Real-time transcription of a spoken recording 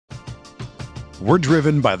We're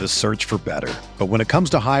driven by the search for better. But when it comes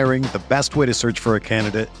to hiring, the best way to search for a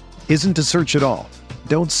candidate isn't to search at all.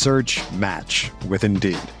 Don't search, match with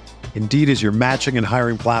Indeed. Indeed is your matching and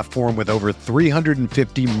hiring platform with over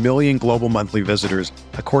 350 million global monthly visitors,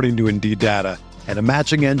 according to Indeed data, and a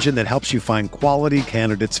matching engine that helps you find quality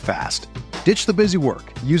candidates fast. Ditch the busy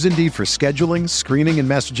work. Use Indeed for scheduling, screening, and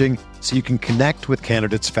messaging so you can connect with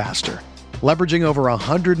candidates faster. Leveraging over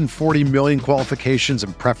 140 million qualifications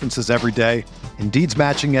and preferences every day, Indeed's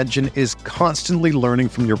matching engine is constantly learning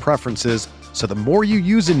from your preferences, so the more you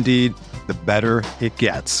use Indeed, the better it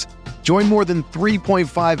gets. Join more than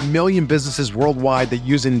 3.5 million businesses worldwide that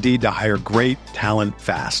use Indeed to hire great talent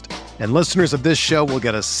fast. And listeners of this show will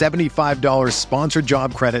get a $75 sponsored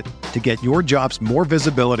job credit to get your jobs more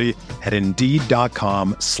visibility at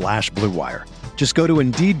Indeed.com/Blue Wire. Just go to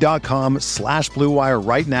Indeed.com/Blue Wire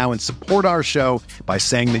right now and support our show by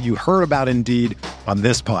saying that you heard about Indeed on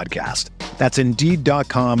this podcast. That's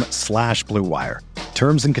Indeed.com/Blue Wire.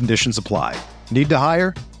 Terms and conditions apply. Need to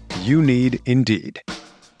hire? You need Indeed.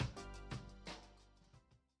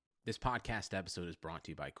 This podcast episode is brought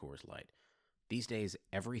to you by Coors Light. These days,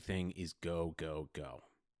 everything is go, go, go.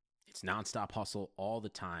 It's nonstop hustle all the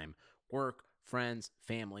time. Work, friends,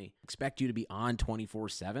 family. Expect you to be on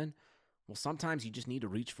 24/7? Well, sometimes you just need to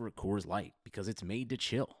reach for a Coors Light because it's made to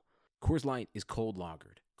chill. Coors Light is cold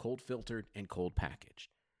lagered, cold filtered, and cold packaged.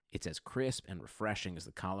 It's as crisp and refreshing as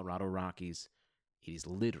the Colorado Rockies. It is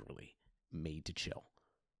literally made to chill.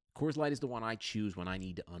 Coors Light is the one I choose when I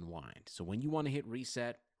need to unwind. So when you want to hit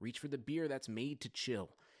reset, reach for the beer that's made to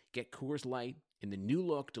chill. Get Coors Light in the new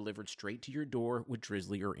look delivered straight to your door with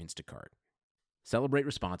Drizzly or Instacart. Celebrate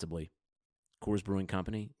responsibly. Coors Brewing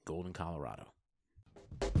Company, Golden, Colorado.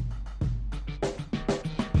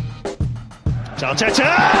 Arteta!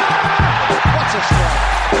 What a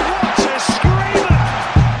strike! What a screamer!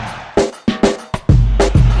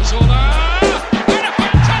 Zola! And a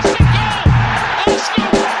fantastic goal! Arsenal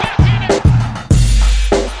back in it!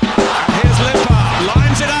 And here's Limpar,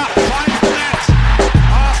 lines it up, finds the net.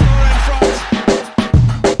 Arsenal in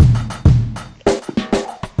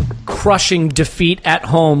front. Crushing defeat at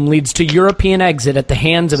home leads to European exit at the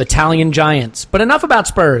hands of Italian giants. But enough about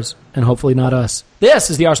Spurs, and hopefully not us. This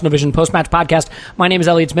is the Arsenal Vision post-match podcast. My name is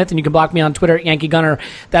Elliot Smith, and you can block me on Twitter at Yankee Gunner.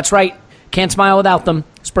 That's right, can't smile without them.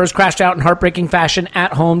 Spurs crashed out in heartbreaking fashion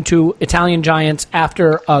at home to Italian giants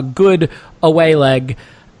after a good away leg.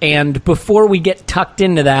 And before we get tucked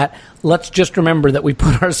into that, let's just remember that we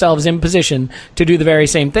put ourselves in position to do the very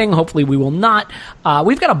same thing. Hopefully we will not.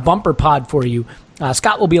 We've got a bumper pod for you.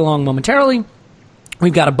 Scott will be along momentarily.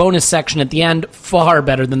 We've got a bonus section at the end, far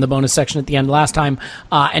better than the bonus section at the end last time.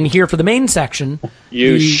 And here for the main section...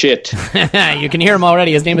 Shit. You can hear him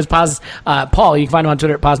already. His name is Paz, Paul. You can find him on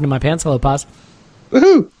Twitter at Paz in my pants. Hello, Paz.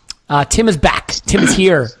 Woohoo! Tim is back. Tim is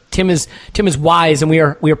here. Tim is wise, and we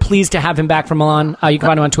are pleased to have him back from Milan. You can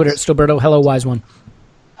find him on Twitter at Stilberto. Hello, wise one.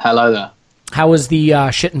 Hello there. How was the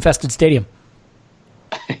shit-infested stadium?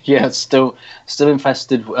 Yeah, it's still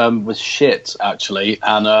infested with shit, actually,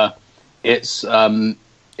 and it's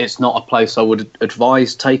not a place I would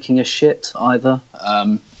advise taking a shit either.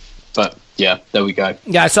 But yeah, there we go.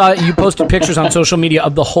 Yeah, I saw you posted pictures on social media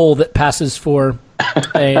of the hole that passes for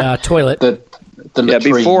a toilet. The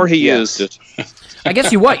latrine, before he used it. I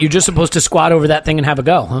guess you're just supposed to squat over that thing and have a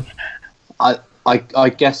go, huh? I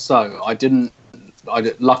guess so.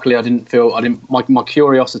 Luckily I didn't feel my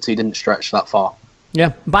curiosity didn't stretch that far.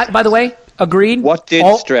 Yeah. By the way, agreed. What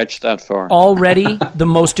did stretch that far? Already the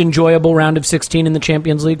most enjoyable round of 16 in the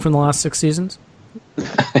Champions League from the last 6 seasons.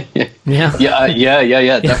 Yeah, definitely.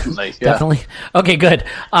 Yeah. Definitely. Okay, good.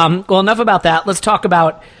 Well, enough about that. Let's talk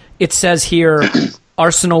about, it says here,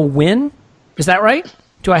 Arsenal win. Is that right?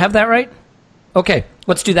 Do I have that right? Okay,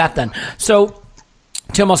 let's do that then. So,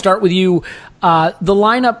 Tim, I'll start with you. The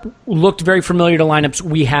lineup looked very familiar to lineups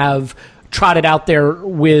we have trotted out there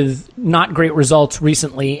with not great results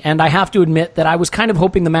recently, and I have to admit that I was kind of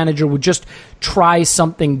hoping the manager would just try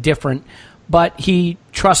something different, but he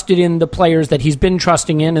trusted in the players that he's been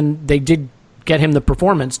trusting in, and they did get him the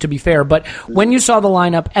performance, to be fair. But when you saw the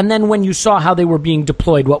lineup, and then when you saw how they were being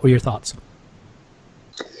deployed, what were your thoughts?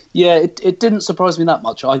 Yeah, it didn't surprise me that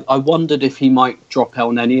much. I wondered if he might drop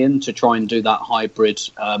El Neni in to try and do that hybrid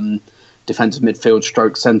defensive midfield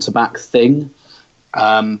stroke centre-back thing.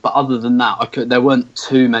 But other than that, there weren't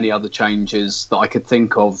too many other changes that I could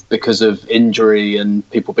think of because of injury and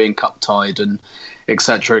people being cup-tied and et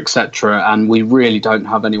cetera, and we really don't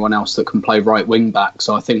have anyone else that can play right wing-back.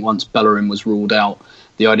 So I think once Bellerin was ruled out,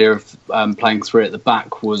 the idea of playing three at the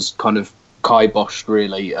back was kind of kiboshed,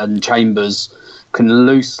 really, and Chambers can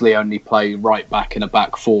loosely only play right back in a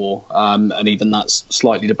back four, and even that's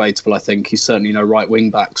slightly debatable. I think he's certainly no right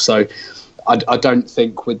wing back. So I don't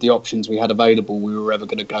think with the options we had available we were ever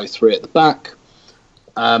going to go 3 at the back.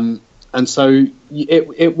 And so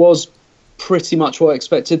it was pretty much what I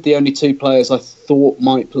expected. The only 2 players I thought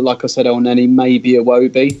might, like I said, Elneny, maybe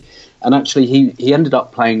Iwobi. And actually he ended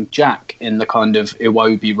up playing Jack in the kind of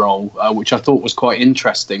Iwobi role, which I thought was quite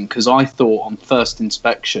interesting, because I thought on first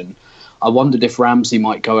inspection, I wondered if Ramsey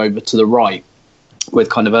might go over to the right with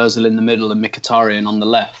kind of Ozil in the middle and Mkhitaryan on the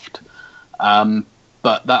left.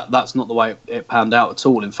 But that's not the way it panned out at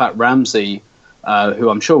all. In fact, Ramsey, who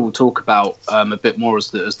I'm sure we'll talk about a bit more as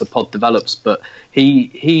the pod develops, but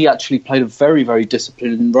he actually played a very, very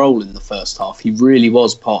disciplined role in the first half. He really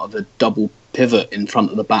was part of a double pivot in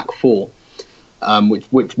front of the back four,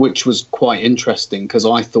 which was quite interesting, because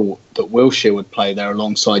I thought that Wilshere would play there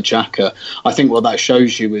alongside Xhaka. I think what that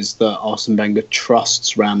shows you is that Arsene Wenger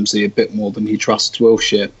trusts Ramsey a bit more than he trusts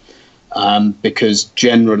Wilshere, because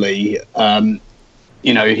generally,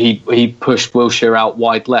 he pushed Wilshere out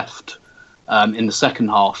wide left in the second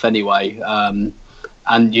half anyway.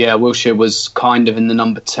 And yeah, Wilshere was kind of in the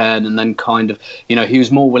number 10, and then kind of, he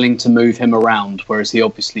was more willing to move him around, whereas he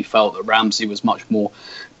obviously felt that Ramsey was much more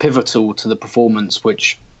pivotal to the performance,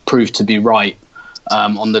 which proved to be right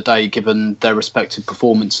on the day, given their respective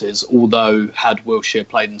performances. Although, had Wilshere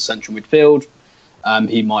played in central midfield,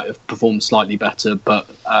 he might have performed slightly better. But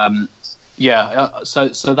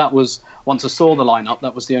so that was, once I saw the lineup,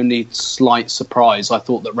 that was the only slight surprise. I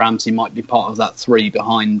thought that Ramsey might be part of that 3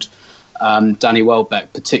 behind Danny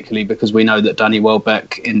Welbeck, particularly because we know that Danny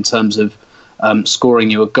Welbeck, in terms of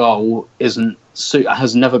scoring you a goal,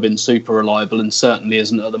 has never been super reliable, and certainly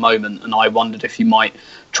isn't at the moment. And I wondered if you might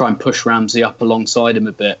try and push Ramsey up alongside him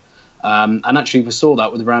a bit. And actually, we saw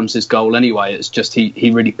that with Ramsey's goal anyway. It's just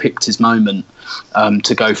he really picked his moment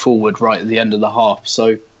to go forward right at the end of the half.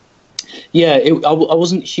 So, yeah, I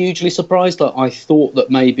wasn't hugely surprised. I thought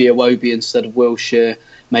that maybe Iwobi instead of Wilshere,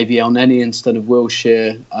 maybe Elneny instead of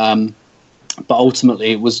Wilshere. But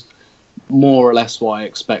ultimately, it was more or less what I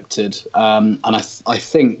expected. And I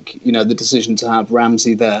think the decision to have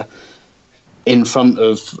Ramsey there in front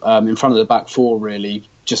of the back four really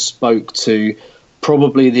just spoke to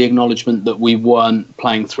probably the acknowledgement that we weren't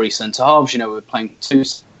playing 3 centre halves. We were playing 2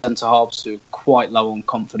 centre halves who were quite low on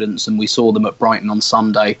confidence, and we saw them at Brighton on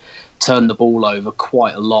Sunday turn the ball over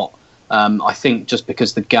quite a lot. I think just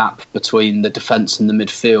because the gap between the defence and the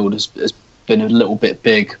midfield has been a little bit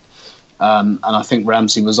big. And I think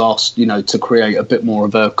Ramsey was asked, to create a bit more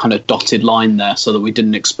of a kind of dotted line there, so that we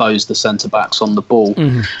didn't expose the centre backs on the ball,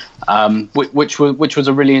 which was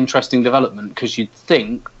a really interesting development, because you'd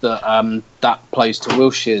think that that plays to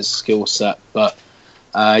Wilshere's skill set, but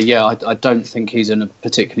I don't think he's in a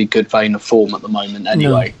particularly good vein of form at the moment.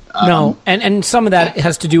 Anyway, no. And some of that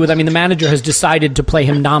has to do with, the manager has decided to play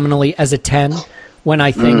him nominally as a 10, when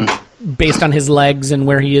I think, based on his legs and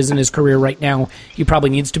where he is in his career right now, he probably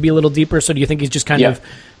needs to be a little deeper. So do you think he's just kind of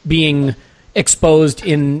being exposed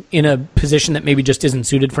in a position that maybe just isn't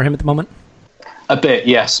suited for him at the moment? A bit,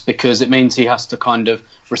 yes, because it means he has to kind of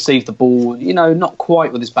receive the ball, not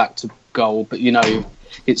quite with his back to goal, but,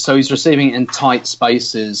 so he's receiving it in tight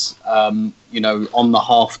spaces, on the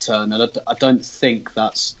half turn. And I don't think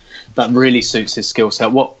that really suits his skill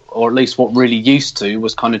set. Or at least what really used to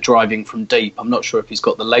was kind of driving from deep. I'm not sure if he's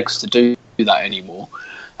got the legs to do that anymore.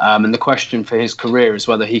 And the question for his career is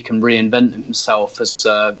whether he can reinvent himself as,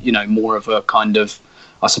 more of a kind of,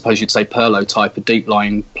 I suppose you'd say, Pirlo type, a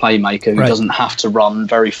deep-lying playmaker who doesn't have to run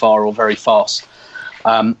very far or very fast.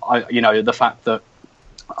 The fact that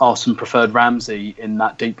Arsene preferred Ramsey in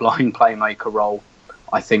that deep-lying playmaker role,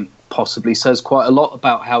 I think possibly says quite a lot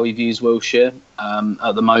about how he views Wilshere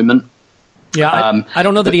at the moment. Yeah, I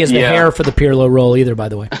don't know that he has the hair for the Pirlo role either, by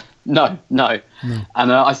the way. No. And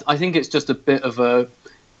I think it's just a bit of a,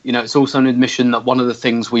 it's also an admission that one of the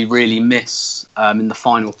things we really miss in the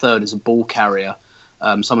final third is a ball carrier,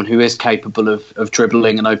 someone who is capable of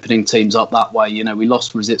dribbling and opening teams up that way. We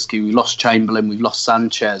lost Rosicky, we lost Chamberlain, we've lost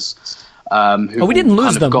Sanchez. We didn't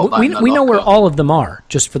lose them. We know where all of them are,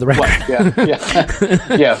 just for the record.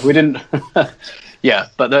 Well, yeah, we didn't... Yeah,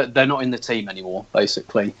 but they're not in the team anymore.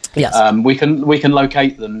 Basically, yes. We can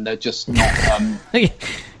locate them. They're just not.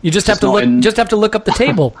 You just have to look up the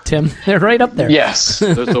table, Tim. They're right up there. Yes,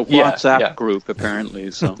 there's a WhatsApp group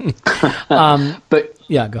apparently. So, but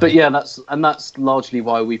that's largely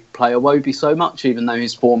why we play Iwobi so much, even though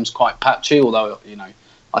his form's quite patchy. Although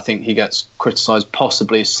I think he gets criticised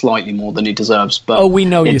possibly slightly more than he deserves. But we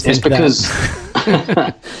know you think it's because.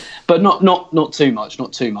 but not too much.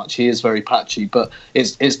 Not too much. He is very patchy, but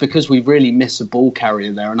it's because we really miss a ball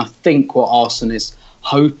carrier there. And I think what Arsene is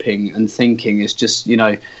hoping and thinking is just,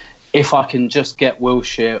 if I can just get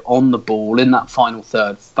Wilshere on the ball in that final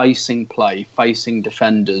third, facing play, facing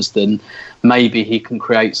defenders, then maybe he can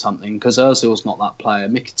create something. Because Ozil's not that player.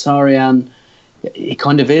 Mkhitaryan, he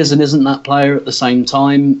kind of is and isn't that player at the same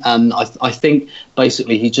time. And I think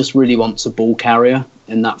basically he just really wants a ball carrier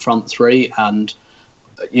in that front three. And,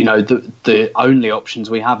 the only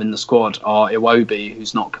options we have in the squad are Iwobi,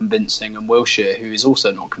 who's not convincing, and Wilshere, who is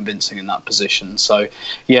also not convincing in that position. So,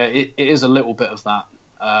 yeah, it is a little bit of that,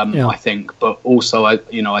 I think. But also,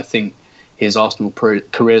 I think his Arsenal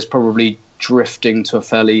career is probably drifting to a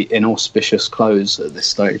fairly inauspicious close at this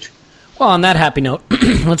stage. Well, on that happy note,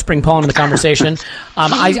 let's bring Paul into the conversation.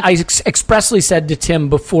 I expressly said to Tim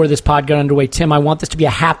before this pod got underway, Tim, I want this to be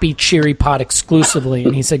a happy, cheery pod exclusively.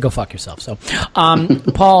 And he said, go fuck yourself. So,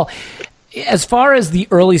 Paul, as far as the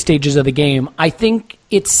early stages of the game, I think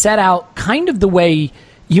it set out kind of the way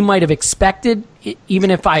you might have expected,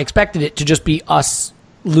 even if I expected it to just be us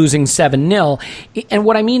losing 7-0. And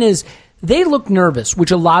what I mean is they look nervous,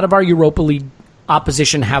 which a lot of our Europa League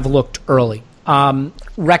opposition have looked early.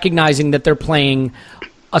 Recognizing that they're playing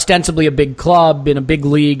ostensibly a big club in a big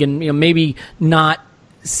league, and maybe not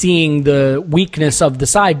seeing the weakness of the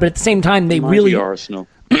side, but at the same time they really Arsenal.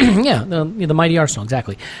 Yeah, the mighty Arsenal,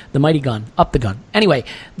 exactly. The mighty gun, up the gun. Anyway,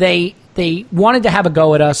 they wanted to have a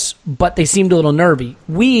go at us, but they seemed a little nervy.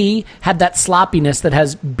 We had that sloppiness that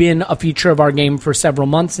has been a feature of our game for several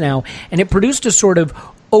months now, and it produced a sort of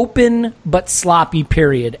open but sloppy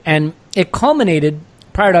period, and it culminated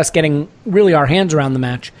prior to us getting really our hands around the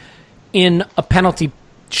match, in a penalty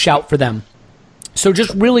shout for them. So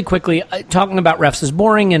just really quickly, talking about refs is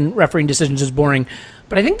boring and refereeing decisions is boring,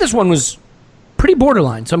 but I think this one was pretty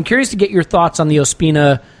borderline. So I'm curious to get your thoughts on the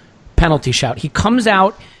Ospina penalty shout. He comes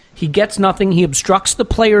out, he gets nothing, he obstructs the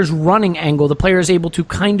player's running angle. The player is able to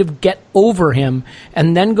kind of get over him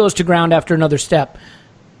and then goes to ground after another step.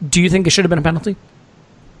 Do you think it should have been a penalty?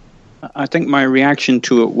 I think my reaction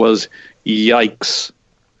to it was, yikes.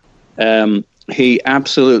 He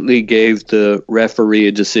absolutely gave the referee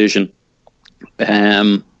a decision.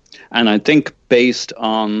 And I think based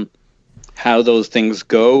on how those things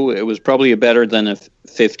go, it was probably better than a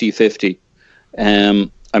 50-50.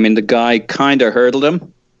 The guy kind of hurdled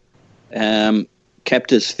him, kept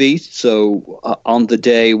his feet. So on the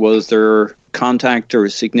day, was there contact or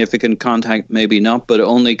significant contact? Maybe not, but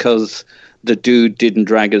only because the dude didn't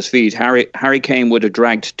drag his feet. Harry Kane would have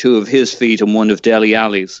dragged two of his feet and one of Dele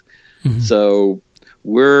Alli's. Mm-hmm. So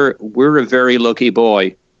we're a very lucky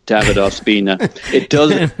boy, David Ospina.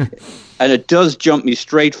 It does jump me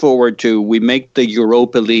straight forward to we make the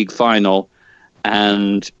Europa League final,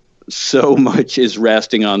 and so much is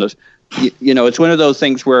resting on it. It's one of those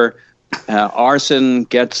things where Arsene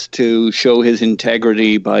gets to show his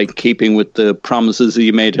integrity by keeping with the promises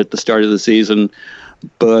he made at the start of the season.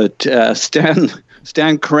 But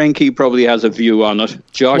Stan Kroenke probably has a view on it.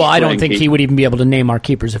 I don't think he would even be able to name our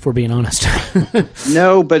keepers, if we're being honest.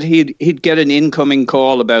 No, but he'd get an incoming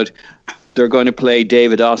call about they're going to play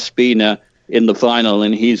David Ospina in the final,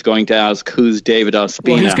 and he's going to ask, who's David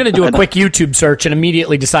Ospina? Well, he's going to do a quick YouTube search and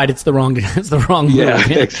immediately decide it's the wrong move. Yeah,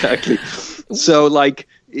 exactly. So, that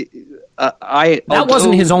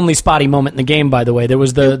wasn't his only spotty moment in the game, by the way. There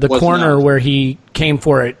was the corner where he came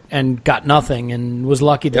for it and got nothing and was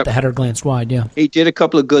lucky that the header glanced wide. Yeah, he did a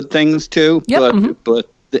couple of good things too, but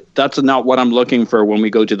that's not what I'm looking for when we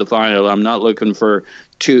go to the final. I'm not looking for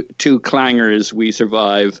two clangers we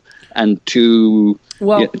survive and two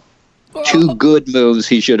good moves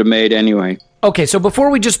he should have made anyway. Okay, so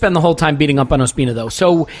before we just spend the whole time beating up on Ospina, though,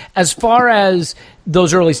 so as far as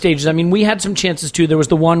those early stages, we had some chances, too. There was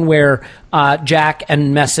the one where Jack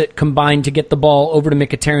and Mesut combined to get the ball over to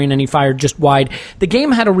Mkhitaryan, and he fired just wide. The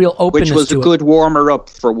game had a real openness to it. Which was a good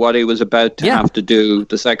warmer-up for what he was about to have to do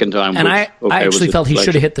the second time. And I actually felt he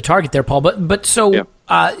should have hit the target there, Paul. So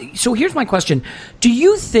here's my question. Do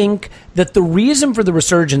you think that the reason for the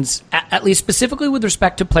resurgence, at least specifically with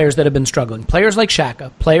respect to players that have been struggling, players like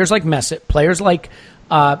Xhaka, players like Mesut, players like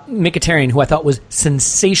Mkhitaryan, who I thought was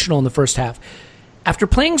sensational in the first half, after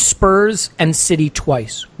playing Spurs and City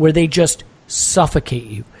twice, where they just suffocate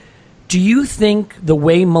you, do you think the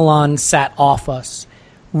way Milan sat off us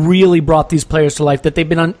really brought these players to life, that they've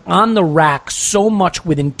been on the rack so much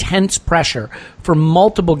with intense pressure for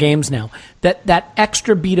multiple games now, that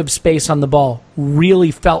extra beat of space on the ball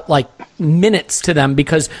really felt like minutes to them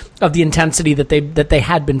because of the intensity that they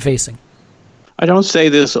had been facing? I don't say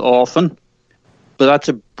this often, but that's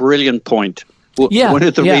a brilliant point. One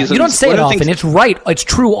of the reasons, you don't say it often. It's right. It's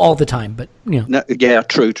true all the time. But yeah,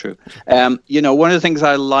 true. One of the things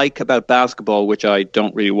I like about basketball, which I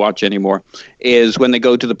don't really watch anymore, is when they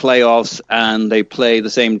go to the playoffs and they play the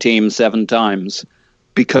same team 7 times,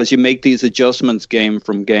 because you make these adjustments game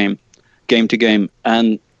to game.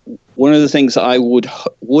 And one of the things I would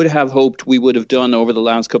have hoped we would have done over the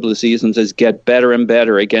last couple of seasons is get better and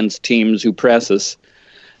better against teams who press us.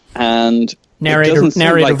 And narrator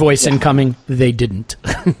voice incoming. They didn't.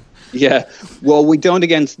 Yeah, well, we don't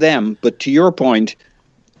against them. But to your point,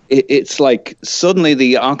 it's like suddenly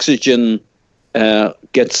the oxygen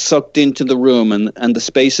gets sucked into the room, and the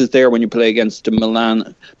space is there when you play against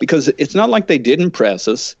Milan, because it's not like they didn't press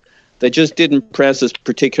us. They just didn't press us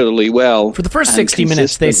particularly well. For the first 60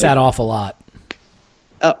 minutes, they sat off a lot.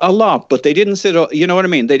 A lot, but they didn't sit off. You know what I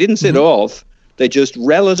mean? They didn't sit off. They just,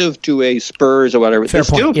 relative to a Spurs or whatever, there's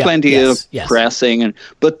still plenty of pressing,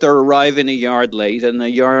 but they're arriving a yard late, and a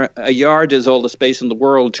yard is all the space in the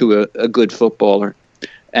world to a good footballer.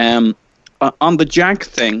 On the Jack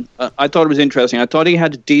thing, I thought it was interesting. I thought he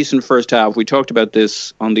had a decent first half. We talked about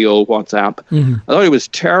this on the old WhatsApp. Mm-hmm. I thought he was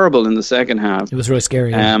terrible in the second half. It was really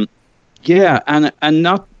scary. And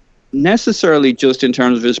not necessarily just in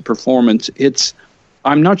terms of his performance.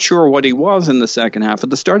 I'm not sure what he was in the second half. At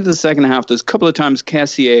the start of the second half, there's a couple of times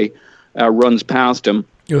Kessié runs past him,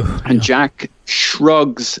 and Jack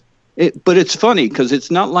shrugs. But it's funny, because it's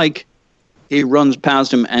not like he runs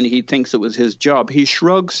past him and he thinks it was his job. He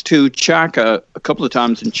shrugs to Xhaka a couple of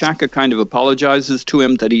times, and Xhaka kind of apologizes to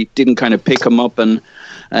him that he didn't kind of pick him up, and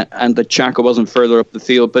that Xhaka wasn't further up the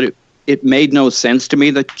field. But it made no sense to me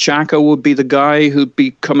that Xhaka would be the guy who'd be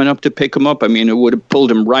coming up to pick him up. I mean, it would have pulled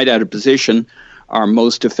him right out of position, our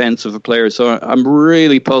most defensive player. So I'm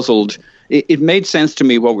really puzzled. It made sense to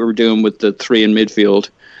me what we were doing with the 3 in midfield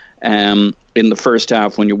in the first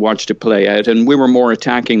half when you watched it play out, and we were more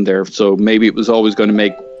attacking there, so maybe it was always going to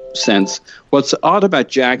make sense. What's odd about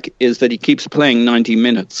Jack is that he keeps playing 90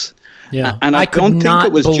 minutes. Yeah, and I could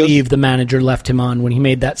not believe the manager left him on when he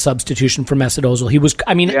made that substitution for Mesut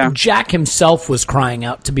Ozil. Jack himself was crying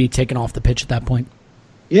out to be taken off the pitch at that point.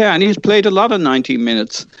 Yeah, and he's played a lot of 90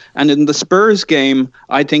 minutes. And in the Spurs game,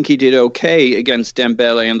 I think he did okay against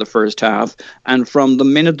Dembele in the first half. And from the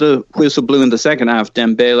minute the whistle blew in the second half,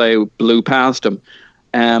 Dembele blew past him.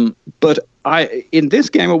 But in this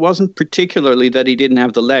game, it wasn't particularly that he didn't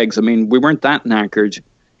have the legs. I mean, we weren't that knackered.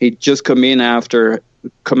 He'd just come out after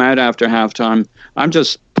halftime. I'm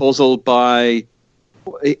just puzzled by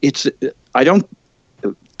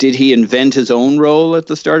did he invent his own role at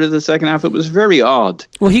the start of the second half? It was very odd.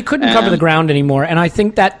 Well, he couldn't cover the ground anymore, and I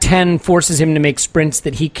think that 10 forces him to make sprints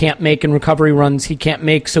that he can't make and recovery runs he can't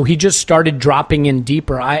make, so he just started dropping in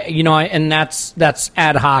deeper. And that's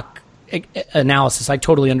ad hoc analysis. I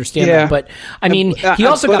totally understand that, but I mean, he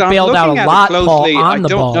also got bailed out a lot, Paul, on the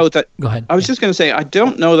ball. Go ahead. I was just going to say, I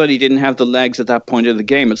don't know that he didn't have the legs at that point of the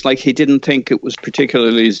game. It's like he didn't think it was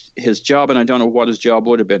particularly his job, and I don't know what his job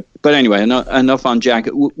would have been. But anyway, enough on Jack.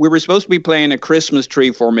 We were supposed to be playing a Christmas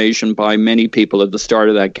tree formation by many people at the start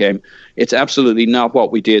of that game. It's absolutely not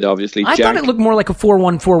what we did, obviously. I thought it looked more like a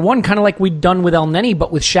 4-1-4-1, kind of like we'd done with El Neni,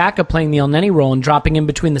 but with Xhaka playing the El Neni role and dropping in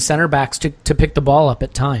between the center backs to pick the ball up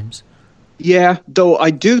at times. Yeah, though I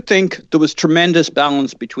do think there was tremendous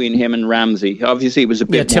balance between him and Ramsey. Obviously, he was a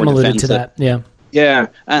bit more defensive. Tim alluded to that, yeah. Yeah,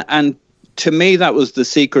 and to me, that was the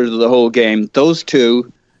secret of the whole game. Those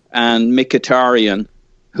two and Mkhitaryan,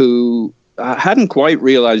 who hadn't quite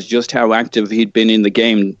realized just how active he'd been in the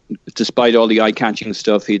game, despite all the eye-catching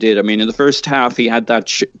stuff he did. I mean, in the first half, he had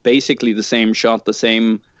that basically the same shot, the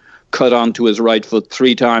same cut onto his right foot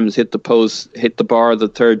 3 times, hit the post, hit the bar the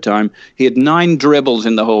third time. He had 9 dribbles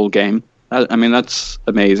in the whole game. I mean, that's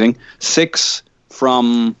amazing. 6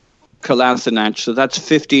 from Kolasinac, so that's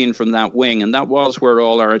 15 from that wing, and that was where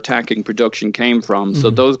all our attacking production came from. So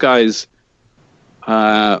those guys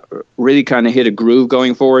really kind of hit a groove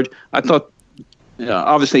going forward. I thought,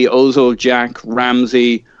 obviously, Ozil, Jack,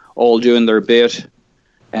 Ramsey, all doing their bit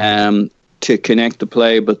to connect the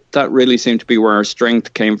play, but that really seemed to be where our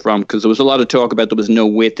strength came from, because there was a lot of talk about there was no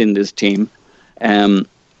width in this team.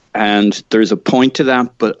 And there's a point to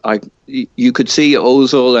that, but you could see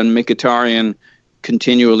Ozil and Mkhitaryan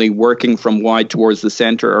continually working from wide towards the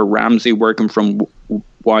centre, or Ramsey working from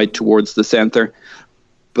wide towards the centre.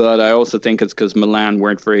 But I also think it's because Milan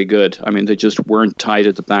weren't very good. I mean, they just weren't tight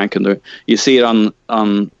at the back. And you see it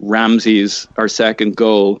on Ramsey's, our second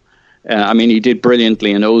goal. I mean, he did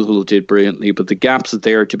brilliantly and Ozil did brilliantly, but the gaps are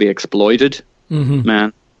there to be exploited,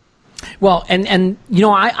 man. Well, and you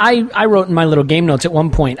know, I wrote in my little game notes at one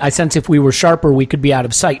point, I sense if we were sharper, we could be out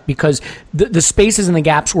of sight because the spaces and the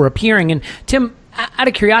gaps were appearing. And Tim, out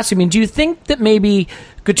of curiosity, I mean, do you think that maybe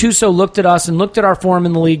Gattuso looked at us and looked at our form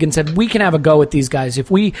in the league and said, we can have a go at these guys?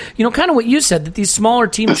 If we, you know, kind of what you said, that these smaller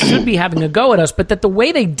teams should be having a go at us, but that the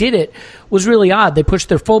way they did it was really odd. They pushed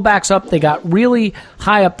their fullbacks up, they got really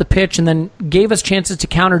high up the pitch, and then gave us chances to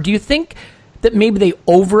counter. Do you think that maybe they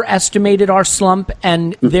overestimated our slump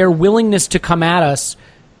and their willingness to come at us,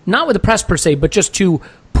 not with the press per se, but just to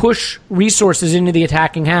push resources into the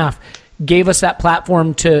attacking half, gave us that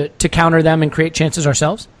platform to counter them and create chances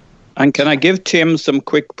ourselves? And can I give Tim some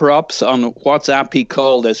quick props on what app he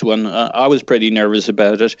called this one? I was pretty nervous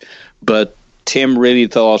about it, but Tim really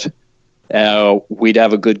thought we'd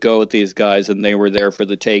have a good go at these guys, and they were there for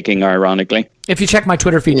the taking, ironically. If you check my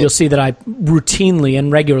Twitter feed, you'll see that I routinely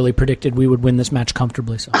and regularly predicted we would win this match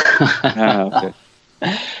comfortably. So. Okay.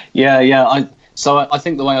 Yeah. I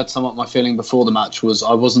think the way I'd sum up my feeling before the match was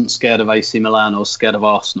I wasn't scared of AC Milan, I was scared of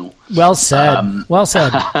Arsenal. Well said. Well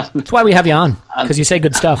said. That's why we have you on, because you say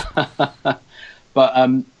good stuff. But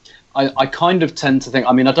I kind of tend to think,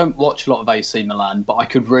 I mean, I don't watch a lot of AC Milan, but I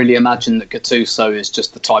could really imagine that Gattuso is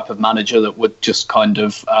just the type of manager that would just kind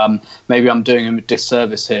of, maybe I'm doing him a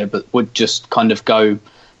disservice here, but would just kind of go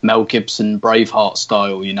Mel Gibson, Braveheart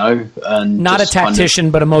style, you know? And not a tactician,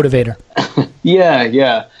 but a motivator.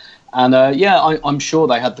 Yeah. And I'm sure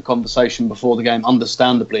they had the conversation before the game,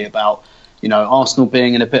 understandably, about, you know, Arsenal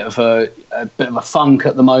being in a bit of a funk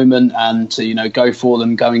at the moment, and to, you know, go for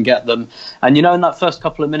them, go and get them. And, you know, in that first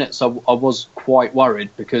couple of minutes, I was quite worried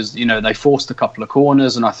because, you know, they forced a couple of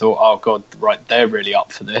corners, and I thought, oh God, right, they're really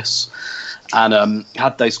up for this. And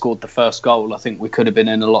had they scored the first goal, I think we could have been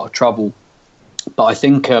in a lot of trouble. But I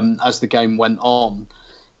think as the game went on,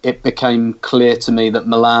 it became clear to me that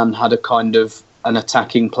Milan had a kind of an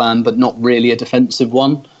attacking plan, but not really a defensive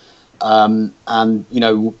one. And, you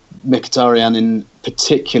know, Mkhitaryan in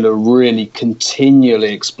particular really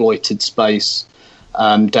continually exploited space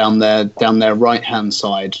down their right-hand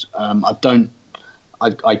side.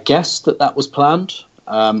 I guess that was planned.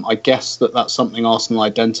 I guess that's something Arsenal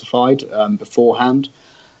identified beforehand.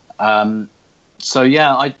 So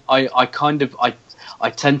yeah, I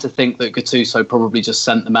tend to think that Gattuso probably just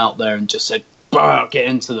sent them out there and just said, get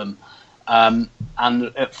into them. And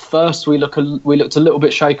at first we looked a little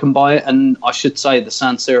bit shaken by it, and I should say the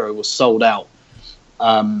San Siro was sold out.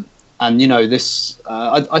 And you know, this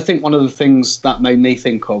I think one of the things that made me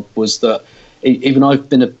think of was that even I've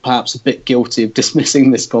been perhaps a bit guilty of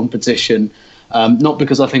dismissing this competition, not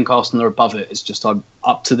because I think Arsenal are above it. It's just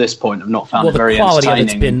up to this point I've not found it very entertaining. The quality of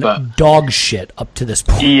it's been dog shit up to this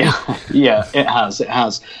point. Yeah, it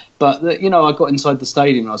has. But, you know, I got inside the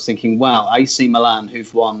stadium and I was thinking, wow, AC Milan,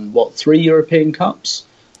 who've won, 3 European Cups?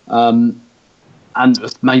 And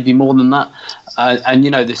maybe more than that. And,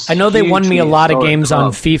 you know, this... I know they won me a lot of games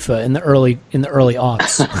on FIFA in the early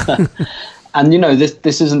aughts. And, you know,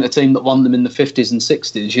 this isn't a team that won them in the 50s and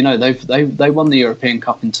 60s. You know, they won the European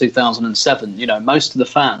Cup in 2007. You know, most of the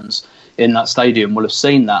fans in that stadium will have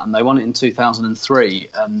seen that, and they won it in 2003.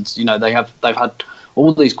 And, you know, they've had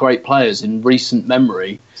all these great players in recent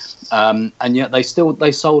memory. And yet they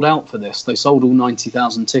sold out for this. They sold all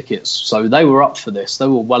 90,000 tickets. So they were up for this. They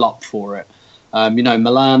were well up for it. You know,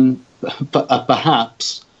 Milan,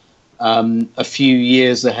 perhaps a few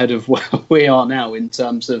years ahead of where we are now in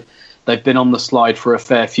terms of they've been on the slide for a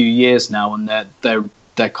fair few years now, and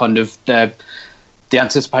they're kind of the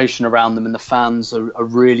anticipation around them and the fans are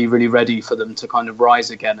really, really ready for them to kind of rise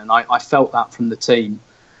again. And I felt that from the team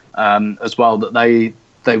as well, that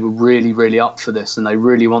they were really, really up for this, and they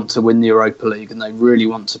really want to win the Europa League, and they really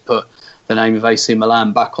want to put the name of AC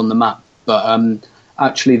Milan back on the map. But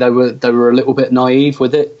actually, they were a little bit naive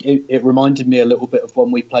with it. It reminded me a little bit of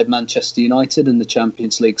when we played Manchester United in the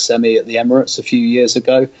Champions League semi at the Emirates a few years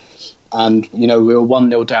ago. And, you know, we were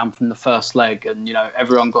 1-0 down from the first leg, and, you know,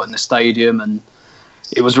 everyone got in the stadium and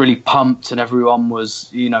it was really pumped, and everyone was,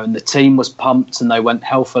 you know, and the team was pumped, and they went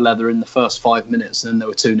hell for leather in the first 5 minutes, and then they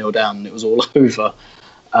were 2-0 down and it was all over.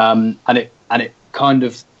 And it kind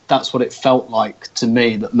of, that's what it felt like to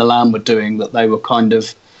me that Milan were doing, that they were kind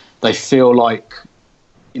of, they feel like,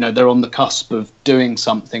 you know, they're on the cusp of doing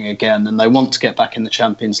something again, and they want to get back in the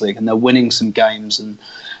Champions League, and they're winning some games, and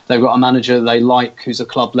they've got a manager they like who's a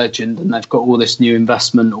club legend, and they've got all this new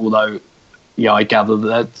investment, although, yeah, I gather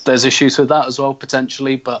that there's issues with that as well,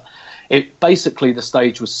 potentially, but it basically, the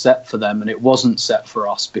stage was set for them, and it wasn't set for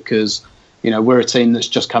us because, you know, we're a team that's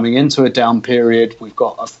just coming into a down period. We've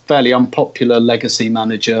got a fairly unpopular legacy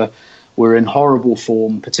manager. We're in horrible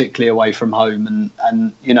form, particularly away from home.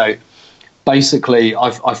 And you know, basically,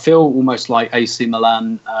 I feel almost like AC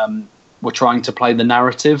Milan were trying to play the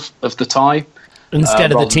narrative of the tie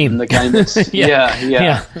instead of the team. The game.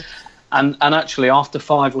 Yeah. And actually, after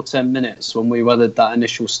 5 or 10 minutes, when we weathered that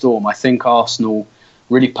initial storm, I think Arsenal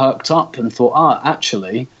really perked up and thought,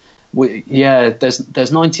 actually,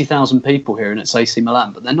 there's 90,000 people here and it's AC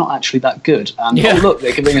Milan, but they're not actually that good. And look,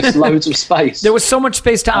 they're giving us loads of space. There was so much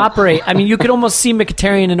space to operate. I mean, you could almost see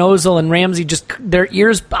Mkhitaryan and Ozil and Ramsey just their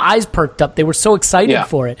eyes perked up. They were so excited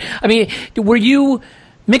for it. I mean,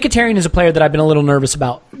 Mkhitaryan is a player that I've been a little nervous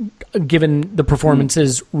about, given the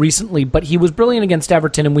performances recently, but he was brilliant against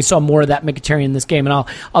Everton, and we saw more of that Mkhitaryan in this game. And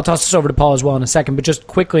I'll toss this over to Paul as well in a second, but just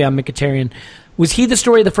quickly on Mkhitaryan. Was he the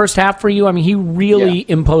story of the first half for you? I mean, he really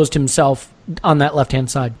imposed himself on that left-hand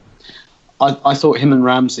side. I thought him and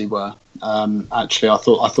Ramsey were. Actually, I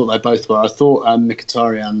thought they both were. I thought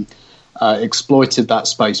Mkhitaryan exploited that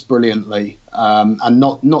space brilliantly, and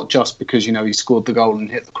not just because he scored the goal and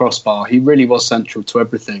hit the crossbar. He really was central to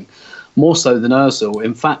everything, more so than Ozil.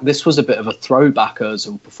 In fact, this was a bit of a throwback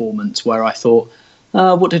Ozil performance where I thought,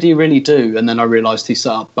 what did he really do? And then I realised he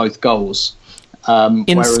set up both goals.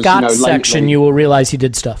 In Scott's section, you will realise he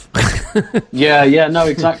did stuff. No,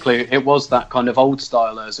 exactly. It was that kind of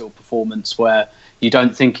old-style Ozil performance where you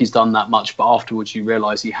don't think he's done that much, but afterwards you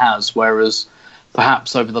realise he has, whereas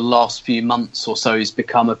perhaps over the last few months or so he's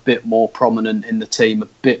become a bit more prominent in the team, a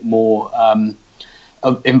bit more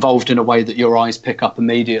involved in a way that your eyes pick up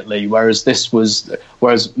immediately, whereas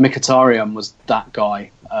Mkhitaryan was that guy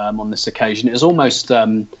on this occasion. It was almost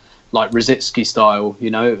like Rosicky style,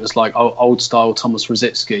 it was like old style Thomas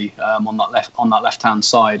Rosicky on that left hand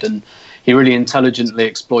side, and he really intelligently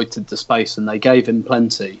exploited the space, and they gave him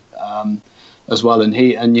plenty as well. And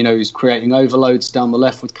he's creating overloads down the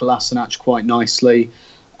left with Kolasinac quite nicely.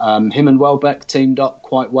 Him and Welbeck teamed up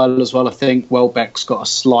quite well as well. I think Welbeck's got a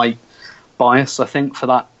slight bias, I think, for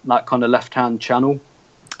that kind of left hand channel,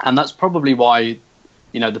 and that's probably why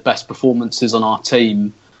the best performances on our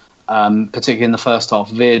team, particularly in the first half,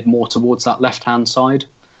 veered more towards that left-hand side.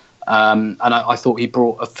 And I thought he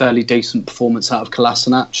brought a fairly decent performance out of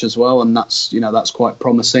Kolasinac as well, and that's quite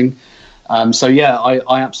promising. I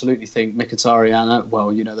absolutely think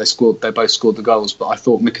Mkhitaryan, they both scored the goals, but I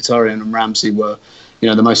thought Mkhitaryan and Ramsey were,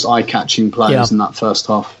 the most eye-catching players in that first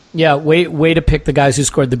half. Yeah, way to pick the guys who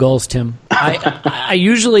scored the goals, Tim. I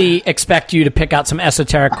usually expect you to pick out some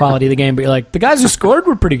esoteric quality of the game, but you're like, the guys who scored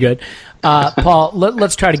were pretty good. Paul,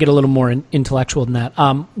 let's try to get a little more intellectual than that.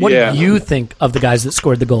 What do you think of the guys that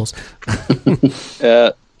scored the goals?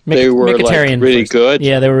 They were really good.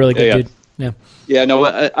 Yeah, they were really good, dude. Yeah,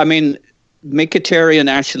 no, I mean, Mkhitaryan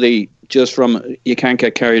actually, you can't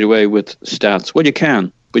get carried away with stats. Well, you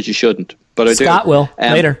can, but you shouldn't. But Scott will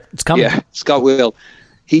later. It's coming. Yeah, Scott will.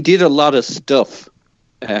 He did a lot of stuff.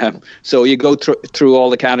 So you go through all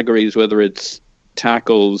the categories, whether it's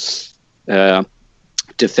tackles,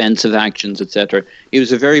 defensive actions, etc. He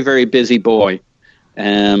was a very, very busy boy.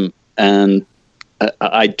 And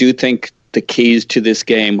I do think the keys to this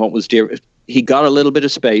game, he got a little bit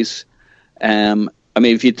of space. I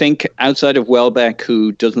mean, if you think outside of Welbeck,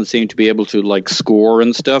 who doesn't seem to be able to score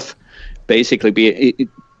and stuff, basically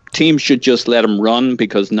teams should just let him run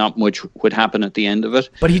because not much would happen at the end of it.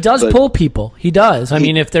 But he does pull people. He does. I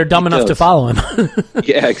mean, if they're dumb enough to follow him.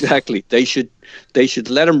 Yeah, exactly. They should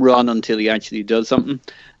let him run until he actually does something.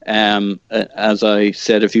 As I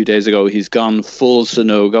said a few days ago, he's gone full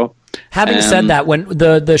Sonogo. Having said that, when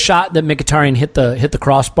the shot that Mkhitaryan hit the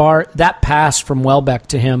crossbar, that pass from Welbeck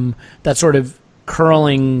to him, that sort of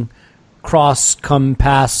curling cross come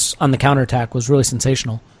pass on the counterattack was really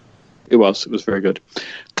sensational. It was very good.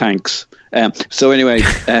 Thanks. So anyway,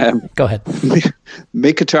 go ahead.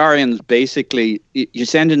 Mkhitaryan's basically, you're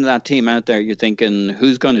sending that team out there, you're thinking,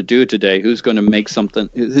 who's going to do it today? Who's going to make something?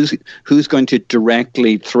 Who's going to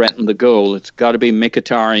directly threaten the goal? It's got to be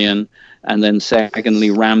Mkhitaryan, and then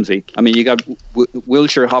secondly, Ramsey. I mean, you got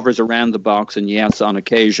Wilshere hovers around the box, and yes, on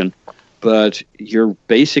occasion, but you're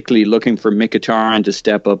basically looking for Mkhitaryan to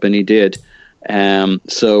step up, and he did.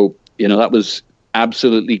 So, that was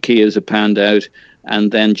absolutely key as it panned out.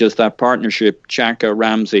 And then just that partnership, Xhaka,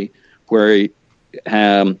 Ramsey, where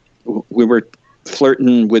we were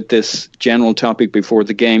flirting with this general topic before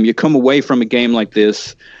the game. You come away from a game like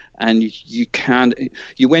this and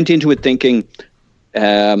you went into it thinking,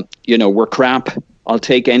 we're crap. I'll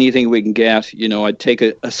take anything we can get. I'd take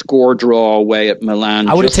a score draw away at Milan.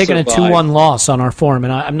 I would have taken a 2-1 loss on our form,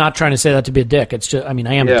 and I'm not trying to say that to be a dick. It's just, I mean,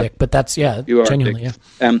 I am a dick, but that's, genuinely,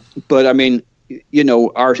 yeah. But I mean,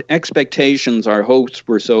 our expectations, our hopes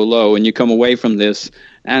were so low, and you come away from this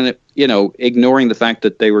And, ignoring the fact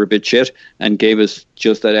that they were a bit shit and gave us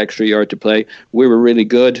just that extra yard to play, we were really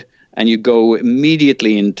good. And you go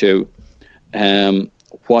immediately into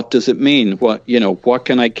what does it mean? What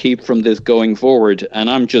can I keep from this going forward? And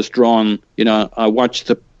I'm just drawn, I watched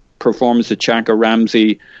the performance of Xhaka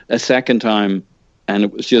Ramsey a second time, and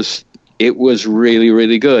it was really,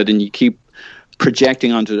 really good. And you keep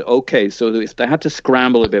projecting onto it. Okay, so if they had to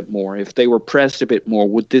scramble a bit more, if they were pressed a bit more,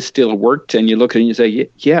 would this still work? And you look at it and you say,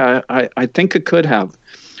 yeah, I think it could have.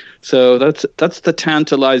 So that's the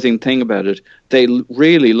tantalizing thing about it. They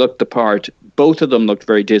really looked the part. Both of them looked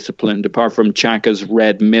very disciplined, apart from Xhaka's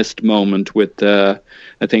red mist moment with, I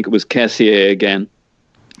think it was Kessié again,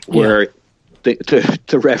 where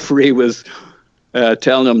the referee was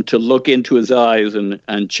telling him to look into his eyes, and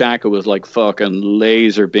Xhaka was like fucking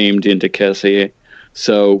laser beamed into Kessié.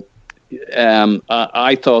 So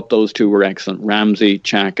I thought those two were excellent, Ramsey,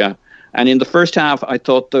 Xhaka. And in the first half, I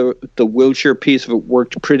thought the Wilshere piece of it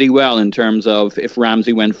worked pretty well in terms of if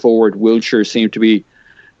Ramsey went forward, Wilshere seemed to be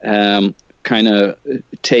kind of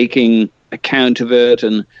taking account of it.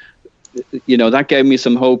 And, that gave me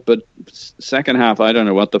some hope. But second half, I don't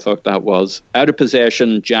know what the fuck that was. Out of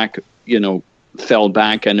possession, Jack, fell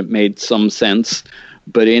back and it made some sense.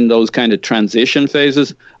 But in those kind of transition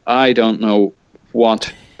phases, I don't know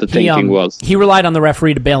what the thinking was. He relied on the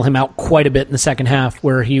referee to bail him out quite a bit in the second half,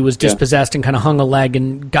 where he was dispossessed and kind of hung a leg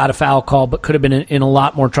and got a foul call, but could have been in a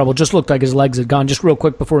lot more trouble. Just looked like his legs had gone. Just real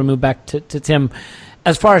quick before we move back to Tim,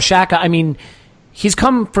 as far as Xhaka, I mean, he's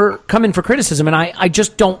come in for criticism, and I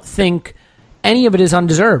just don't think any of it is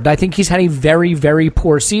undeserved. I think he's had a very, very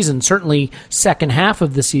poor season, certainly second half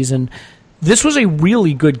of the season. This was a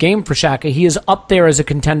really good game for Xhaka. He is up there as a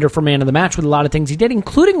contender for man of the match with a lot of things he did,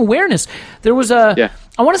 including awareness. There was I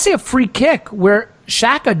want to say a free kick where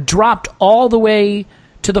Xhaka dropped all the way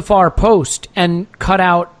to the far post and cut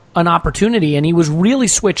out an opportunity, and he was really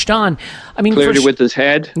switched on. I mean, cleared it with his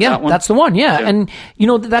head. Yeah, that's the one. Yeah, and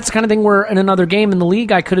that's the kind of thing where in another game in the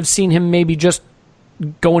league, I could have seen him maybe just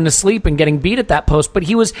going to sleep and getting beat at that post, but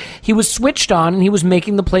he was switched on, and he was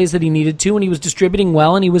making the plays that he needed to, and he was distributing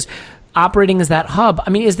well, and he was operating as that hub. I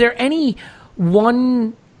mean, is there any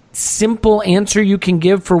one simple answer you can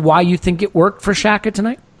give for why you think it worked for Xhaka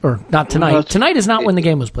tonight? Or not tonight. Well, tonight is not when the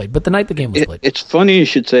game was played, but the night the game was played. It's funny you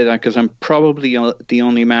should say that, because I'm probably the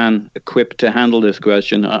only man equipped to handle this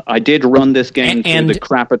question. I did run this game through the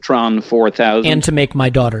Crapatron 4000. And to make my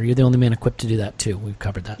daughter. You're the only man equipped to do that, too. We've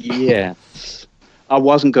covered that. Yeah. I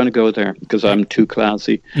wasn't going to go there because I'm too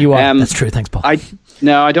classy. You are. That's true. Thanks, Paul. I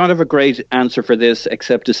don't have a great answer for this,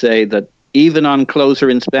 except to say that even on closer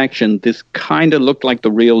inspection, this kind of looked like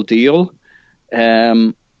the real deal.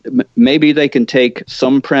 Maybe they can take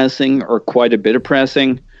some pressing or quite a bit of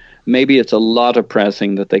pressing. Maybe it's a lot of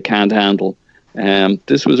pressing that they can't handle.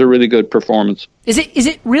 This was a really good performance. Is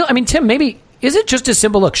it real? I mean, Tim, maybe is it just as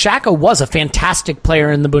simple? Look, Xhaka was a fantastic player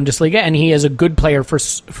in the Bundesliga, and he is a good player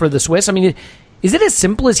for the Swiss. I mean, is it as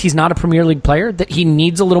simple as he's not a Premier League player, that he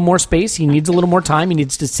needs a little more space, he needs a little more time, he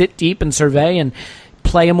needs to sit deep and survey and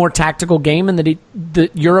play a more tactical game, and that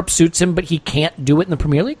Europe suits him, but he can't do it in the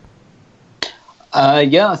Premier League?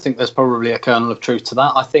 I think there's probably a kernel of truth to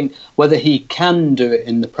that. I think whether he can do it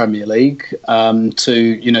in the Premier League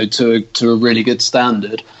to a really good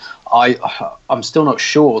standard, I'm still not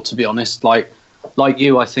sure, to be honest. Like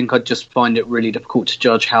you, I think I just find it really difficult to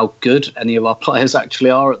judge how good any of our players actually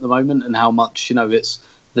are at the moment, and how much it's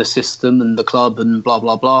the system and the club and blah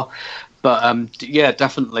blah blah. But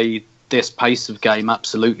definitely this pace of game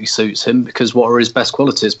absolutely suits him, because what are his best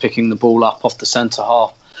qualities? Picking the ball up off the centre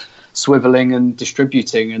half, swivelling and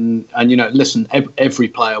distributing, and listen, every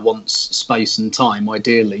player wants space and time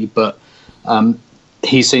ideally, but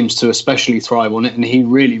he seems to especially thrive on it, and he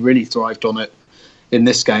really, really thrived on it in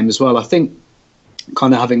this game as well. I think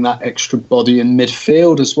kind of having that extra body in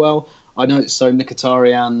midfield as well. I know it's so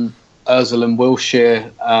Mkhitaryan, Ozil and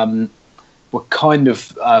Wilshere were kind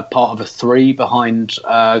of part of a three behind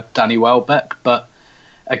Danny Welbeck, but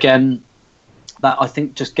again, that I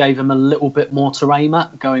think just gave him a little bit more to aim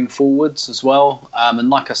at going forwards as well. And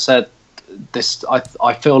like I said,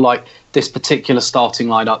 I feel like this particular starting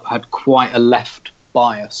lineup had quite a left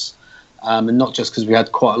bias, and not just because we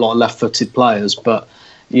had quite a lot of left-footed players, but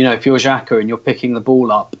if you're Xhaka and you're picking the ball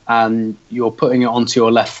up and you're putting it onto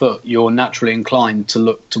your left foot, you're naturally inclined to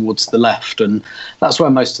look towards the left, and that's where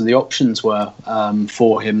most of the options were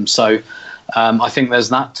for him. So I think there's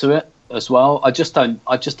that to it as well. I just don't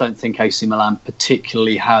think AC Milan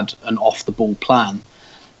particularly had an off-the-ball plan,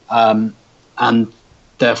 and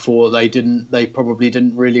therefore they probably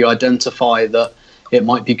didn't really identify that it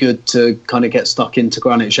might be good to kind of get stuck into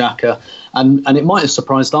Granit Xhaka. And it might have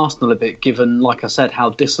surprised Arsenal a bit, given, like I said, how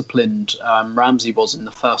disciplined Ramsey was in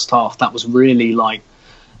the first half. That was really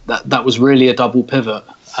that was really a double pivot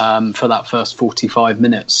for that first 45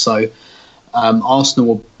 minutes. So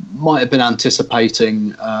Arsenal might have been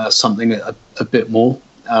anticipating something a bit more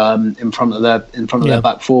in front of their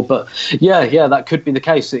back four. But yeah, that could be the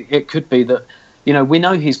case. It could be that, we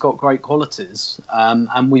know he's got great qualities,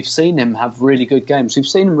 and we've seen him have really good games. We've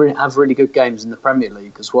seen him have really good games in the Premier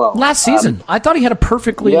League as well. Last season, I thought he had a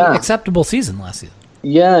perfectly acceptable season last season.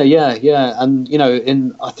 Yeah. And,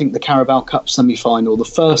 in, I think, the Carabao Cup semi-final, the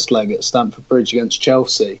first leg at Stamford Bridge against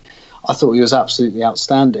Chelsea, I thought he was absolutely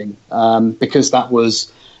outstanding, because that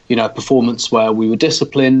was, a performance where we were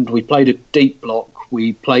disciplined, we played a deep block,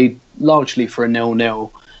 we played largely for a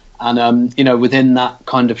 0-0. And, within that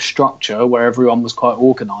kind of structure where everyone was quite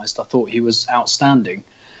organised, I thought he was outstanding.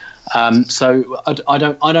 So I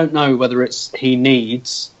don't know whether he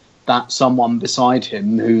needs that someone beside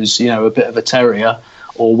him who's, a bit of a terrier,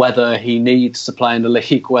 or whether he needs to play in a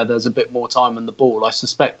league where there's a bit more time on the ball. I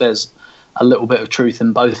suspect there's a little bit of truth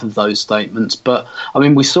in both of those statements. But, I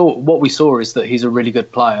mean, what we saw is that he's a really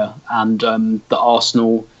good player, and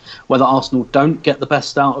that whether Arsenal don't get the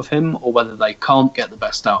best out of him or whether they can't get the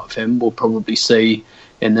best out of him, we'll probably see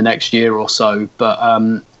in the next year or so.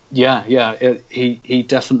 But he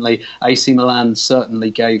definitely, AC Milan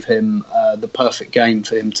certainly gave him the perfect game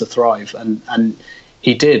for him to thrive, and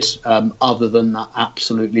he did, other than that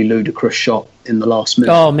absolutely ludicrous shot in the last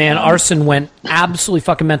minute. Oh man, Arsene went absolutely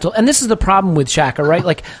fucking mental. And this is the problem with Xhaka, right?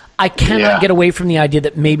 Like, I cannot get away from the idea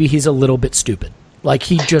that maybe he's a little bit stupid. Like,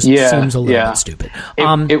 he just seems a little bit stupid. Go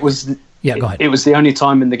ahead. It was the only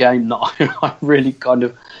time in the game that I really kind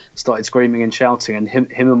of started screaming and shouting, and him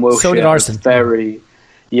and Wilshere. So did Arsene.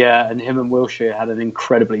 And him and Wilshere had an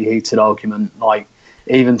incredibly heated argument, like,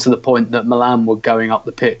 even to the point that Milan were going up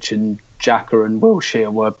the pitch and Xhaka and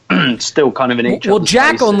Wilshere were still kind of in each other's Well,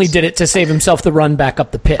 Jack faces. only did it to save himself the run back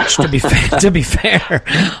up the pitch, to be fair. To be fair.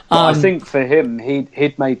 I think for him,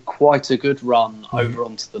 he'd made quite a good run over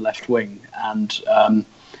onto the left wing. And,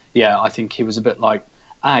 I think he was a bit like,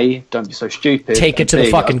 A, don't be so stupid. Take it to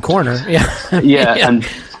the fucking corner. Yeah. And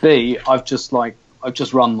B, I've just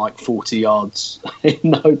run like 40 yards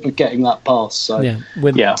in hope of getting that pass. So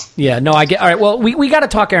no, I get. All right, well, we got to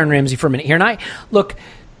talk Aaron Ramsey for a minute here. And look,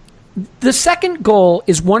 the second goal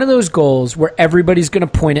is one of those goals where everybody's going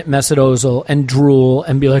to point at Mesut Ozil and drool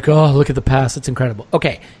and be like, "Oh, look at the pass! It's incredible."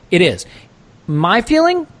 Okay, it is. My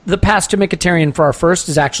feeling, the pass to Mkhitaryan for our first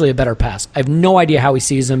is actually a better pass. I have no idea how he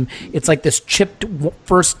sees him. It's like this chipped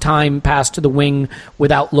first-time pass to the wing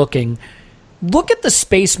without looking. Look at the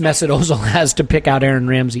space Mesut Ozil has to pick out Aaron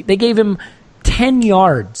Ramsey. They gave him 10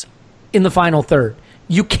 yards in the final third.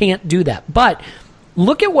 You can't do that. But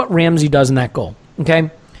look at what Ramsey does in that goal.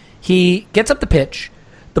 Okay, he gets up the pitch.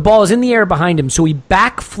 The ball is in the air behind him, so he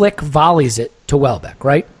back flick volleys it to Welbeck,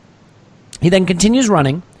 right? He then continues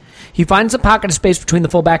running. He finds a pocket of space between the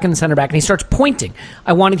fullback and the center back, and he starts pointing.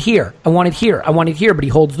 I want it here. I want it here. I want it here. But he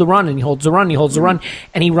holds the run, and he holds the run, and he holds the run,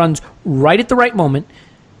 and he runs right at the right moment.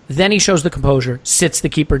 Then he shows the composure, sits the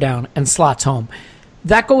keeper down, and slots home.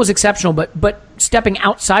 That goal was exceptional, but stepping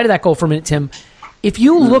outside of that goal for a minute, Tim, if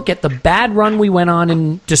you look at the bad run we went on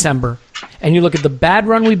in December, and you look at the bad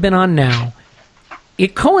run we've been on now,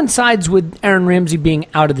 it coincides with Aaron Ramsey being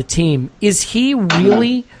out of the team. Is he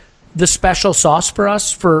really the special sauce for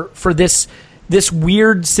us for this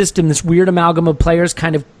weird system, this weird amalgam of players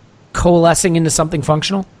kind of coalescing into something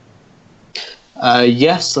functional?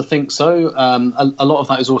 Yes, I think so. A lot of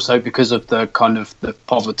that is also because of the kind of the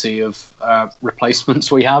poverty of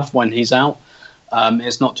replacements we have when he's out.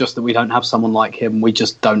 It's not just that we don't have someone like him; we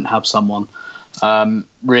just don't have someone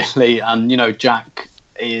really. And Jack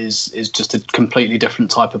is just a completely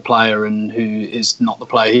different type of player, and who is not the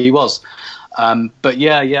player he was. But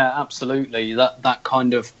absolutely. That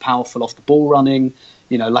kind of powerful off the ball running.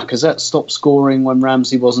 Lacazette stopped scoring when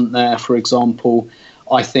Ramsey wasn't there, for example.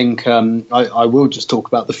 I think I will just talk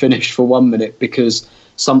about the finish for 1 minute, because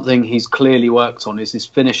something he's clearly worked on is his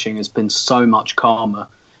finishing has been so much calmer.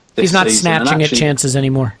 He's not snatching at chances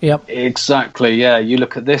anymore. Yep. Exactly, yeah. You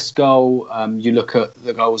look at this goal, you look at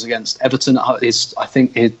the goals against Everton. I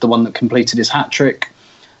think the one that completed his hat-trick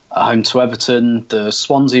at home to Everton, the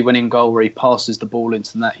Swansea winning goal where he passes the ball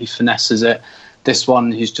into the net, he finesses it. This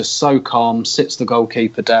one, he's just so calm, sits the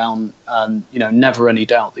goalkeeper down, and never any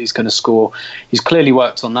doubt that he's going to score. He's clearly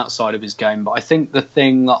worked on that side of his game. But I think the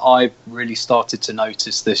thing that I've really started to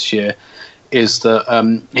notice this year is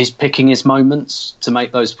that he's picking his moments to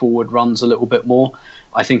make those forward runs a little bit more.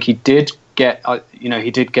 I think he did get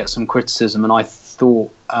some criticism, and I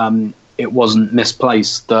thought it wasn't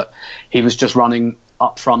misplaced, that he was just running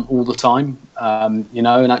up front all the time,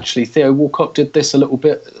 and actually Theo Walcott did this a little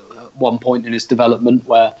bit at one point in his development,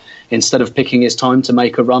 where instead of picking his time to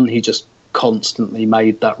make a run, he just constantly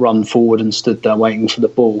made that run forward and stood there waiting for the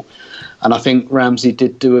ball. And I think Ramsey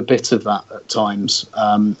did do a bit of that at times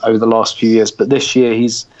over the last few years, but this year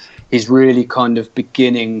he's really kind of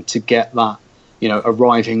beginning to get that,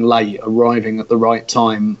 arriving late, arriving at the right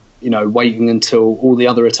time, waiting until all the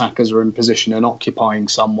other attackers are in position and occupying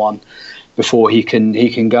someone before he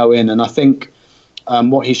can go in. And I think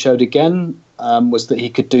what he showed again was that he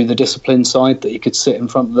could do the discipline side, that he could sit in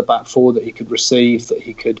front of the back four, that he could receive, that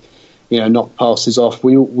he could, knock passes off.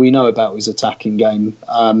 We know about his attacking game,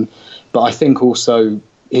 but I think also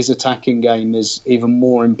his attacking game is even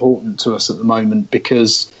more important to us at the moment,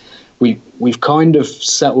 because we've kind of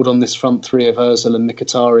settled on this front three of Ozil and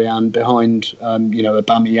Mkhitaryan behind,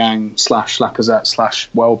 Aubameyang / Lacazette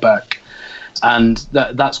 / Welbeck. And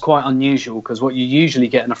that's quite unusual, because what you usually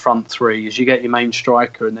get in a front three is you get your main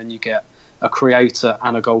striker and then you get a creator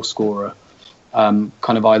and a goal scorer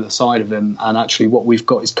kind of either side of him. And actually what we've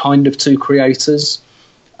got is kind of two creators,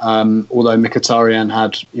 although Mkhitaryan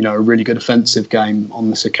had a really good offensive game on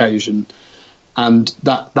this occasion. And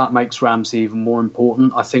that makes Ramsey even more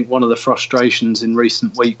important. I think one of the frustrations in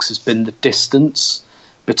recent weeks has been the distance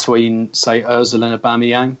between, say, Ozil and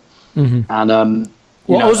Aubameyang. Mm-hmm. And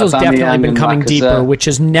Ozil's definitely been coming deeper, which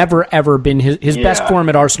has never, ever been his best form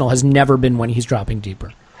at Arsenal has never been when he's dropping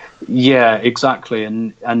deeper. Yeah, exactly.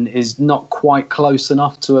 And is not quite close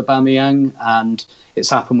enough to Aubameyang. And it's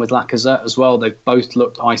happened with Lacazette as well. They've both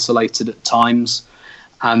looked isolated at times.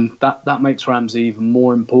 And that makes Ramsey even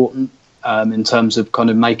more important in terms of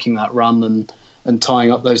kind of making that run and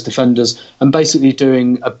tying up those defenders and basically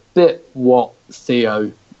doing a bit what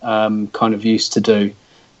Theo kind of used to do.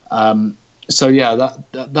 So yeah,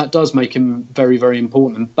 that does make him very, very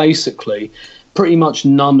important. And basically, pretty much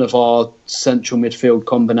none of our central midfield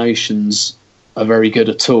combinations are very good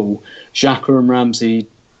at all. Xhaka and Ramsey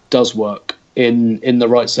does work in the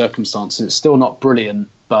right circumstances. It's still not brilliant,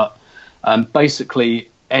 but basically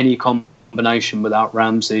any combination without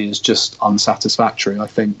Ramsey is just unsatisfactory, I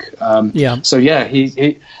think. So yeah,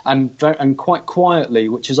 he and quite quietly,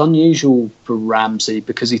 which is unusual for Ramsey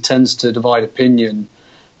because he tends to divide opinion.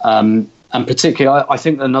 And particularly, I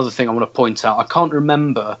think another thing I want to point out, I can't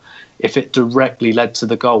remember if it directly led to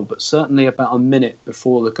the goal, but certainly about a minute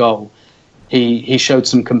before the goal, he showed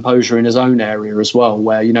some composure in his own area as well,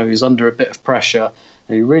 where, he was under a bit of pressure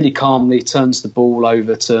and he really calmly turns the ball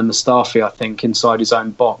over to Mustafi, I think, inside his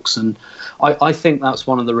own box. And I think that's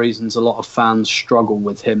one of the reasons a lot of fans struggle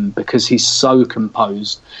with him, because he's so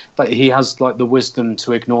composed, but he has the wisdom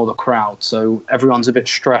to ignore the crowd. So everyone's a bit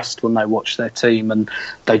stressed when they watch their team and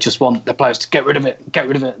they just want their players to get rid of it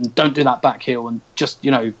and don't do that back heel and just,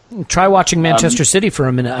 Try watching Manchester City for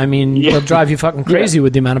a minute. I mean, they'll drive you fucking crazy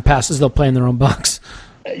with the amount of passes they'll play in their own box.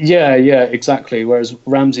 Yeah, exactly. Whereas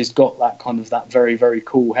Ramsey's got that very, very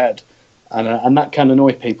cool head. And that can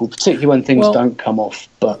annoy people, particularly when things don't come off.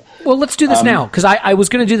 But let's do this now, because I was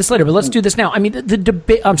going to do this later, but let's do this now. I mean, the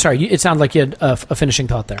debate... I'm sorry, it sounded like you had a finishing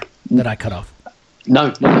thought there that I cut off.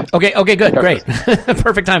 No. Okay, good, great.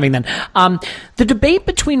 Perfect timing then. The debate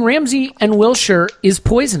between Ramsey and Wilshere is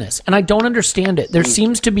poisonous, and I don't understand it. There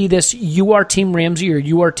seems to be this, you are Team Ramsey or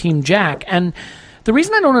you are Team Jack, and the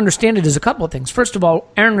reason I don't understand it is a couple of things. First of all,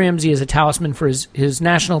 Aaron Ramsey is a talisman for his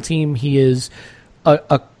national team. He is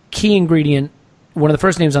a key ingredient, one of the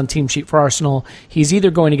first names on team sheet for Arsenal. He's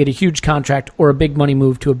either going to get a huge contract or a big money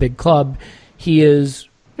move to a big club. He is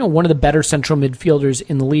one of the better central midfielders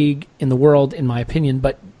in the league, in the world, in my opinion.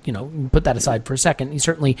 But put that aside for a second. He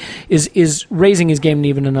certainly is raising his game to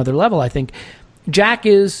even another level, I think. Jack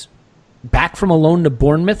is back from a loan to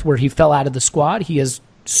Bournemouth, where he fell out of the squad. He has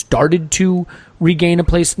started to regain a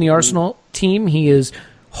place in the Arsenal team. He is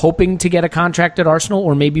hoping to get a contract at Arsenal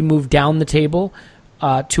or maybe move down the table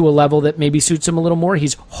to a level that maybe suits him a little more.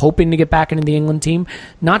 He's hoping to get back into the England team.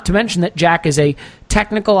 Not to mention that Jack is a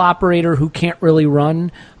technical operator who can't really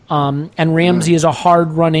run, and Ramsey is a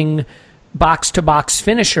hard-running box-to-box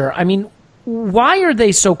finisher. I mean, why are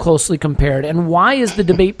they so closely compared, and why is the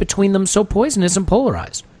debate between them so poisonous and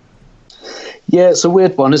polarized? Yeah, it's a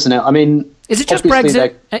weird one, isn't it? I mean... Is it just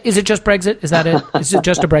Brexit? Is it just Brexit? Is that it? Is it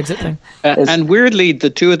just a Brexit thing? And weirdly, the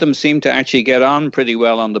two of them seem to actually get on pretty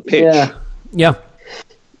well on the pitch. Yeah.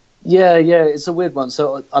 Yeah, it's a weird one.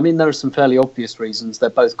 So, I mean, there are some fairly obvious reasons. They're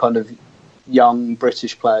both kind of young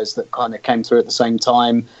British players that kind of came through at the same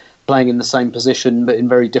time, playing in the same position, but in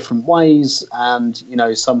very different ways. And,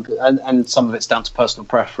 some of it's down to personal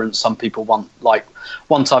preference. Some people want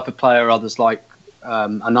one type of player, others like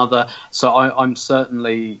another. So I'm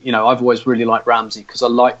certainly, I've always really liked Ramsey because I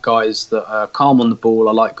like guys that are calm on the ball.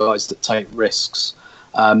 I like guys that take risks,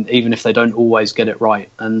 even if they don't always get it right.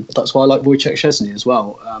 And that's why I like Wojciech Szczesny as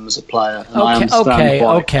well as a player. And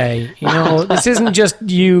Okay. This isn't just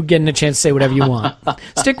you getting a chance to say whatever you want.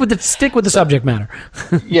 Stick with the subject matter.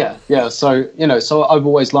 Yeah. So so I've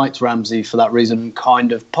always liked Ramsey for that reason, and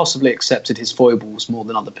kind of possibly accepted his foibles more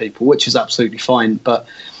than other people, which is absolutely fine. But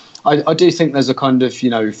I do think there's a kind of,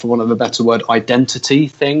 for want of a better word, identity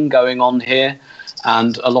thing going on here.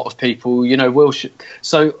 And a lot of people, Wilshere.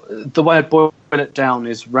 So the way I boil it down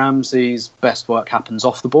is Ramsey's best work happens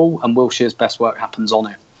off the ball and Wilshere's best work happens on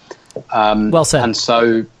it. Well said. And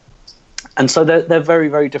so they're very,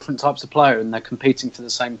 very different types of player, and they're competing for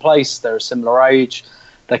the same place. They're a similar age.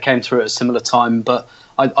 They came through at a similar time. But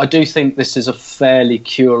I do think this is a fairly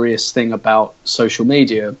curious thing about social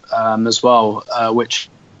media as well, which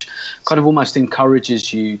kind of almost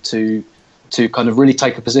encourages you to kind of really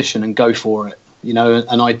take a position and go for it,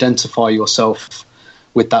 and identify yourself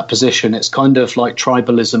with that position. It's kind of like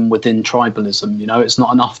tribalism within tribalism. It's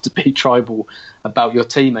not enough to be tribal about your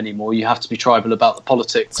team anymore. You have to be tribal about the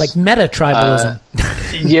politics. It's like meta-tribalism.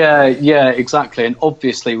 Yeah, exactly. And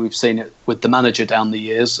obviously we've seen it with the manager down the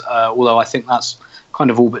years, although I think that's kind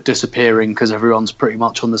of all but disappearing because everyone's pretty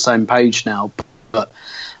much on the same page now. But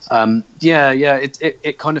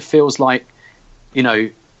it kind of feels like,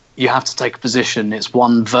 you have to take a position. It's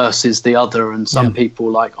one versus the other, and some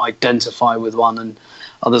people identify with one and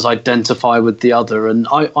others identify with the other. And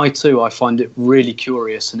I too find it really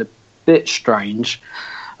curious and a bit strange.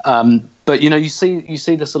 But you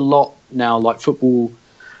see this a lot now, like football.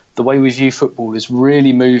 The way we view football is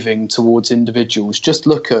really moving towards individuals. Just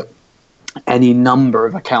look at any number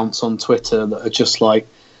of accounts on Twitter that are just like,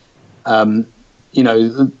 that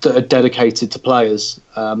are dedicated to players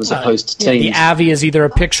as opposed to teams. The Avi is either a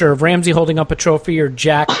picture of Ramsey holding up a trophy or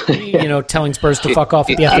Jack, telling Spurs to fuck off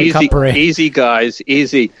at the FA Cup parade. Easy, guys,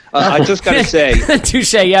 easy. I just got to say.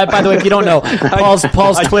 Touche. Yeah, by the way, if you don't know,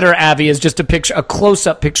 Paul's Twitter Avi is just a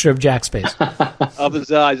close-up picture of Jack's face. Of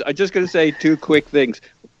his eyes. I'm just going to say two quick things.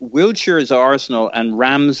 Wilshere's Arsenal and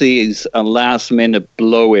Ramsey's a last-minute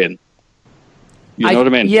blow-in. You know what I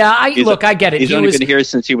mean? Yeah, I get it. He's only been here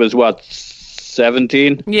since he was,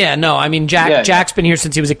 17? Yeah, no, I mean, Jack's been here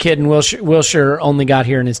since he was a kid, and Wilshere only got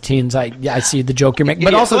here in his teens. I see the joke you're making.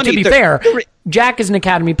 But also, to be fair, Jack is an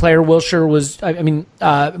academy player. Wilshere was,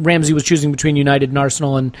 Ramsey was choosing between United and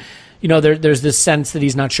Arsenal, and, there's this sense that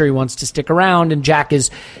he's not sure he wants to stick around, and Jack is,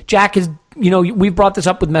 we've brought this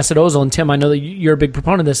up with Mesut Ozil, and Tim, I know that you're a big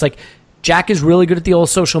proponent of this. Like, Jack is really good at the old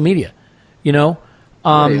social media,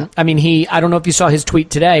 I mean, I don't know if you saw his tweet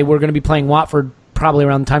today. We're going to be playing Watford probably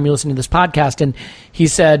around the time you're listening to this podcast, and he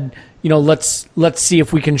said, let's see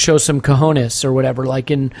if we can show some cojones or whatever,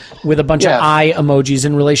 with a bunch of eye emojis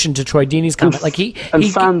in relation to Troy Deeney's comment.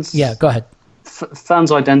 Fans, go ahead.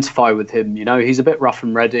 Fans identify with him. He's a bit rough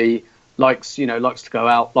and ready. Likes to go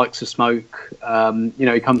out, likes to smoke.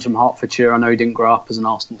 He comes from Hertfordshire. I know he didn't grow up as an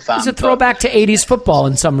Arsenal fan. It's a throwback to 80s football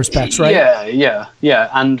in some respects, right? Yeah.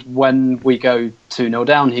 And when we go 2-0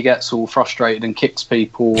 down, he gets all frustrated and kicks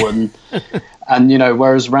people. And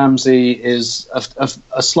whereas Ramsey is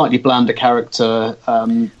a slightly blander character.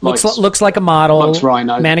 Looks like a model. Likes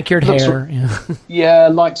rhino. Manicured hair.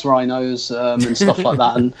 Likes rhinos and stuff like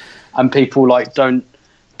that. And people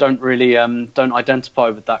don't really don't identify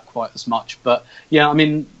with that quite as much. But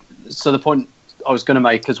so the point I was going to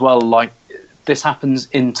make as well, this happens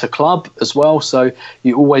inter club as well. So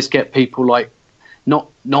you always get people not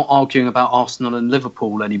arguing about Arsenal and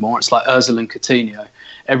Liverpool anymore. It's like Ozil and Coutinho.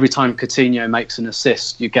 Every time Coutinho makes an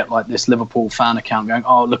assist, you get this Liverpool fan account going,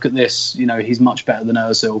 "Oh, look at this! He's much better than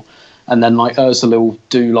Ozil." And then Ozil will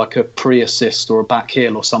do a pre-assist or a back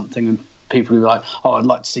heel or something, and people will be like, "Oh, I'd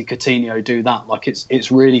like to see Coutinho do that."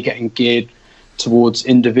 It's really getting geared towards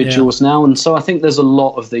individuals now, and so I think there's a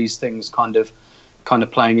lot of these things kind of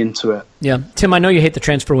playing into it. Yeah, Tim, I know you hate the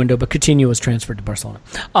transfer window, but Coutinho was transferred to Barcelona.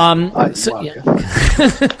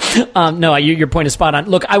 No, your point is spot on.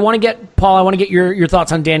 Look, I want to get your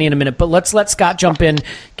thoughts on Danny in a minute, but let's let Scott jump in,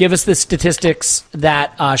 give us the statistics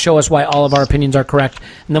that show us why all of our opinions are correct,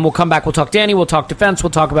 and then we'll come back. We'll talk Danny, we'll talk defense,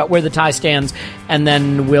 we'll talk about where the tie stands, and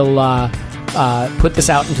then we'll put this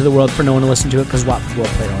out into the world for no one to listen to it because Watford will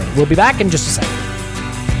play already. We'll be back in just a second.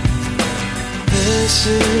 This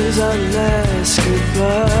is our last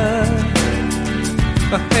goodbye.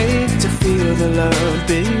 I hate to feel the love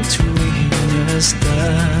between us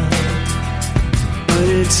now, but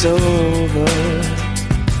it's over.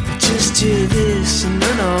 Just hear this and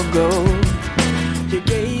then I'll go.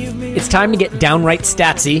 It's time to get downright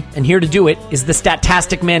statsy, and here to do it is the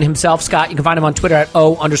statastic man himself, Scott. You can find him on Twitter at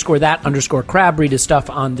 @O_that_crab. Read his stuff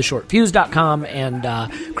on theshortfuse.com and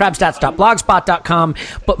crabstats.blogspot.com.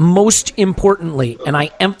 But most importantly, and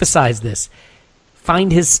I emphasize this,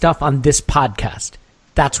 find his stuff on this podcast.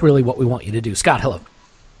 That's really what we want you to do. Scott, hello.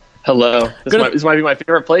 Hello. This might be my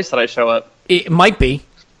favorite place that I show up. It might be.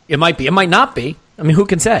 It might be. It might not be. I mean, who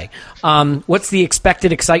can say? What's the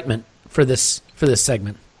expected excitement for this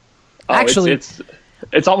segment? Oh, actually, it's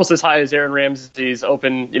almost as high as Aaron Ramsey's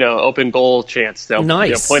open goal chance. So,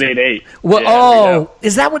 nice. 0.88. Well,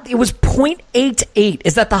 is that what it was? 0.88.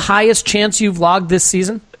 Is that the highest chance you've logged this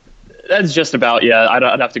season? That's just about, yeah.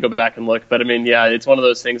 I'd have to go back and look. But, I mean, yeah, it's one of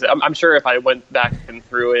those things. I'm sure if I went back and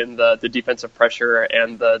threw in the defensive pressure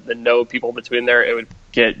and the no people between there, it would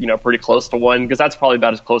get, pretty close to 1, because that's probably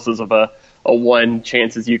about as close as of a 1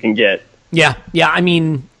 chance as you can get. Yeah. I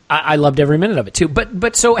mean, I loved every minute of it, too.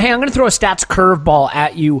 But so, hey, I'm going to throw a stats curveball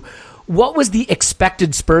at you. What was the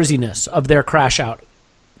expected Spursiness of their crash out?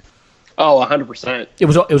 Oh, 100%. It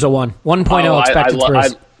was a 1.0 expected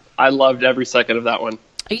Spurs. I loved every second of that one.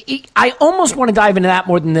 I almost want to dive into that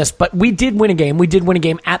more than this, but we did win a game. We did win a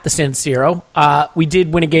game at the San Siro. We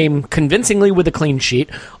did win a game convincingly with a clean sheet.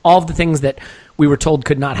 All of the things that we were told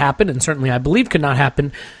could not happen, and certainly I believe could not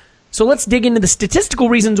happen. So let's dig into the statistical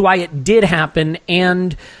reasons why it did happen.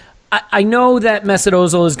 And I know that Mesut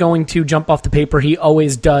Ozil is going to jump off the paper. He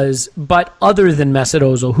always does. But other than Mesut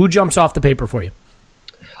Ozil, who jumps off the paper for you?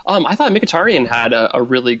 I thought Mkhitaryan had a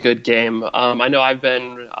really good game. I know I've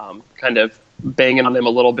been kind of banging on him a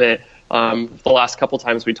little bit the last couple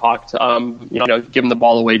times we talked, giving the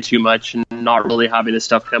ball away too much and not really having his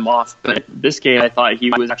stuff come off. But this game, I thought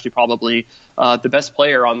he was actually probably the best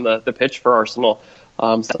player on the pitch for Arsenal.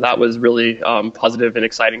 So that was really positive and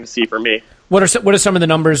exciting to see for me. What are some of the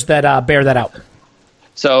numbers that bear that out?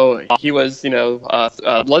 So he was, led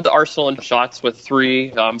the Arsenal in shots with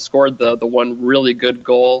 3, scored the one really good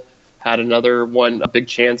goal, had another one, a big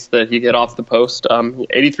chance that he get off the post.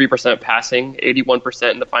 83% passing,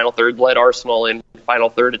 81% in the final third, led Arsenal in final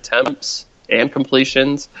third attempts and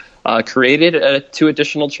completions. Created 2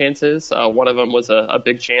 additional chances. One of them was a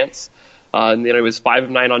big chance. And it was 5 of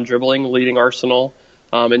 9 on dribbling, leading Arsenal.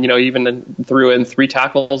 And even threw in 3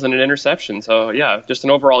 tackles and an interception. So yeah, just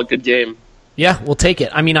an overall good game. Yeah, we'll take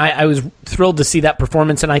it. I mean, I was thrilled to see that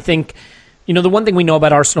performance, and I think, the one thing we know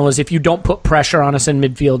about Arsenal is if you don't put pressure on us in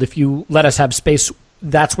midfield, if you let us have space,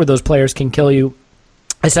 that's where those players can kill you.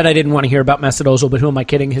 I said I didn't want to hear about Mesut Ozil, but who am I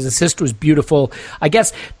kidding? His assist was beautiful. I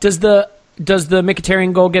guess, does the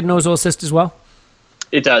Mkhitaryan goal get an Ozil assist as well?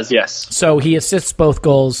 It does, yes. So he assists both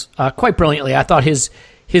goals quite brilliantly. I thought his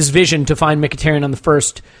vision to find Mkhitaryan on the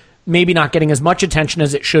first, maybe not getting as much attention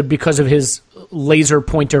as it should because of his laser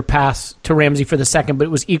pointer pass to Ramsey for the second, but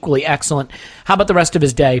it was equally excellent. How about the rest of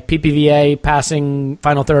his day? PPVA, passing,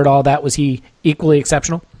 final third, all that, was he equally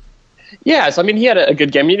exceptional? Yes, I mean, he had a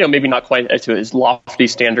good game, maybe not quite to his lofty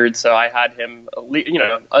standards, so I had him,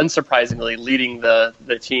 unsurprisingly leading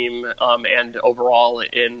the team and overall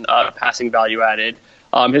in passing value added.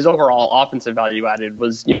 His overall offensive value added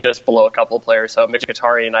was just below a couple of players, so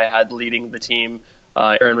Mkhitaryan I had leading the team,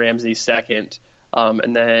 Aaron Ramsey second.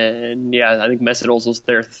 And then, I think Mesut Ozil's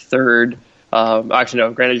their third. Actually,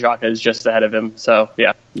 no, Granit Xhaka is just ahead of him. So,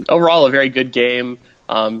 yeah, overall, a very good game.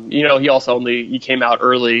 He also he came out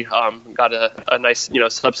early, got a nice,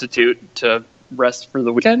 substitute to rest for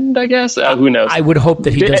the weekend, I guess. Who knows? I would hope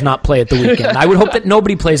that he does not play at the weekend. I would hope that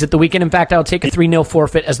nobody plays at the weekend. In fact, I'll take a 3-0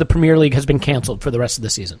 forfeit as the Premier League has been canceled for the rest of the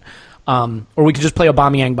season. Or we could just play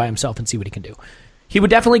Aubameyang by himself and see what he can do. He would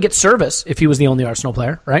definitely get service if he was the only Arsenal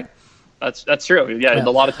player, right? That's true. Yeah,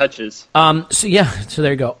 a lot of touches. So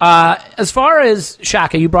there you go. As far as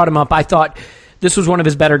Xhaka, you brought him up. I thought this was one of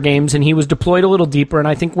his better games, and he was deployed a little deeper. And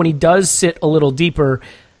I think when he does sit a little deeper,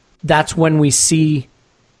 that's when we see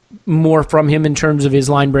more from him in terms of his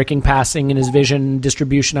line-breaking passing and his vision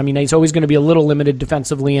distribution. I mean, he's always going to be a little limited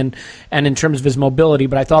defensively and in terms of his mobility,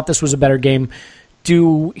 but I thought this was a better game.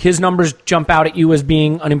 Do his numbers jump out at you as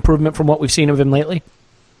being an improvement from what we've seen of him lately?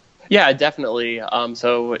 Yeah, definitely.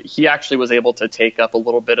 So he actually was able to take up a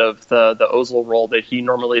little bit of the Ozil role that he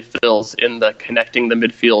normally fills in the connecting the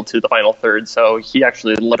midfield to the final third. So he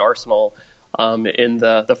actually led Arsenal in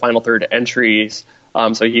the final third entries.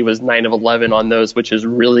 So he was 9 of 11 on those, which is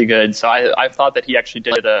really good. So I thought that he actually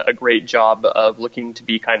did a great job of looking to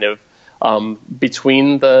be kind of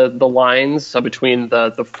between the lines, so between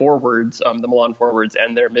the forwards, the Milan forwards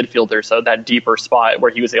and their midfielders. So that deeper spot where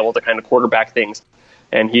he was able to kind of quarterback things.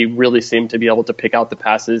 And he really seemed to be able to pick out the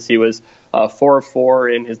passes. He was 4 of 4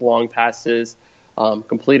 in his long passes.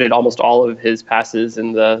 completed almost all of his passes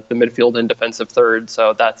in the midfield and defensive third.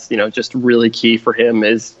 So that's, just really key for him,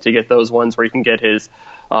 is to get those ones where he can get his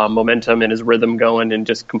momentum and his rhythm going and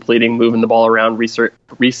just moving the ball around,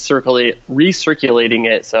 recirculating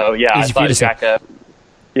it. So yeah, I thought Xhaka,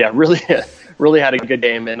 really had a good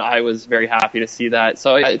game, and I was very happy to see that.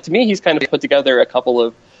 So to me, he's kind of put together a couple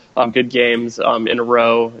of good games in a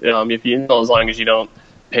row. If as long as you don't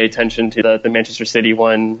pay attention to the Manchester City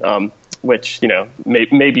one, which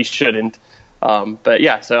maybe shouldn't. But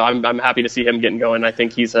yeah, so I'm happy to see him getting going. I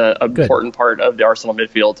think he's an important part of the Arsenal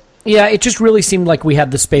midfield. Yeah, it just really seemed like we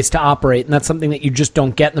had the space to operate, and that's something that you just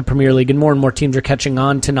don't get in the Premier League, and more teams are catching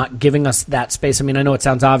on to not giving us that space. I mean, I know it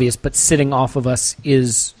sounds obvious, but sitting off of us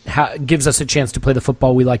gives us a chance to play the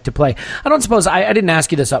football we like to play. I don't suppose, I didn't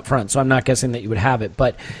ask you this up front, so I'm not guessing that you would have it,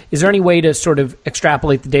 but is there any way to sort of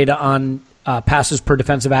extrapolate the data on passes per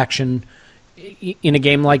defensive action in a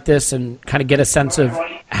game like this and kind of get a sense of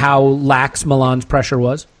how lax Milan's pressure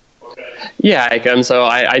was? Yeah, so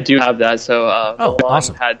I do have that. So Milan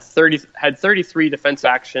awesome. had 33 defensive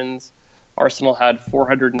actions. Arsenal had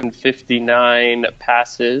 459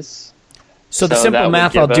 passes. So the simple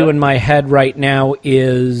math I'll do in my head right now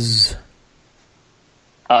is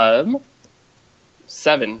 7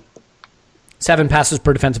 passes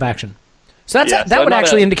per defensive action. So that would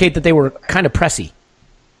actually indicate that they were kind of pressy,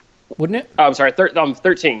 wouldn't it? Oh, I'm sorry,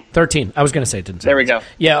 13. 13. I was going to say it didn't say. There we go.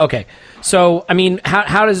 Yeah, okay. So, I mean,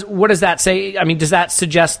 what does that say? I mean, does that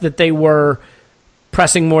suggest that they were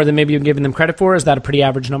pressing more than maybe you're giving them credit for? Is that a pretty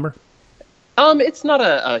average number? It's not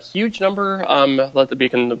a huge number. We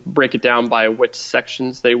can break it down by which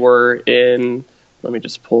sections they were in. Let me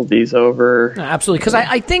just pull these over. Absolutely, because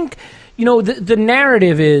I think, the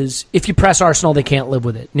narrative is if you press Arsenal, they can't live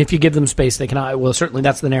with it. And if you give them space, they cannot. Well, certainly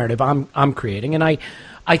that's the narrative I'm creating. And I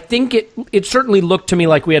think it certainly looked to me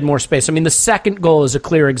like we had more space. I mean, the second goal is a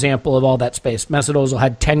clear example of all that space. Mesut Ozil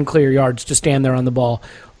had 10 clear yards to stand there on the ball,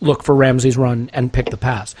 look for Ramsey's run, and pick the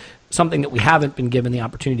pass, something that we haven't been given the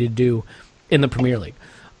opportunity to do in the Premier League.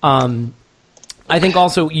 I think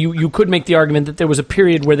also you could make the argument that there was a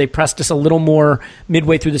period where they pressed us a little more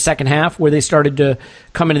midway through the second half, where they started to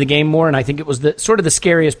come into the game more, and I think it was sort of the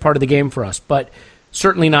scariest part of the game for us, but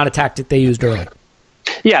certainly not a tactic they used early.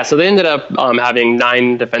 Yeah, so they ended up having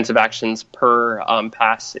 9 defensive actions per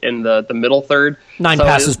pass in the middle third. 9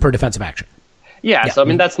 passes per defensive action. Yeah, so I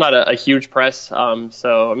mean, that's not a huge press.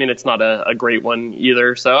 So I mean, it's not a great one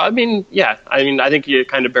either. So I mean, I think it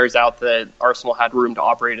kind of bears out that Arsenal had room to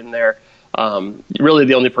operate in there. Really,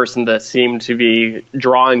 the only person that seemed to be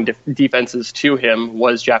drawing defenses to him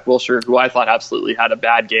was Jack Wilshere, who I thought absolutely had a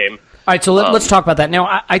bad game. All right, so let's talk about that.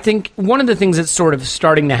 Now, I think one of the things that's sort of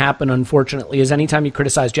starting to happen, unfortunately, is anytime you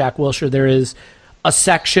criticize Jack Wilshere, there is a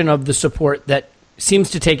section of the support that seems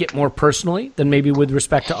to take it more personally than maybe with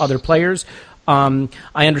respect to other players. I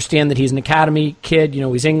understand that he's an academy kid.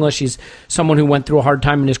 He's English. He's someone who went through a hard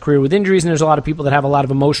time in his career with injuries, and there's a lot of people that have a lot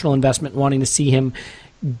of emotional investment wanting to see him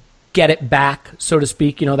get it back, so to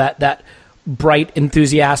speak, that bright,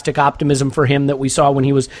 enthusiastic optimism for him that we saw when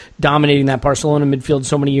he was dominating that Barcelona midfield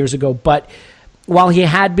so many years ago. But while he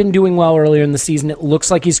had been doing well earlier in the season, it looks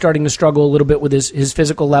like he's starting to struggle a little bit with his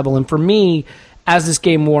physical level. And for me, as this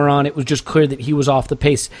game wore on, it was just clear that he was off the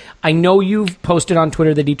pace. I know you've posted on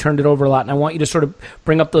Twitter that he turned it over a lot, and I want you to sort of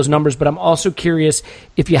bring up those numbers, but I'm also curious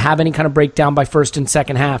if you have any kind of breakdown by first and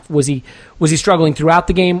second half. Was he struggling throughout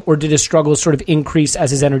the game, or did his struggles sort of increase as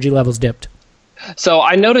his energy levels dipped? So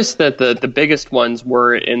I noticed that the biggest ones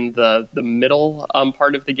were in the middle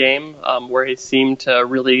part of the game, where he seemed to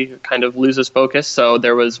really kind of lose his focus. So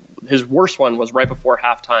his worst one was right before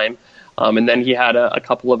halftime. And then he had a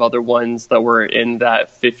couple of other ones that were in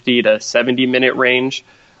that 50 to 70 minute range,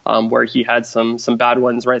 where he had some bad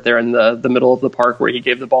ones right there in the middle of the park where he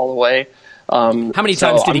gave the ball away. How many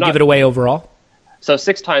times did he give it away overall? So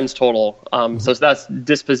 6 times total. So that's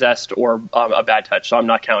dispossessed or a bad touch. So I'm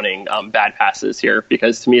not counting bad passes here,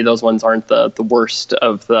 because to me those ones aren't the worst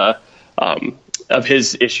of of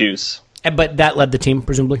his issues. But that led the team,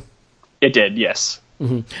 presumably? It did, yes.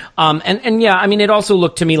 Mm-hmm. And yeah, I mean, it also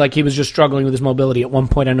looked to me like he was just struggling with his mobility. At one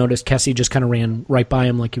point, I noticed Kessie just kind of ran right by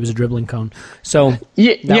him like he was a dribbling cone. So and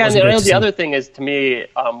the other thing is, to me,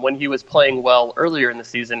 when he was playing well earlier in the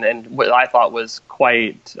season, and what I thought was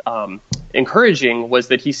quite encouraging, was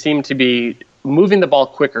that he seemed to be moving the ball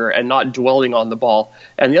quicker and not dwelling on the ball.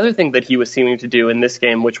 And the other thing that he was seeming to do in this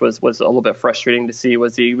game, which was a little bit frustrating to see,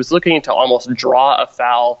 was he was looking to almost draw a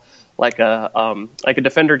foul like a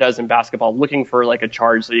defender does in basketball, looking for like a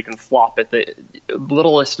charge so you can flop at the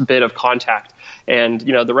littlest bit of contact. And,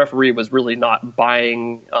 the referee was really not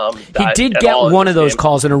buying that. He did get one of those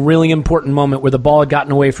calls in a really important moment where the ball had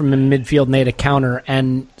gotten away from him in midfield and they had a counter,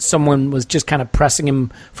 and someone was just kind of pressing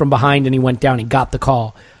him from behind, and he went down. He got the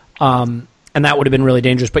call. And that would have been really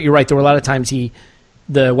dangerous. But you're right, there were a lot of times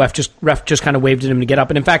the ref just kind of waved at him to get up.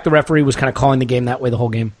 And in fact, the referee was kind of calling the game that way the whole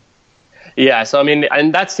game. Yeah, so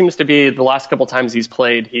and that seems to be the last couple times he's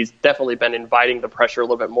played. He's definitely been inviting the pressure a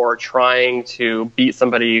little bit more, trying to beat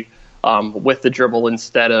somebody with the dribble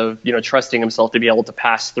instead of trusting himself to be able to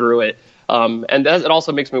pass through it. And it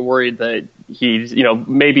also makes me worried that he's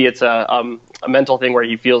maybe it's a mental thing where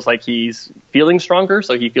he feels like he's feeling stronger,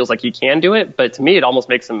 so he feels like he can do it. But to me, it almost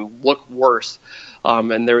makes him look worse.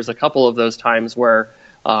 And there was a couple of those times where.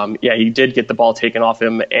 He did get the ball taken off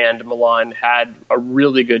him, and Milan had a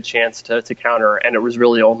really good chance to counter, and it was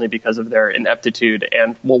really only because of their ineptitude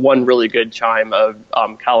and one really good chime of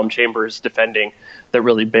Callum Chambers defending that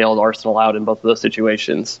really bailed Arsenal out in both of those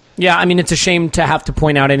situations. Yeah, I mean, it's a shame to have to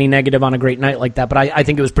point out any negative on a great night like that, but I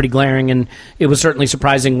think it was pretty glaring, and it was certainly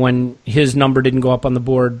surprising when his number didn't go up on the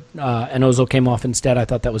board and Ozil came off instead. I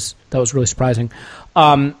thought that was really surprising.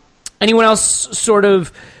 Anyone else sort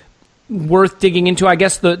of worth digging into? I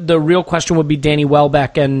guess the real question would be Danny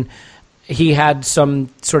Welbeck, and he had some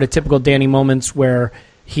sort of typical Danny moments where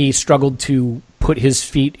he struggled to put his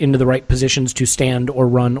feet into the right positions to stand or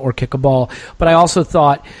run or kick a ball. But I also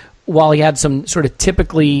thought while he had some sort of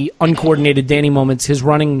typically uncoordinated Danny moments, his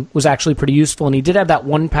running was actually pretty useful, and he did have that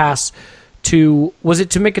one pass was it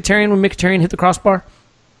to Mkhitaryan when Mkhitaryan hit the crossbar?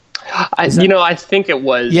 I think it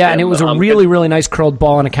was. Yeah, and it was a really, really nice curled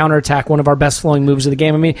ball on a counterattack, one of our best flowing moves of the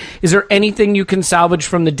game. I mean, is there anything you can salvage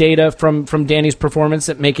from the data from Danny's performance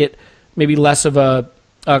that make it maybe less of a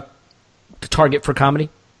target for comedy?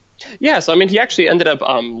 Yeah, so I mean, he actually ended up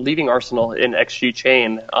leading Arsenal in XG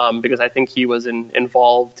chain because I think he was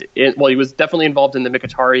involved in. Well, he was definitely involved in the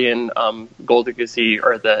Mkhitaryan goal because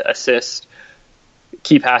or the assist.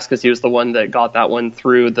 Key pass because he was the one that got that one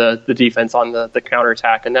through the defense on the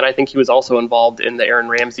counterattack. And then I think he was also involved in the Aaron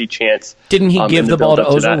Ramsey chance. Didn't he give the ball to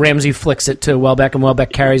Ozil? Ramsey flicks it to Welbeck, and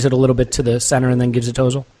Welbeck carries it a little bit to the center and then gives it to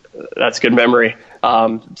Ozil? That's good memory.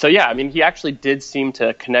 He actually did seem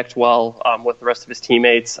to connect well with the rest of his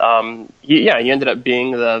teammates. He ended up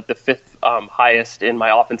being the fifth highest in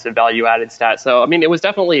my offensive value-added stat. So, I mean, it was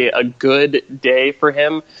definitely a good day for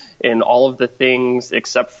him in all of the things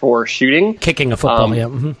except for shooting. Kicking a football, yeah.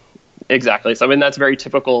 Mm-hmm. Exactly. So, I mean, that's very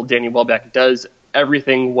typical. Danny Welbeck does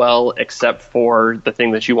everything well except for the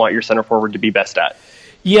thing that you want your center forward to be best at.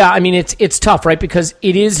 Yeah, I mean, it's tough, right? Because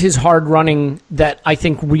it is his hard running that I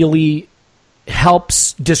think really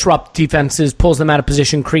helps disrupt defenses, pulls them out of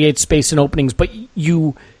position, creates space and openings, but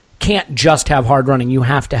you can't just have hard running. You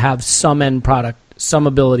have to have some end product, some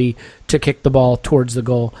ability to kick the ball towards the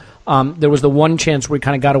goal. There was the one chance where he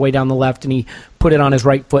kind of got away down the left and he put it on his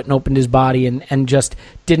right foot and opened his body and just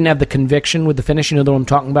didn't have the conviction with the finish. You know what I'm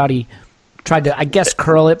talking about? He tried to, I guess,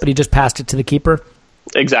 curl it, but he just passed it to the keeper.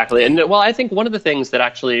 Exactly. And well, I think one of the things that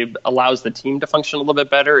actually allows the team to function a little bit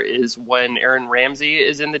better is when Aaron Ramsey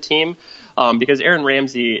is in the team, because Aaron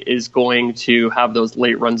Ramsey is going to have those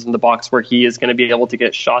late runs in the box where he is going to be able to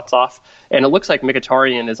get shots off. And it looks like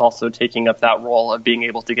Mkhitaryan is also taking up that role of being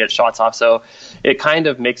able to get shots off. So it kind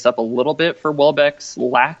of makes up a little bit for Welbeck's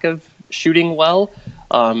lack of shooting well.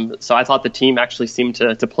 So I thought the team actually seemed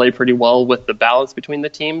to play pretty well with the balance between the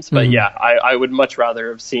teams. But yeah, I would much rather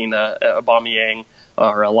have seen a Aubameyang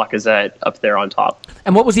or a Lacazette up there on top.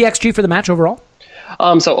 And what was the XG for the match overall?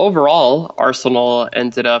 So overall, Arsenal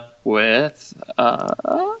ended up with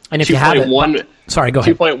and if you have it, sorry, go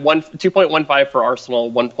ahead. 2.15 for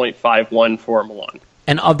Arsenal, 1.51 for Milan.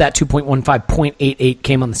 And of that 2.15, 0.88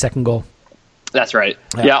 came on the second goal. That's right.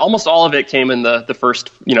 Yeah, almost all of it came in the first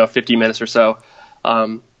 50 minutes or so.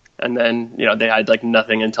 And then they had like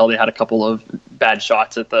nothing until they had a couple of bad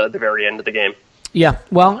shots at the very end of the game. Yeah,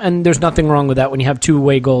 well, and there's nothing wrong with that when you have two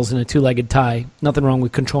away goals in a two-legged tie. Nothing wrong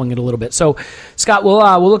with controlling it a little bit. So, Scott, we'll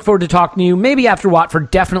look forward to talking to you maybe after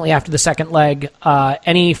Watford, definitely after the second leg.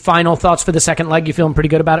 Any final thoughts for the second leg? You feeling pretty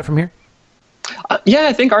good about it from here? Yeah,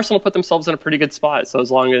 I think Arsenal put themselves in a pretty good spot. So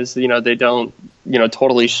as long as they don't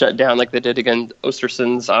totally shut down like they did against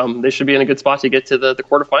Ostersunds, they should be in a good spot to get to the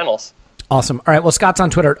quarterfinals. Awesome. All right. Well, Scott's on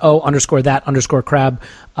Twitter at _that_crab.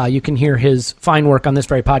 You can hear his fine work on this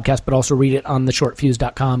very podcast, but also read it on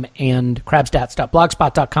theshortfuse.com and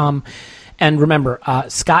crabstats.blogspot.com. And remember,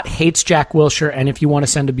 Scott hates Jack Wilshere, and if you want to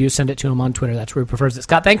send abuse, send it to him on Twitter. That's where he prefers it.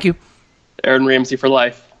 Scott, thank you. Aaron Ramsey for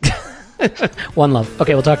life. One love.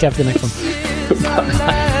 Okay, we'll talk to you after the next one.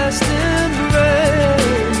 Bye.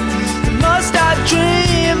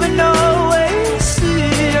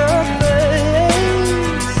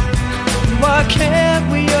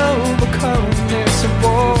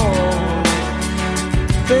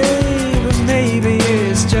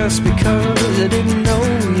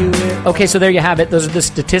 Okay, so there you have it. Those are the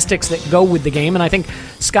statistics that go with the game. And I think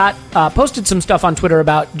Scott posted some stuff on Twitter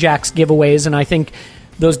about Jack's giveaways, and I think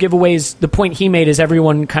those giveaways, the point he made is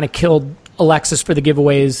everyone kind of killed Alexis for the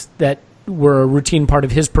giveaways that were a routine part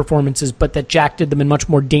of his performances, but that Jack did them in much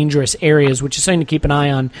more dangerous areas, which is something to keep an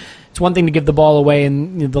eye on. It's one thing to give the ball away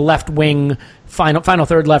in the left wing, final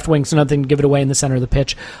third left wing, it's another thing to give it away in the center of the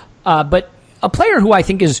pitch. But a player who I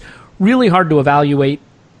think is really hard to evaluate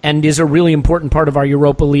and is a really important part of our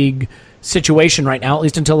Europa League situation right now, at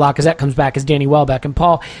least until Lacazette comes back, is Danny Welbeck. And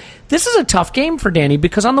Paul, this is a tough game for Danny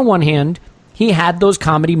because on the one hand, he had those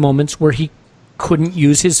comedy moments where he couldn't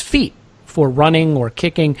use his feet for running or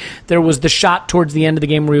kicking. There was the shot towards the end of the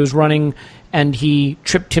game where he was running and he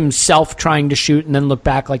tripped himself trying to shoot and then looked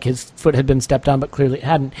back like his foot had been stepped on, but clearly it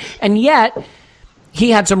hadn't. And yet, he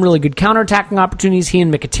had some really good counterattacking opportunities. He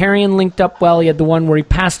and Mkhitaryan linked up well. He had the one where he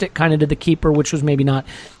passed it kind of to the keeper, which was maybe not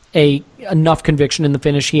enough conviction in the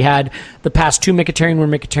finish. He had the pass to Mkhitaryan where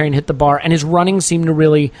Mkhitaryan hit the bar, and his running seemed to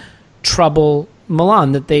really trouble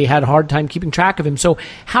Milan, that they had a hard time keeping track of him. So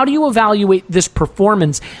how do you evaluate this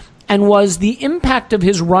performance? And was the impact of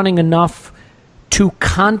his running enough to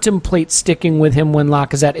contemplate sticking with him when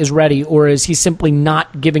Lacazette is ready, or is he simply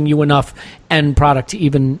not giving you enough end product to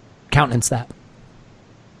even countenance that?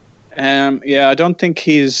 Yeah, I don't think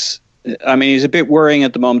he's a bit worrying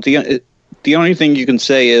at the moment. The only thing you can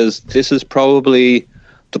say is this is probably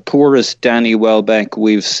the poorest Danny Welbeck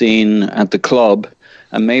we've seen at the club,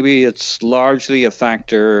 and maybe it's largely a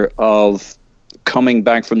factor of coming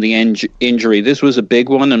back from the injury. This was a big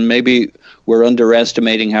one, and maybe we're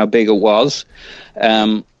underestimating how big it was.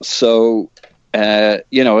 It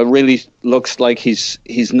really looks like he's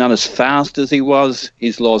not as fast as he was.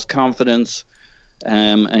 He's lost confidence,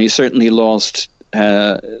 and he certainly lost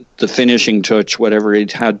the finishing touch, whatever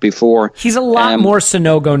he'd had before. He's a lot more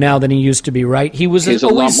Sonogo now than he used to be, right? He was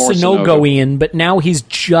always Sonogo-ian, but now he's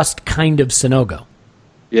just kind of Sonogo.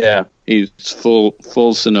 Yeah, he's full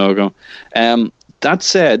Sonogo. That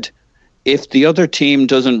said, if the other team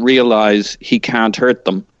doesn't realize he can't hurt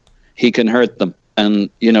them, he can hurt them.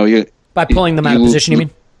 And, by pulling them out of position, you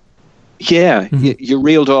mean? Yeah, you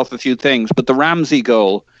reeled off a few things. But the Ramsey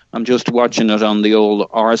goal, I'm just watching it on the old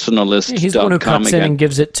Arsenalist.com. He's the one who cuts in and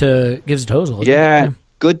gives it to Ozil. Yeah,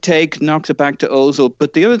 good take, knocks it back to Ozil.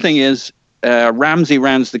 But the other thing is, Ramsey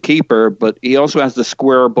rounds the keeper, but he also has the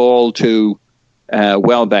square ball to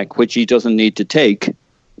Welbeck, which he doesn't need to take.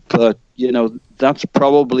 But, that's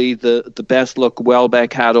probably the best look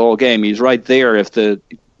Welbeck had all game. He's right there if the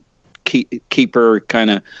keeper kind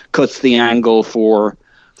of cuts the angle for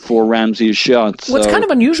Ramsey's shot. What's kind of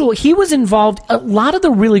unusual, he was involved, a lot of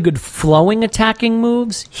the really good flowing attacking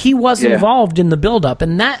moves, he was involved in the build-up,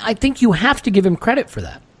 and that, I think you have to give him credit for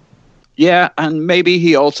that. Yeah, and maybe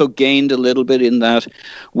he also gained a little bit in that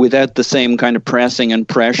without the same kind of pressing and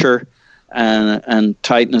pressure and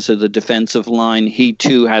tightness of the defensive line, he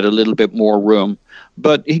too had a little bit more room.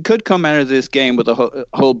 But he could come out of this game with a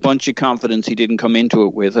whole bunch of confidence he didn't come into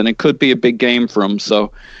it with, and it could be a big game for him.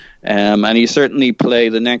 So, and he certainly play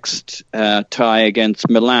the next tie against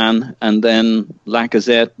Milan, and then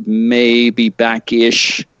Lacazette may be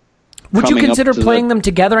back-ish. Would you consider playing them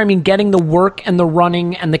together? I mean, getting the work and the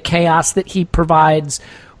running and the chaos that he provides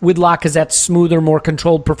with Lacazette's smoother, more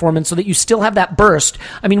controlled performance so that you still have that burst.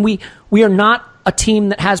 I mean, we are not a team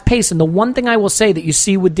that has pace, and the one thing I will say that you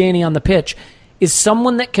see with Danny on the pitch is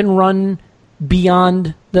someone that can run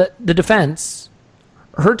beyond the defense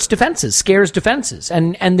hurts defenses, scares defenses,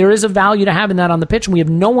 and there is a value to having that on the pitch, and we have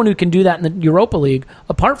no one who can do that in the Europa League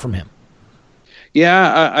apart from him.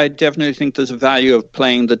 Yeah, I definitely think there's a value of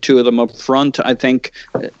playing the two of them up front. I think,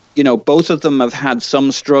 both of them have had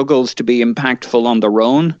some struggles to be impactful on their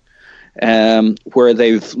own, where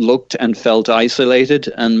they've looked and felt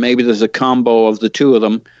isolated, and maybe there's a combo of the two of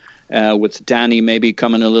them, with Danny maybe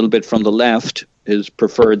coming a little bit from the left, his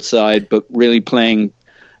preferred side, but really playing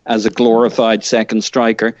as a glorified second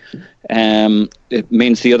striker. It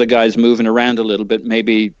means the other guy's moving around a little bit.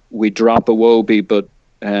 Maybe we drop Iwobi, but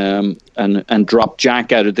and drop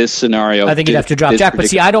Jack out of this scenario. I think you'd have to drop Jack, but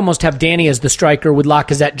see, I'd almost have Danny as the striker with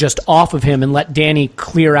Lacazette just off of him and let Danny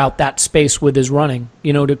clear out that space with his running,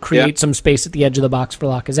 to create some space at the edge of the box for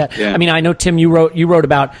Lacazette. Yeah. I mean, I know, Tim, you wrote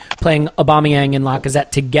about playing Aubameyang and Lacazette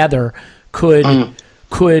together.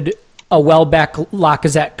 Could a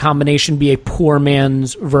Welbeck-Lacazette combination be a poor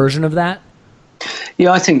man's version of that?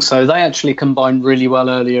 Yeah, I think so. They actually combined really well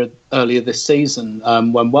earlier this season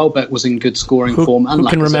when Welbeck was in good scoring form. And who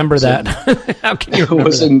can remember that? How can you remember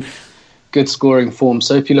that? In good scoring form.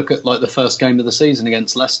 So if you look at the first game of the season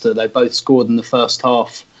against Leicester, they both scored in the first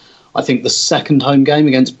half. I think the second home game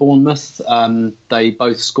against Bournemouth, they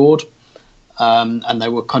both scored. and they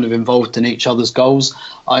were kind of involved in each other's goals.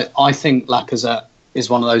 I think Lacazette is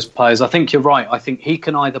one of those players. I think you're right. I think he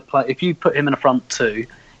can either play, if you put him in a front two,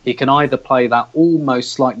 he can either play that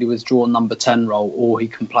almost slightly withdrawn number 10 role, or he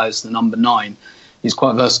can play as the number 9. He's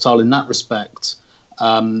quite versatile in that respect.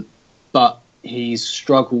 But he's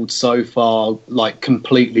struggled so far, like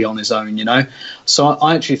completely on his own, So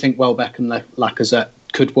I actually think Welbeck and Lacazette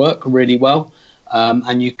could work really well.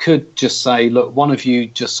 And you could just say, look, one of you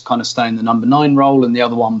just kind of stay in the number 9 role and the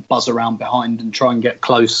other one buzz around behind and try and get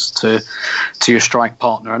close to your strike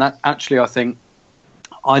partner. And actually, I think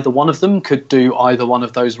either one of them could do either one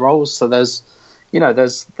of those roles. So there's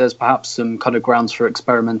perhaps some kind of grounds for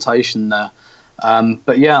experimentation there.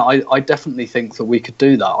 But yeah, I definitely think that we could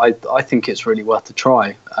do that. I think it's really worth a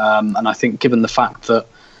try. And I think given the fact that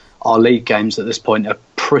our league games at this point are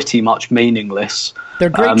pretty much meaningless. They're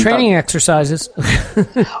great training exercises.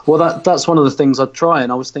 Well, that's one of the things I'd try.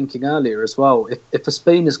 And I was thinking earlier as well, if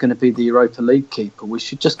Ospina is going to be the Europa League keeper, we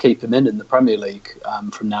should just keep him in the Premier League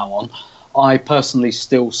from now on. I personally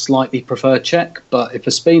still slightly prefer Cech, but if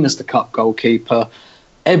Ospina's the cup goalkeeper,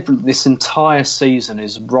 this entire season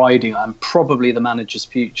is riding, and probably the manager's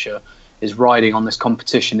future is riding on this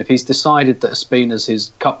competition. If he's decided that Ospina's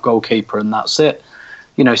his cup goalkeeper and that's it,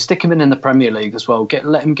 stick him in the Premier League as well.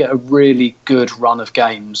 Let him get a really good run of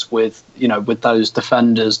games with those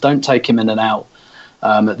defenders. Don't take him in and out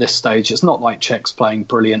at this stage. It's not like Cech's playing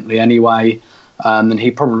brilliantly anyway, and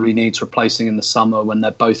he probably needs replacing in the summer when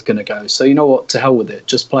they're both going to go. So you know what? To hell with it.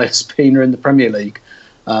 Just play Ospina in the Premier League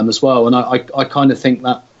as well. And I kind of think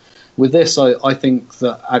that with this, I think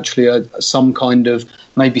that actually some kind of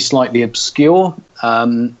maybe slightly obscure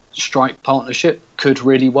strike partnership could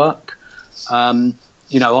really work.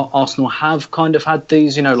 Arsenal have kind of had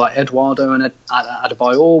these, like Eduardo and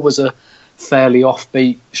Adebayor was a fairly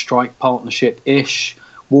offbeat strike partnership-ish.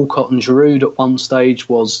 Walcott and Giroud at one stage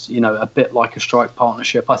was, a bit like a strike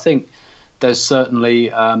partnership. I think there's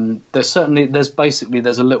basically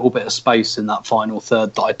a little bit of space in that final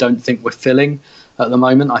third that I don't think we're filling at the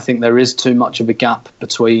moment. I think there is too much of a gap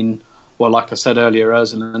between, well, like I said earlier,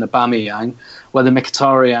 Ozil and Aubameyang. Whether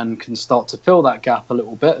Mkhitaryan can start to fill that gap a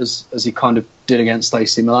little bit, as he kind of did against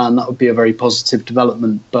AC Milan, that would be a very positive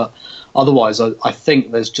development. But otherwise, I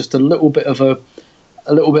think there's just a little bit of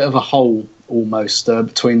a hole almost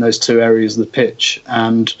between those two areas of the pitch.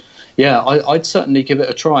 And yeah, I'd certainly give it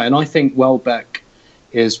a try. And I think Welbeck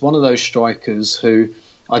is one of those strikers who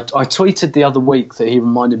I tweeted the other week that he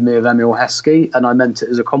reminded me of Emil Heskey, and I meant it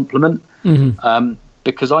as a compliment. Mm-hmm.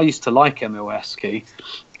 Because I used to like Emil Heskey,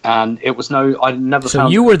 and I never found... So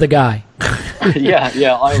you were the guy.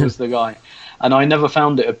 yeah, I was the guy. And I never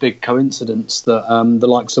found it a big coincidence that the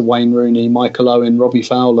likes of Wayne Rooney, Michael Owen, Robbie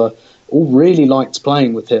Fowler all really liked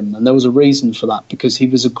playing with him. And there was a reason for that, because he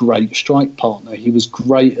was a great strike partner. He was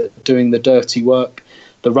great at doing the dirty work,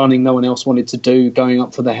 the running no one else wanted to do, going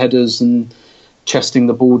up for the headers and chesting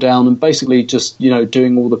the ball down, and basically just,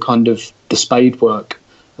 doing all the kind of the spade work.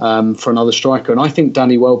 For another striker. And I think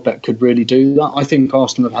Danny Welbeck could really do that. I think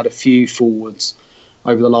Arsenal have had a few forwards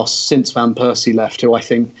over the last, since Van Persie left, who I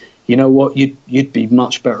think, you'd be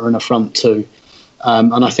much better in a front two.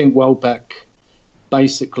 And I think Welbeck,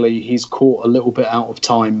 basically, he's caught a little bit out of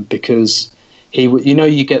time, because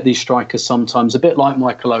you get these strikers sometimes, a bit like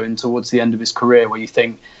Michael Owen towards the end of his career, where you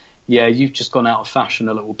think, yeah, you've just gone out of fashion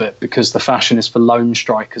a little bit, because the fashion is for lone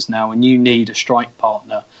strikers now, and you need a strike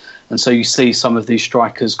partner. And so you see some of these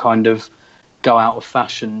strikers kind of go out of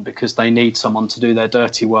fashion because they need someone to do their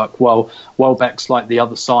dirty work. Well, Welbeck's like the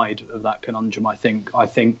other side of that conundrum, I think.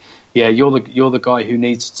 Yeah, you're the guy who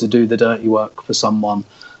needs to do the dirty work for someone.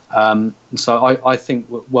 So I think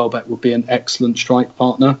Welbeck would be an excellent strike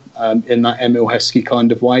partner in that Emil Heskey kind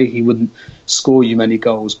of way. He wouldn't score you many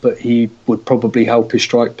goals, but he would probably help his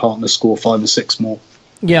strike partner score 5 or 6 more.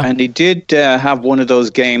 Yeah, and he did have one of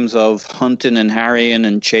those games of hunting and harrying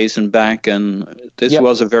and chasing back, and this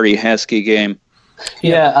was a very Heskey game.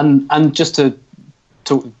 Yeah, and just to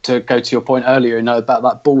go to your point earlier, about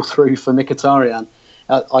that ball through for Mkhitaryan,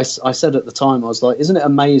 I said at the time, I was like, isn't it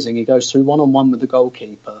amazing? He goes through one-on-one with the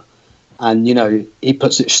goalkeeper, and he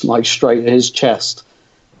puts it like straight at his chest.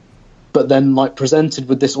 But then, like, presented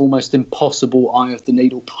with this almost impossible eye of the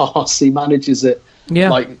needle pass, he manages it. Yeah,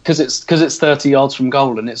 like because it's 30 yards from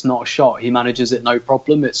goal and it's not a shot. He manages it no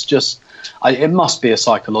problem. It's just it must be a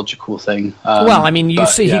psychological thing.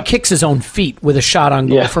 He kicks his own feet with a shot on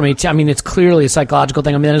goal from 18. I mean, it's clearly a psychological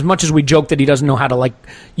thing. I mean, as much as we joke that he doesn't know how to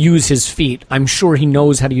use his feet, I'm sure he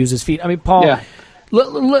knows how to use his feet. I mean, Paul,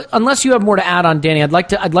 unless you have more to add on Danny, I'd like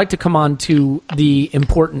to come on to the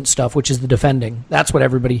important stuff, which is the defending. That's what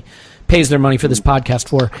everybody pays their money for this podcast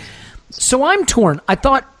for. So I'm torn. I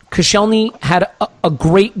thought Koscielny had a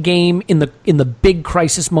great game in the big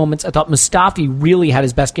crisis moments. I thought Mustafi really had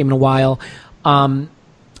his best game in a while.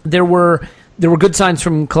 There were good signs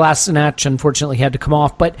from Kolasinac. Unfortunately, he had to come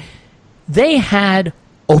off, but they had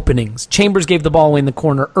openings. Chambers gave the ball away in the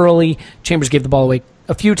corner early. Chambers gave the ball away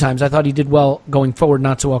a few times. I thought he did well going forward,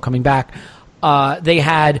 not so well coming back. They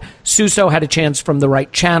had Suso had a chance from the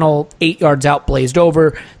right channel, 8 yards out, blazed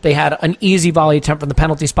over. They had an easy volley attempt from the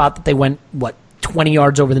penalty spot that they went 20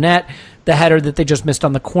 yards over the net. The header that they just missed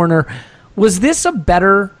on the corner. Was this a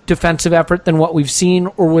better defensive effort than what we've seen,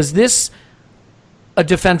 or was this a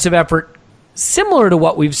defensive effort similar to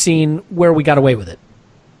what we've seen where we got away with it?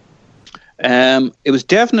 It was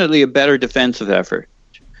definitely a better defensive effort,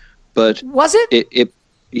 but was it?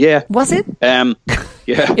 Yeah. Was it? Yeah.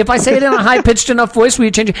 If I say it in a high-pitched enough voice, will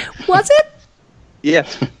you change it? Was it? Yeah.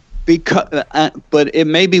 Because, but it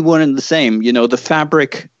may be one and the same. You know, the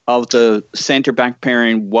fabric of the centre-back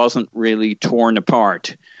pairing wasn't really torn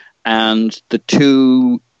apart, and the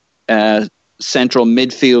two central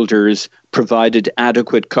midfielders provided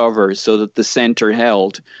adequate cover so that the centre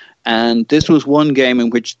held. And this was one game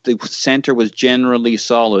in which the centre was generally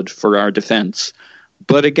solid for our defence.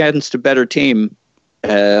 But against a better team,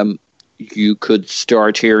 you could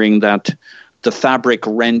start hearing that the fabric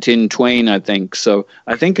rent in twain, I think. So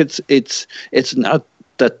I think it's not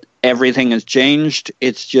that everything has changed.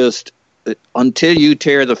 It's just until you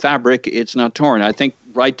tear the fabric, it's not torn. I think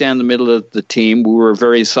right down the middle of the team, we were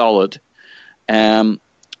very solid.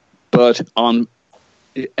 But on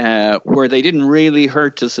where they didn't really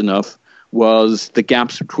hurt us enough was the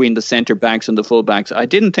gaps between the centre backs and the full backs. I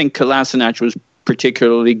didn't think Kolasinac was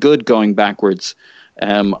particularly good going backwards.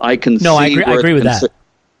 I agree with that.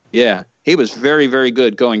 Yeah, he was very, very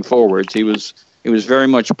good going forwards. He was very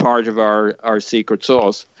much part of our secret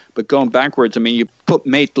sauce. But going backwards, I mean, you put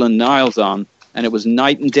Maitland-Niles on, and it was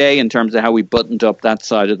night and day in terms of how we buttoned up that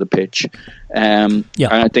side of the pitch. And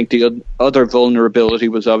I think the other vulnerability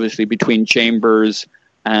was obviously between Chambers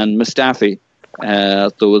and Mustafi.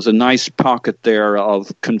 There was a nice pocket there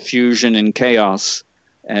of confusion and chaos,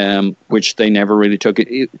 which they never really took.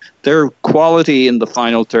 Their quality in the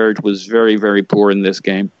final third was very, very poor in this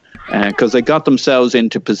game because they got themselves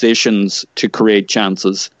into positions to create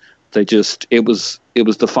chances. It was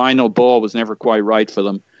the final ball was never quite right for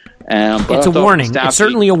them. It's a warning. It's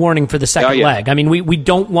certainly a warning for the second leg. I mean, we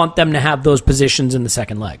don't want them to have those positions in the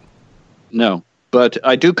second leg. No, but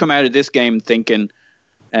I do come out of this game thinking,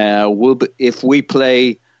 if we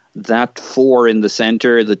play that four in the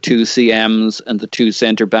centre, the two CMs and the two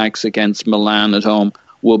centre backs against Milan at home,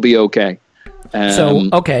 we'll be okay.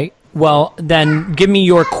 Okay. Well, then give me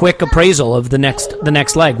your quick appraisal of the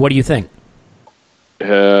next leg. What do you think?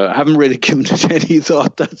 I haven't really given it any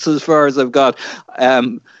thought. That's as far as I've got.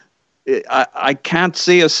 I can't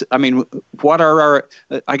see us. I mean, what are our?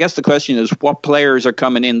 I guess the question is, what players are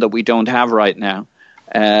coming in that we don't have right now?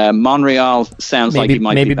 Monreal sounds like he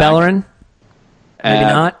might be back. Bellerin. Maybe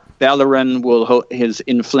not. Bellerin his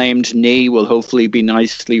inflamed knee will hopefully be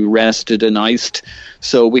nicely rested and iced,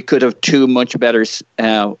 so we could have two much better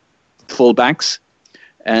fullbacks.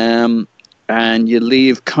 And you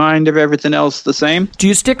leave kind of everything else the same. Do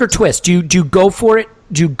you stick or twist? Do you go for it?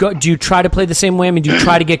 Do you try to play the same way? I mean, do you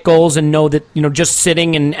try to get goals and know that, just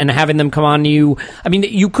sitting and having them come on to you? I mean,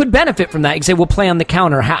 you could benefit from that. You say, we'll play on the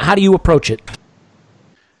counter. How do you approach it?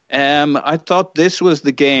 I thought this was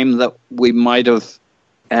the game that we might have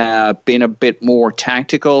been a bit more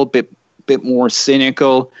tactical, bit more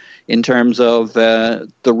cynical in terms of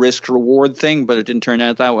the risk-reward thing, but it didn't turn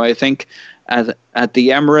out that way. I think at the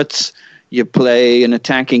Emirates, you play an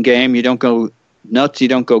attacking game. You don't go nuts. You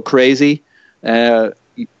don't go crazy.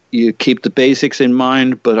 You keep the basics in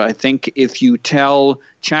mind. But I think if you tell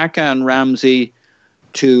Xhaka and Ramsey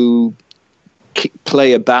to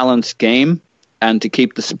play a balanced game and to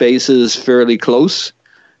keep the spaces fairly close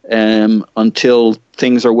until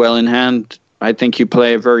things are well in hand, I think you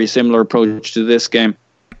play a very similar approach to this game.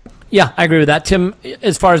 Yeah, I agree with that. Tim,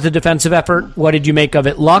 as far as the defensive effort, what did you make of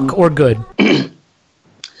it? Luck or good? Bit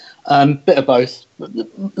of both.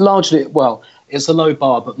 Largely, well, it's a low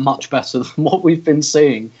bar, but much better than what we've been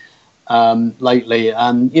seeing lately.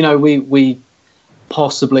 And we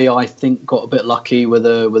possibly, I think, got a bit lucky with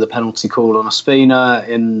a penalty call on Ospina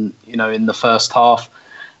in the first half.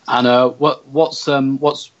 And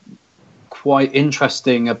what's quite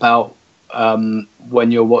interesting about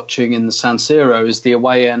when you're watching in the San Siro is the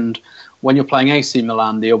away end. When you're playing AC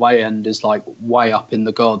Milan, the away end is like way up in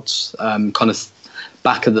the gods, kind of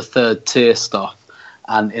back of the third tier stuff,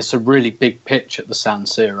 and it's a really big pitch at the San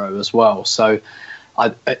Siro as well. So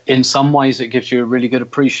in some ways it gives you a really good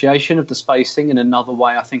appreciation of the spacing. In another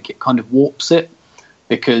way, I think it kind of warps it,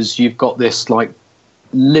 because you've got this like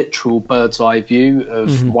literal bird's eye view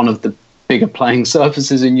of one of the bigger playing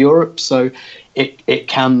surfaces in Europe. So it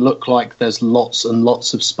can look like there's lots and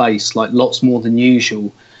lots of space, like lots more than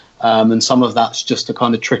usual. And some of that's just a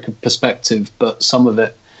kind of trick of perspective, but some of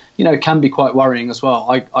it, can be quite worrying as well.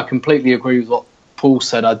 I completely agree with what Paul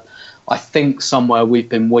said. I think somewhere we've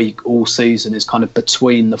been weak all season is kind of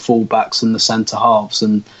between the fullbacks and the centre halves,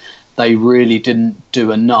 and they really didn't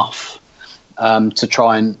do enough to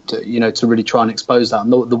try and to really try and expose that.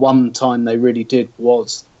 And the one time they really did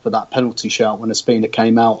was for that penalty shout when Ospina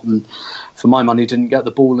came out, and for my money didn't get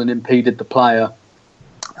the ball and impeded the player.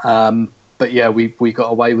 But yeah, we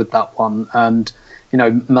got away with that one. And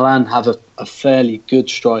Milan have a fairly good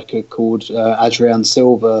striker called Adrian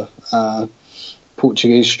Silva,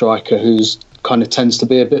 Portuguese striker, who's kind of tends to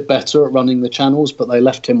be a bit better at running the channels, but they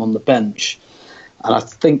left him on the bench. And I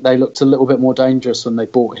think they looked a little bit more dangerous when they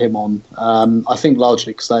brought him on. I think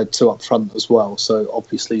largely because they had two up front as well. So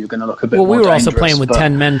obviously you're going to look a bit more dangerous. Well, we were also playing with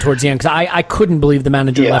 10 men towards the end, because I couldn't believe the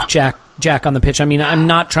manager left Jack on the pitch. I mean, I'm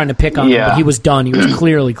not trying to pick on him, but he was done. He was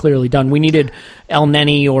clearly done. We needed El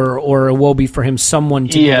Neni or Iwobi for him, someone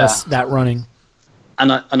to give us that running.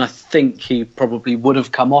 And I think he probably would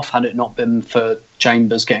have come off had it not been for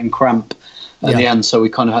Chambers getting cramp at the end. So we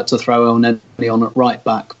kind of had to throw El Neni on at right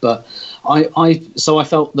back. But I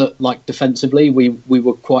felt that, like, defensively we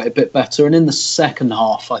were quite a bit better. And in the second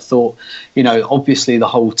half, I thought, obviously the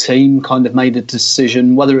whole team kind of made a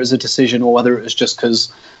decision, whether it was a decision or whether it was just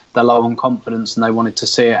because they're low on confidence and they wanted to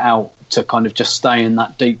see it out, to kind of just stay in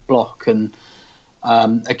that deep block. And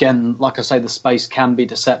again, like I say, the space can be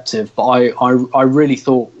deceptive, but I really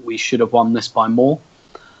thought we should have won this by more.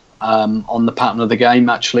 On the pattern of the game,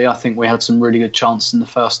 actually, I think we had some really good chances in the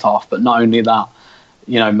first half, but not only that,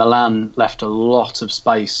 Milan left a lot of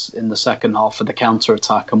space in the second half for the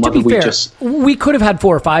counter-attack. And whether we could have had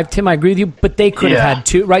 4 or 5, Tim, I agree with you, but they could have had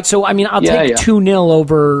 2, right? So, I mean, I'll take 2-0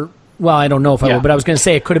 over, well, I don't know if I will, but I was going to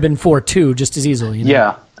say it could have been 4-2 just as easily.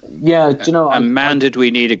 Yeah, do you know... And man, did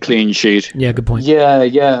we need a clean sheet. Yeah, good point.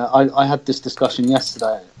 Yeah. I had this discussion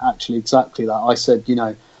yesterday, actually, exactly that. I said,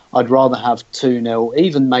 I'd rather have 2-0,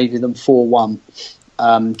 even maybe than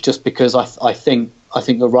 4-1, just because I think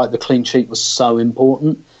you're right, the clean sheet was so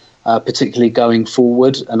important, particularly going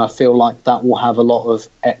forward, and I feel like that will have a lot of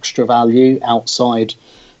extra value outside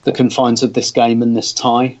the confines of this game and this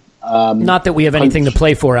tie. Not that we have anything to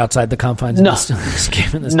play for outside the confines of this game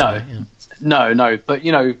and this tie. No, but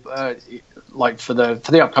like for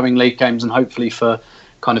the upcoming league games and hopefully for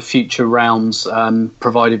kind of future rounds,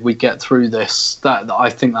 provided we get through this, that I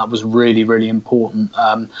think that was really, really important.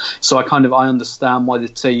 So I understand why the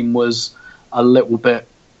team was a little bit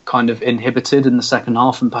kind of inhibited in the second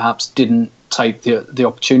half and perhaps didn't take the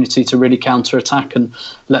opportunity to really counter-attack. And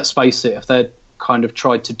let's face it, if they'd kind of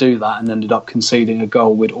tried to do that and ended up conceding a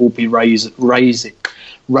goal, we'd all be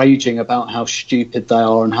raging about how stupid they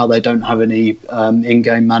are and how they don't have any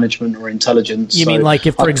in-game management or intelligence. You mean like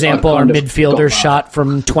if, for example, our midfielder shot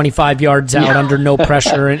from 25 yards out under no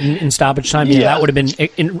pressure in stoppage time? Yeah, that would have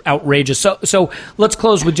been outrageous. So let's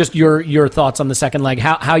close with just your thoughts on the second leg,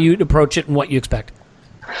 how you'd approach it and what you expect.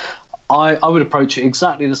 I would approach it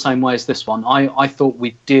exactly the same way as this one. I thought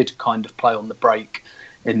we did kind of play on the break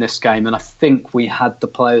in this game, and I think we had the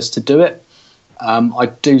players to do it.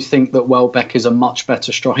 I do think that Welbeck is a much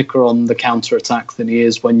better striker on the counter-attack than he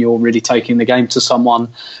is when you're really taking the game to someone.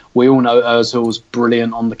 We all know Ozil's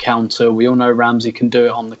brilliant on the counter. We all know Ramsey can do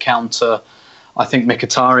it on the counter. I think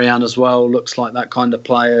Mkhitaryan as well looks like that kind of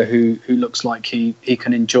player who looks like he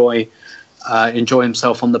can enjoy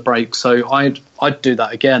himself on the break. So I'd do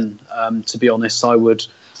that again. To be honest, I would.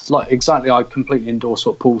 I completely endorse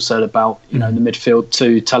what Paul said about the midfield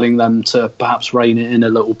too, telling them to perhaps rein it in a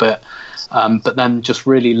little bit. But then just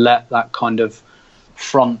really let that kind of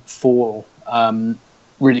front four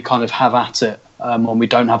really kind of have at it when we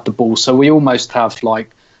don't have the ball. So we almost have like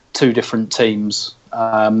two different teams.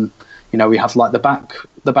 We have like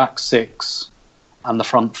the back six and the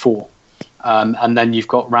front four. And then you've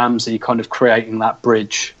got Ramsey kind of creating that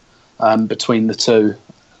bridge between the two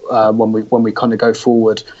when we kind of go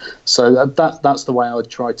forward. So that's the way I would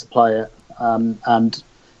try to play it. And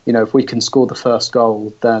if we can score the first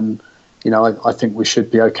goal, then I think we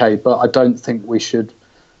should be okay. But I don't think we should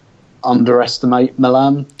underestimate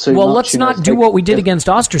Milan too much. Well, let's not do what we did against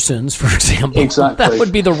Ostersunds, for example. Exactly. That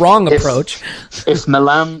would be the wrong approach. If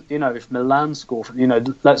Milan score,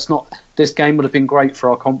 let's not. This game would have been great for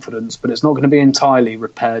our confidence, but it's not going to be entirely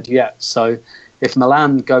repaired yet. So if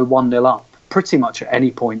Milan go 1-0 up, pretty much at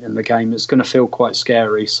any point in the game, it's going to feel quite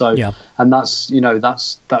scary. So, and that's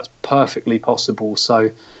perfectly possible.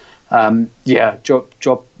 So,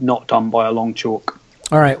 job not done by a long chalk.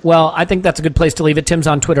 All right. Well, I think that's a good place to leave it. Tim's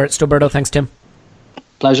on Twitter at Stoberto. Thanks, Tim.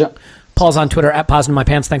 Pleasure. Paul's on Twitter at Paz in my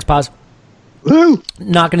pants. Thanks, Paz. Woo!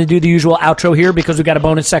 Not going to do the usual outro here because we've got a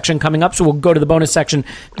bonus section coming up, so we'll go to the bonus section.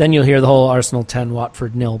 Then you'll hear the whole Arsenal 10,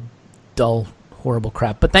 Watford 0, dull, horrible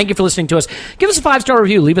crap. But thank you for listening to us. Give us a 5-star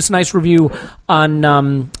review. Leave us a nice review on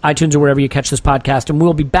iTunes or wherever you catch this podcast. And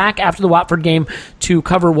we'll be back after the Watford game to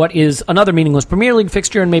cover what is another meaningless Premier League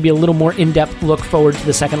fixture and maybe a little more in-depth look forward to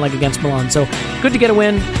the second leg against Milan. So good to get a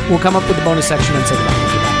win. We'll come up with the bonus section and say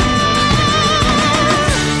goodbye.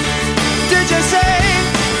 Did you say,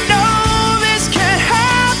 no, this can't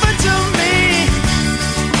happen to me?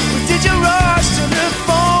 Or did you rush to the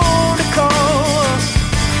phone to call?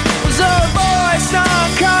 Was a voice not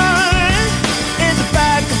calling in the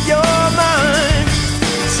back of your mind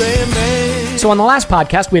saying, babe? So on the last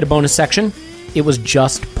podcast, we had a bonus section. It was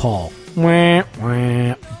just Paul.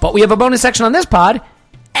 But we have a bonus section on this pod,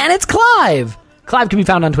 and it's Clive. Clive can be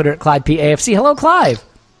found on Twitter at ClivePAFC. Hello, Clive.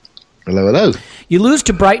 Hello, hello. You lose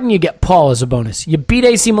to Brighton, you get Paul as a bonus. You beat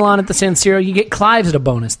AC Milan at the San Siro, you get Clive as a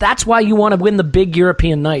bonus. That's why you want to win the big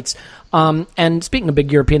European nights. And speaking of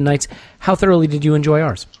big European nights, how thoroughly did you enjoy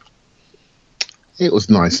ours? It was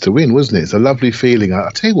nice to win, wasn't it? It's a lovely feeling. I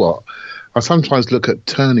tell you what, I sometimes look at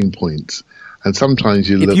turning points, and sometimes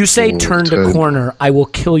you look... If you say turned a corner, I will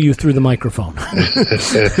kill you through the microphone.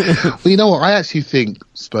 Well, you know what? I actually think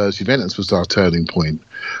Spurs-Juventus was our turning point,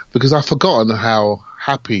 because I've forgotten how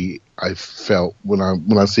happy I felt when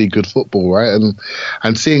I see good football, right?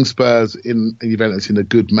 And seeing Spurs in Juventus in a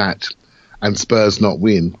good match and Spurs not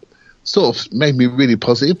win sort of made me really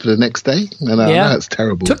positive for the next day. And that's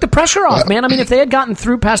terrible. Took the pressure off, man. I mean, if they had gotten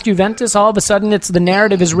through past Juventus, all of a sudden the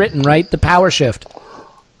narrative is written, right? The power shift.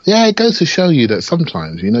 Yeah, it goes to show you that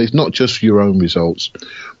sometimes, it's not just your own results,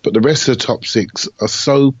 but the rest of the top six are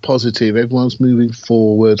so positive. Everyone's moving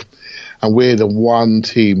forward. And we're the one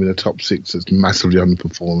team in the top six that's massively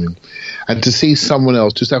underperforming. And to see someone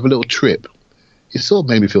else just have a little trip, it sort of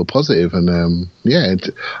made me feel positive. And,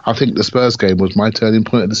 I think the Spurs game was my turning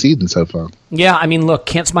point of the season so far. Yeah, I mean, look,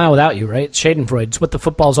 can't smile without you, right? Schadenfreude. It's what the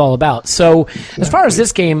football's all about. So as far as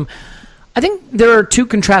this game, I think there are two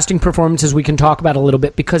contrasting performances we can talk about a little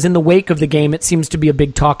bit, because in the wake of the game, it seems to be a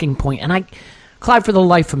big talking point. And Clive, for the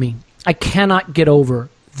life of me, I cannot get over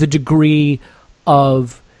the degree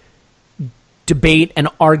of debate and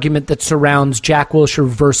argument that surrounds Jack Wilshere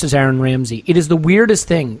versus Aaron Ramsey. It is the weirdest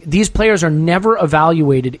thing. These players are never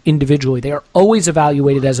evaluated individually. They are always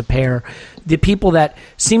evaluated as a pair. The people that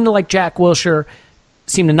seem to like Jack Wilshere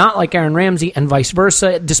seem to not like Aaron Ramsey, and vice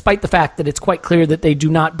versa, despite the fact that it's quite clear that they do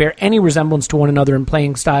not bear any resemblance to one another in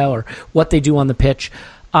playing style or what they do on the pitch.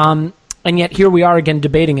 And yet here we are again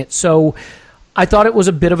debating it. So I thought it was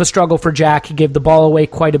a bit of a struggle for Jack. He gave the ball away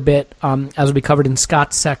quite a bit, as we covered in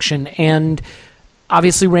Scott's section. And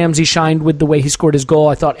obviously Ramsey shined with the way he scored his goal.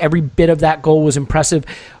 I thought every bit of that goal was impressive.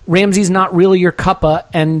 Ramsey's not really your cuppa,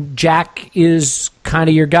 and Jack is kind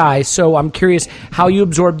of your guy. So I'm curious how you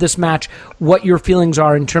absorbed this match, what your feelings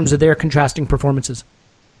are in terms of their contrasting performances.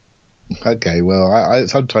 Okay, well, I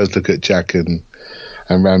sometimes look at Jack and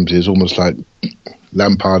Ramsey as almost like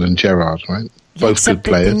Lampard and Gerrard, right? Both good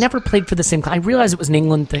players. They never played for the same club. I realize it was an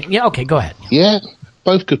England thing. Yeah, okay, go ahead. Yeah,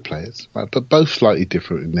 both good players, right? But both slightly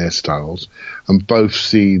different in their styles, and both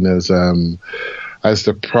seen as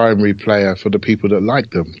the primary player for the people that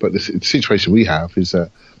like them. But the situation we have is that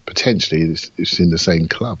potentially it's in the same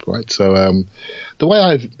club, right? So the way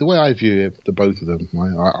I view it, the both of them,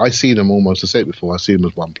 right? I see them almost. I said it before. I see them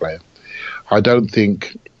as one player. I don't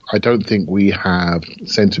think we have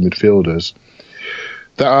centre midfielders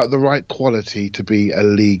that are the right quality to be a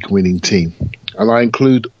league-winning team. And I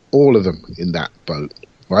include all of them in that boat,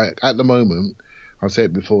 right? At the moment, I've said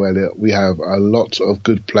it before, Elliot, we have a lot of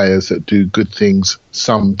good players that do good things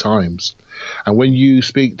sometimes. And when you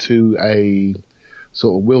speak to a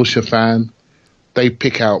sort of Wilshere fan, they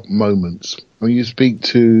pick out moments. When you speak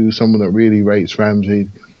to someone that really rates Ramsey,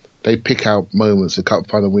 they pick out moments, the cup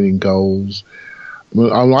final winning goals.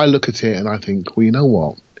 I look at it and I think, well, you know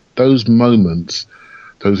what? Those moments,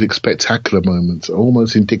 those spectacular moments, are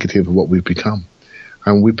almost indicative of what we've become.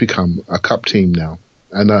 And we've become a cup team now.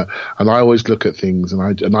 And I always look at things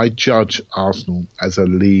and I judge Arsenal as a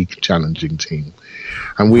league challenging team.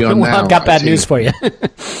 And we are now. I've got bad news for you.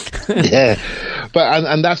 Yeah. But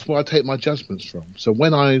and that's where I take my judgments from. So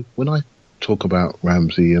when I talk about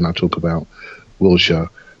Ramsey and I talk about Wilshere,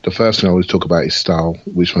 the first thing I always talk about is style,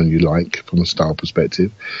 which one you like from a style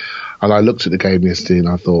perspective. And I looked at the game yesterday and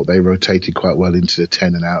I thought they rotated quite well into the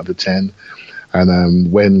 10 and out of the 10.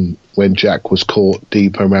 And when Jack was caught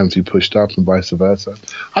deeper, Ramsey pushed up and vice versa.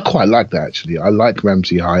 I quite like that, actually. I like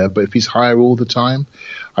Ramsey higher, but if he's higher all the time,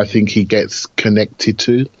 I think he gets connected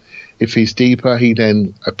to. If he's deeper, he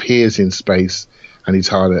then appears in space and he's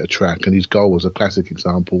harder to track. And his goal was a classic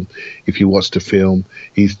example. If you watch the film,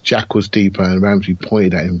 Jack was deeper and Ramsey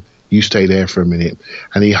pointed at him, you stay there for a minute.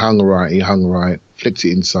 And he hung right, flicked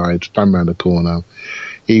it inside, spun around the corner.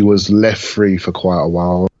 He was left free for quite a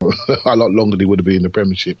while, a lot longer than he would have been in the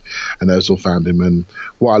Premiership, and Ozil found him. And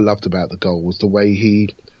what I loved about the goal was the way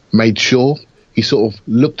he made sure he sort of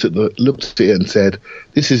looked at it and said,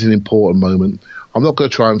 "This is an important moment. I'm not going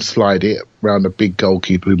to try and slide it around a big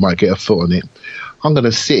goalkeeper who might get a foot on it. I'm going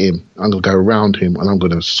to sit him, I'm going to go around him, and I'm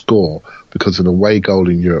going to score because an away goal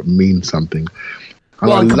in Europe means something."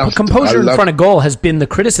 Composure in front of goal has been the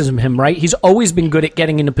criticism of him, right? He's always been good at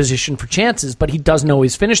getting into position for chances, but he doesn't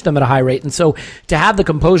always finish them at a high rate. And so to have the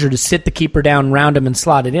composure to sit the keeper down, round him, and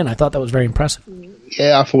slot it in, I thought that was very impressive.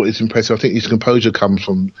 Yeah, I thought it's impressive. I think his composure comes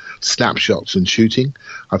from snapshots and shooting.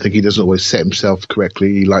 I think he doesn't always set himself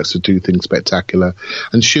correctly. He likes to do things spectacular.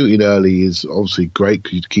 And shooting early is obviously great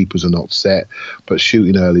because keepers are not set, but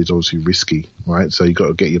shooting early is obviously risky, right? So you've got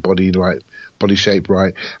to get your body right, body shape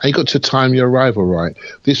right, and you've got to time your arrival right.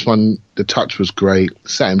 This one, the touch was great,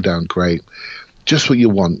 sat him down great. Just what you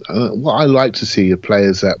want. What I like to see are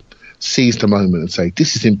players that seize the moment and say,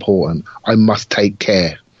 this is important, I must take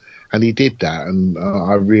care. And he did that, and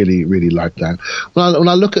I really, really like that. When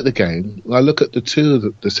I look at the game, when I look at the two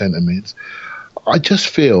of the centre mids, I just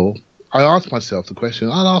feel, I ask myself the question,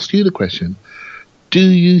 I'll ask you the question, do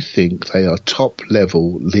you think they are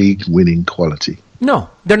top-level league-winning quality? No,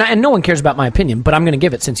 they're not, and no one cares about my opinion, but I'm going to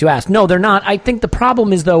give it since you asked. No, they're not. I think the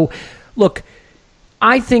problem is, though, look,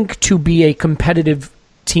 I think to be a competitive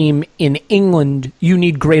team in England, you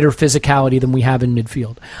need greater physicality than we have in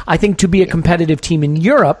midfield. I think to be a competitive team in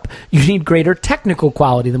Europe, you need greater technical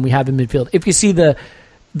quality than we have in midfield. If you see the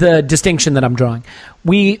distinction that I'm drawing,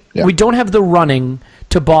 we don't have the running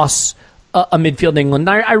to boss a midfield England.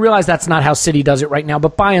 I realize that's not how City does it right now,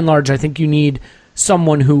 but by and large, I think you need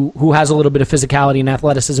someone who has a little bit of physicality and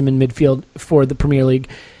athleticism in midfield for the Premier League.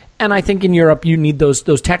 And I think in Europe, you need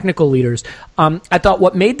those technical leaders. I thought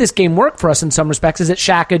what made this game work for us in some respects is that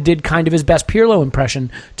Xhaka did kind of his best Pirlo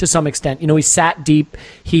impression to some extent. You know, he sat deep,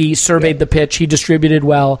 he surveyed the pitch, he distributed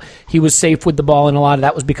well, he was safe with the ball, and a lot of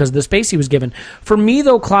that was because of the space he was given. For me,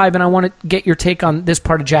 though, Clive, and I want to get your take on this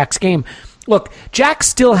part of Jack's game, look, Jack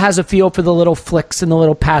still has a feel for the little flicks and the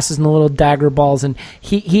little passes and the little dagger balls, and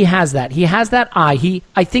he has that. He has that eye.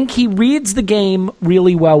 I think he reads the game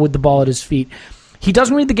really well with the ball at his feet. He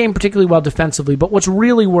doesn't read the game particularly well defensively, but what's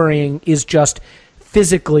really worrying is just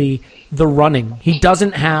physically the running. He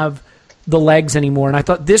doesn't have the legs anymore, and I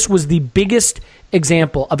thought this was the biggest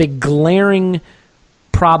example of a glaring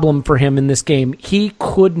problem for him in this game. He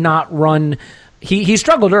could not run. He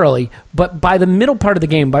struggled early, but by the middle part of the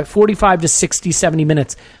game, by 45 to 60, 70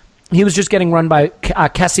 minutes, he was just getting run by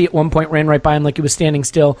Kessie at one point, ran right by him like he was standing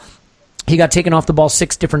still. He got taken off the ball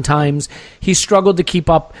 6 different times. He struggled to keep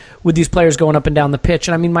up with these players going up and down the pitch.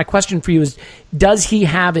 And I mean, my question for you is, does he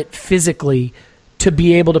have it physically to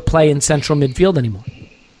be able to play in central midfield anymore?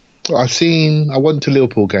 I went to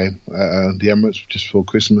Liverpool game at the Emirates just before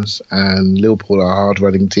Christmas, and Liverpool are a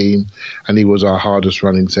hard-running team, and he was our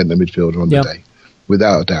hardest-running centre midfielder on the day,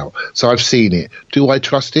 without a doubt. So I've seen it. Do I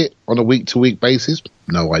trust it on a week-to-week basis?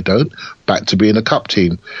 No, I don't. Back to being a cup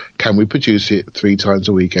team. Can we produce it 3 times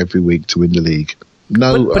a week, every week to win the league?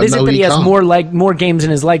 No, but is it that he has more games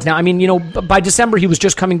in his legs now? I mean, you know, by December he was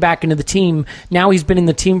just coming back into the team. Now he's been in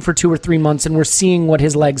the team for 2 or 3 months, and we're seeing what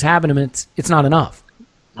his legs have in him. And it's not enough.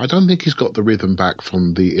 I don't think he's got the rhythm back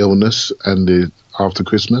from the illness and after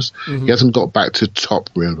Christmas. Mm-hmm. He hasn't got back to top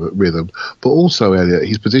rhythm. But also, Elliot,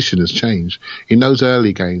 his position has changed. In those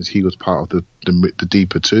early games, he was part of the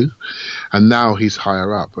deeper 2, and now he's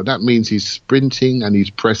higher up. And that means he's sprinting and he's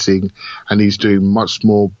pressing and he's doing much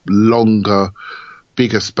more longer,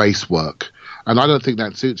 bigger space work. And I don't think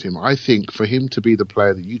that suits him. I think for him to be the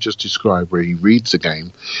player that you just described, where he reads the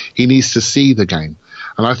game, he needs to see the game.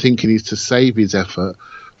 And I think he needs to save his effort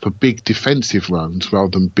for big defensive runs rather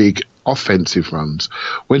than big offensive runs.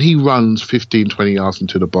 When he runs 15, 20 yards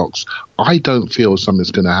into the box, I don't feel something's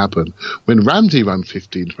going to happen. When Ramsey runs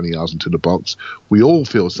 15, 20 yards into the box, we all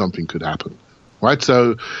feel something could happen. Right?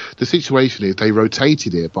 So the situation is they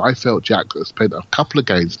rotated it, but I felt Jack has spent a couple of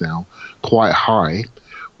games now quite high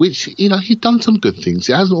which, he's done some good things.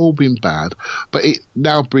 It hasn't all been bad, but it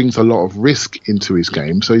now brings a lot of risk into his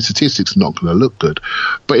game, so his statistics are not going to look good.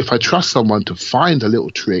 But if I trust someone to find a little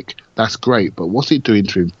trick, that's great. But what's it doing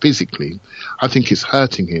to him physically? I think it's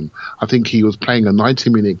hurting him. I think he was playing a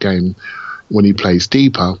 90-minute game when he plays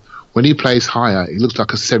deeper. When he plays higher, he looks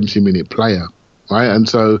like a 70-minute player. Right,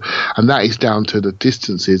 and that is down to the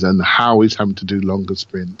distances and how he's having to do longer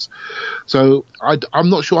sprints. So I'm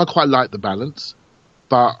not sure I quite like the balance,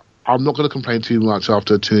 but I'm not going to complain too much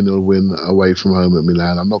after a 2-0 win away from home at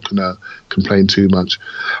Milan. I'm not going to complain too much.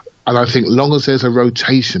 And I think long as there's a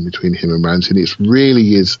rotation between him and Ramsey, and it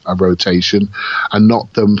really is a rotation and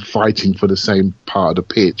not them fighting for the same part of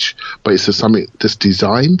the pitch, but it's something that's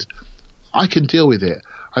designed, I can deal with it.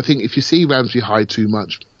 I think if you see Ramsey high too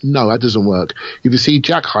much, no, that doesn't work. If you see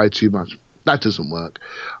Jack high too much, that doesn't work.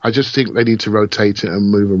 I just think they need to rotate it and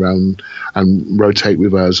move around and rotate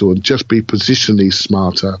with Ozil and just be positionally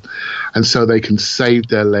smarter, and so they can save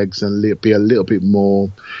their legs and be a little bit more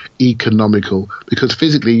economical. Because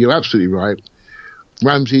physically, you're absolutely right.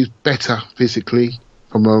 Ramsey's better physically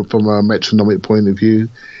from a metronomic point of view,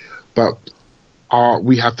 but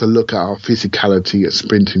we have to look at our physicality at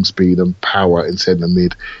sprinting speed and power in centre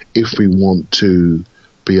mid if we want to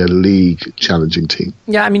be a league challenging team.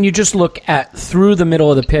 Yeah, I mean, you just look at through the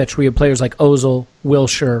middle of the pitch where you have players like Ozil,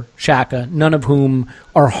 Wilshere, Xhaka, none of whom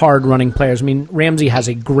are hard-running players. I mean, Ramsey has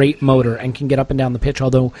a great motor and can get up and down the pitch,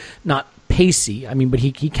 although not pacey. I mean, but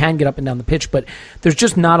he can get up and down the pitch, but there's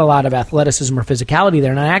just not a lot of athleticism or physicality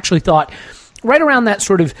there. And I actually thought right around that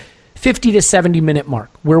sort of 50 to 70 minute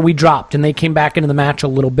mark where we dropped and they came back into the match a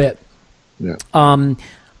little bit. Yeah.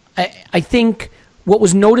 I think what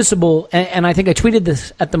was noticeable, and I think I tweeted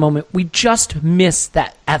this at the moment, we just missed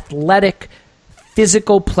that athletic,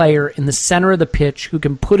 physical player in the center of the pitch who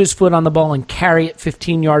can put his foot on the ball and carry it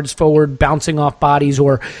 15 yards forward, bouncing off bodies,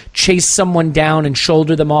 or chase someone down and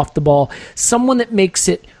shoulder them off the ball. Someone that makes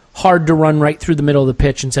it hard to run right through the middle of the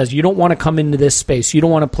pitch and says, you don't want to come into this space. You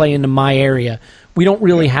don't want to play into my area. We don't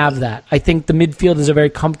really have that. I think the midfield is a very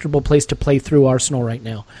comfortable place to play through Arsenal right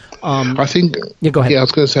now. I think. Yeah, go ahead. Yeah, I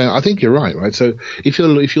was going to say. I think you're right. Right. So if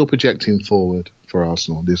you're projecting forward for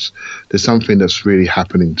Arsenal, there's something that's really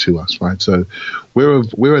happening to us. Right. So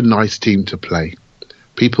we're a nice team to play.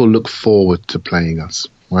 People look forward to playing us.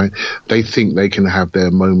 Right. They think they can have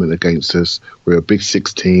their moment against us. We're a Big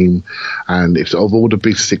Six team, and if of all the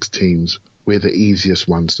Big Six teams, we're the easiest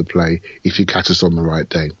ones to play if you catch us on the right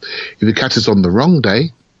day. If you catch us on the wrong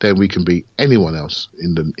day, then we can beat anyone else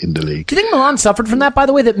in the league. Do you think Milan suffered from that, by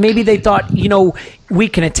the way, that maybe they thought, we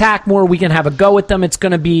can attack more, we can have a go at them, it's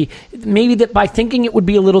going to be, maybe that by thinking it would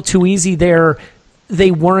be a little too easy there,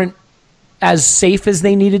 they weren't as safe as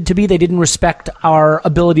they needed to be? They didn't respect our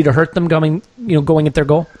ability to hurt them going at their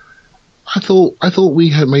goal? I thought we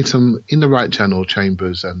had made some, in the right channel,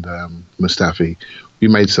 Chambers and Mustafi, we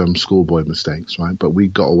made some schoolboy mistakes, right? But we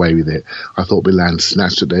got away with it. I thought Milan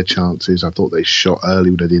snatched at their chances. I thought they shot early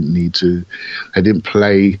when they didn't need to. They didn't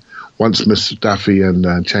play. Once Mustafi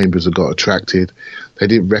and Chambers had got attracted, they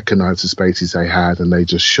didn't recognise the spaces they had, and they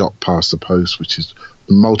just shot past the post, which is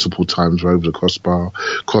multiple times over the crossbar,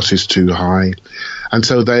 crosses too high. And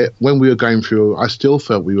so when we were going through, I still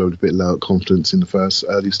felt we were a bit low at confidence in the first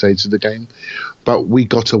early stage of the game, but we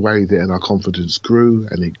got away with it and our confidence grew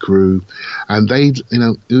and it grew. And they,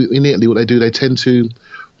 in Italy, what they do, they tend to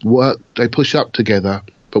work, they push up together,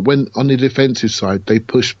 but when on the defensive side, they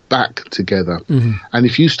push back together. Mm-hmm. And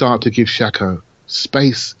if you start to give Xhaka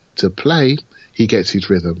space to play, he gets his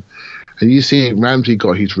rhythm. And you see Ramsey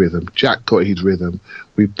got his rhythm, Jack got his rhythm.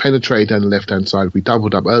 We penetrated down the left-hand side. We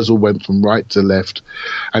doubled up. Ozil went from right to left,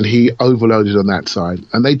 and he overloaded on that side.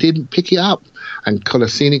 And they didn't pick it up. And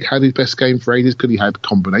Kolasinac had his best game for ages because he had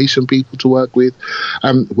combination people to work with.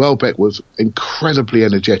 Welbeck was incredibly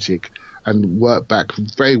energetic and worked back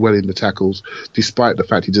very well in the tackles, despite the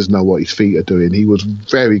fact he doesn't know what his feet are doing. He was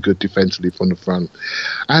very good defensively from the front.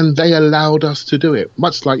 And they allowed us to do it,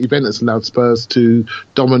 much like Juventus allowed Spurs to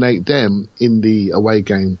dominate them in the away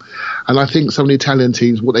game. And I think some of the Italian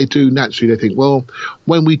teams, what they do naturally, they think, well,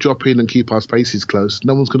 when we drop in and keep our spaces close,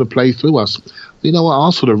 no one's going to play through us. You know what?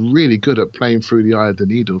 Arsenal are really good at playing through the eye of the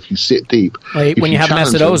needle if you sit deep. Well, when you have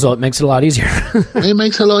Mesut Ozil, it makes it a lot easier. It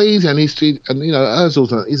makes it a lot easier. And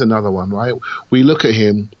Ozil's another one, right? We look at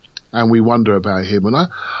him and we wonder about him. And I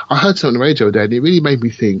heard something on the radio there, and it really made me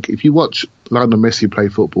think, if you watch Lionel Messi play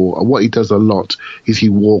football, what he does a lot is he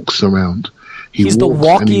walks around. He's the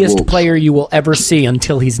walkiest player you will ever see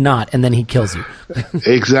until he's not, and then he kills you.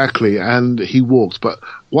 Exactly, and he walks. But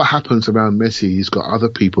what happens around Messi, he's got other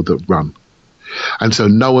people that run. And so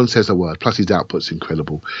no one says a word, plus his output's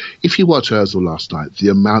incredible. If you watch Ozil last night, the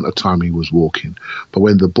amount of time he was walking, but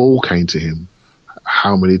when the ball came to him,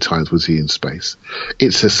 how many times was he in space?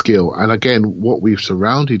 It's a skill. And again, what we've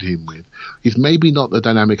surrounded him with is maybe not the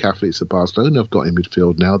dynamic athletes that Barcelona have got in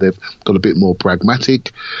midfield now. They've got a bit more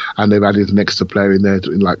pragmatic, and they've added an extra player in there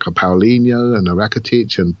like a Paulinho and a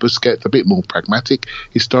Rakitic and Busquets, a bit more pragmatic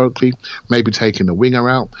historically, maybe taking a winger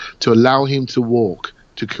out to allow him to walk,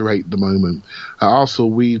 to create the moment. At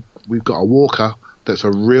Arsenal, we've got a Walker that's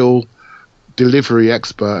a real delivery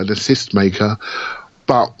expert, an assist maker,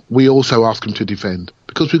 but we also ask him to defend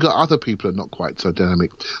because we've got other people who are not quite so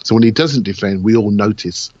dynamic. So when he doesn't defend, we all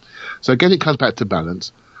notice. So again, it comes back to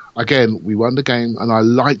balance. Again, we won the game, and I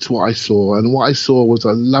liked what I saw. And what I saw was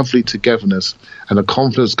a lovely togetherness and a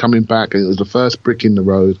confidence coming back. And it was the first brick in the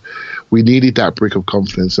road. We needed that brick of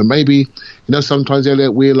confidence. And maybe, sometimes,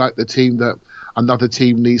 Elliot, we're like the team that another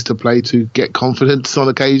team needs to play to get confidence on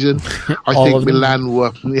occasion. I think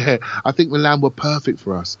Milan were perfect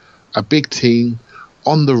for us. A big team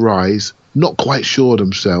on the rise, not quite sure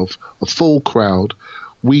themselves, a full crowd.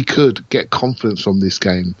 We could get confidence from this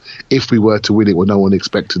game if we were to win it when no one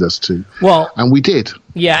expected us to. Well, and we did.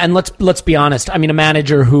 Yeah, and let's be honest. I mean, a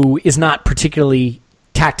manager who is not particularly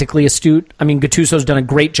tactically astute. I mean, Gattuso's done a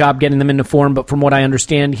great job getting them into form, but from what I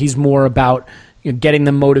understand, he's more about getting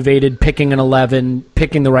them motivated, picking an 11,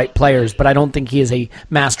 picking the right players, but I don't think he is a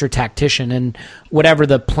master tactician, and whatever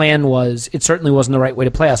the plan was, it certainly wasn't the right way to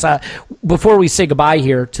play us. Before we say goodbye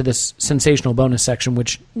here to this sensational bonus section,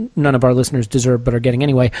 which none of our listeners deserve but are getting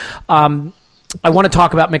anyway, I want to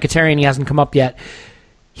talk about Mkhitaryan. He hasn't come up yet.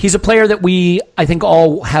 He's a player that we, I think,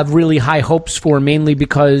 all have really high hopes for, mainly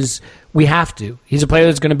because we have to. He's a player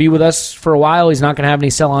that's going to be with us for a while. He's not going to have any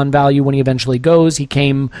sell-on value when he eventually goes. He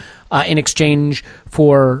came in exchange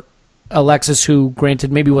for Alexis, who,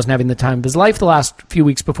 granted, maybe wasn't having the time of his life the last few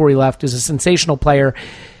weeks before he left, is a sensational player.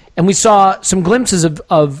 And we saw some glimpses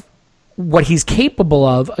of what he's capable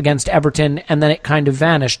of against Everton, and then it kind of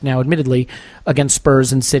vanished. Now, admittedly, against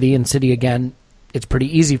Spurs and City again, it's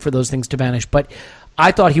pretty easy for those things to vanish. But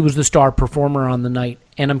I thought he was the star performer on the night,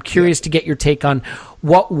 and I'm curious to get your take on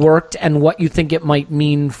what worked and what you think it might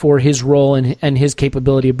mean for his role and his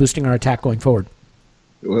capability of boosting our attack going forward.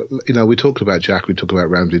 Well, we talked about Jack, we talked about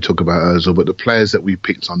Ramsey, we talked about Ozil, but the players that we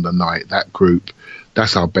picked on the night, that group,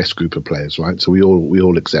 that's our best group of players, right? So we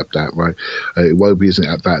all accept that, right? Iwobi isn't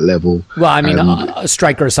at that level. Well, I mean, a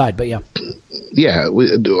striker aside, but yeah. Yeah,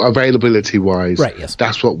 availability-wise, right, yes.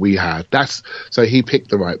 That's what we had. So he picked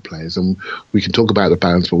the right players, and we can talk about the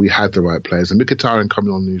balance, but we had the right players. And Mkhitaryan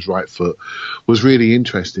coming on his right foot was really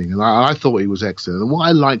interesting, and I thought he was excellent. And what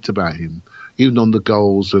I liked about him, even on the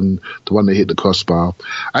goals and the one that hit the crossbar,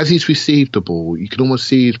 as he's received the ball, you can almost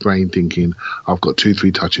see his brain thinking, I've got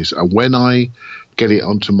 2-3 touches. And when I get it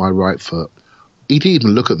onto my right foot, he didn't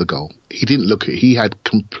even look at the goal. He didn't look at it. He had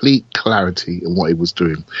complete clarity in what he was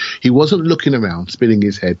doing. He wasn't looking around, spinning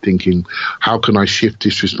his head, thinking, how can I shift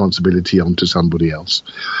this responsibility onto somebody else?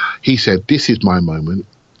 He said, this is my moment.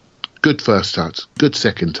 Good first touch, good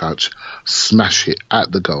second touch, smash it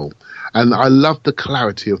at the goal. And I love the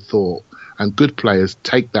clarity of thought. And good players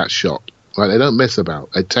take that shot. Right? They don't mess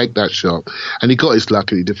about. They take that shot. And he got his luck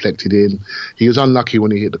and he deflected in. He was unlucky when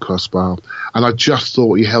he hit the crossbar. And I just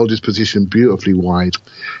thought he held his position beautifully wide.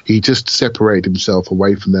 He just separated himself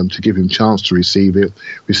away from them to give him chance to receive it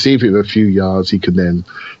a few yards.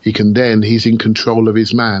 He's in control of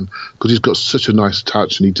his man because he's got such a nice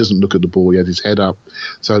touch and he doesn't look at the ball. He had his head up.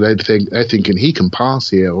 So they're thinking he can pass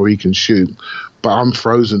here or he can shoot, but I'm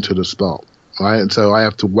frozen to the spot. Right? And so I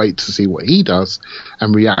have to wait to see what he does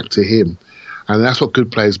and react to him. And that's what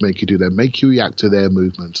good players make you do. They make you react to their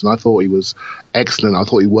movements. And I thought he was excellent. I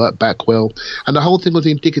thought he worked back well. And the whole thing was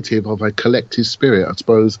indicative of a collective spirit. I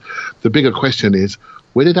suppose the bigger question is,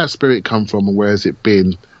 where did that spirit come from and where has it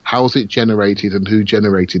been? How was it generated and who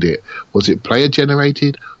generated it? Was it player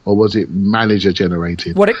generated or was it manager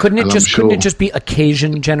generated? Couldn't it just be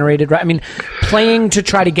occasion generated, right? I mean, playing to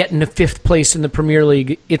try to get into 5th place in the Premier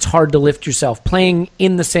League, it's hard to lift yourself. Playing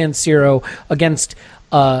in the San Siro against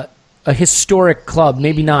a historic club,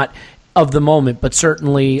 maybe not of the moment, but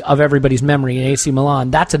certainly of everybody's memory, AC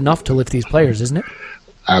Milan, that's enough to lift these players, isn't it?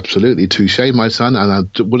 Absolutely. Touche, my son. And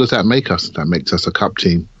what does that make us? That makes us a cup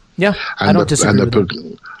team. Yeah, I don't disagree with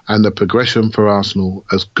that. And the progression for Arsenal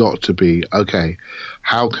has got to be, okay,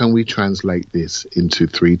 how can we translate this into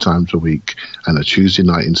 3 times a week and a Tuesday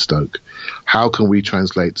night in Stoke? How can we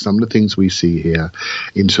translate some of the things we see here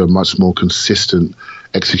into a much more consistent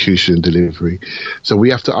execution and delivery? So we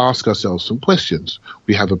have to ask ourselves some questions.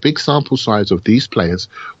 We have a big sample size of these players.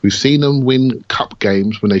 We've seen them win cup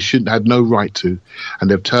games when they shouldn't had no right to, and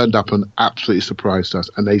they've turned up and absolutely surprised us,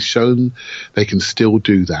 and they've shown they can still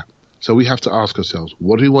do that. So we have to ask ourselves,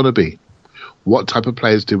 what do we want to be? What type of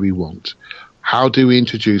players do we want? How do we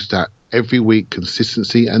introduce that every week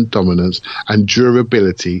consistency and dominance and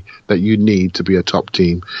durability that you need to be a top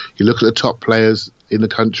team? You look at the top players in the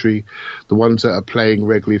country, the ones that are playing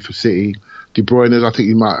regularly for City. De Bruyne,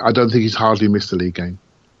 I don't think he's hardly missed a league game.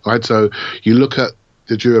 Right? So you look at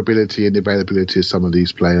the durability and the availability of some of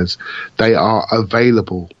these players. They are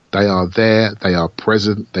available. They are there, they are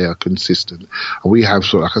present, they are consistent. And we have,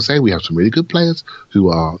 like I say, we have some really good players who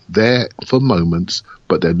are there for moments,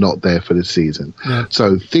 but they're not there for the season. Yeah.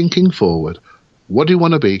 So thinking forward, what do you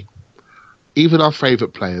want to be? Even our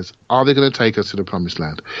favourite players, are they going to take us to the promised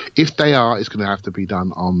land? If they are, it's going to have to be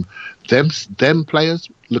done on them players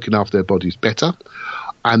looking after their bodies better,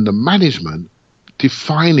 and the management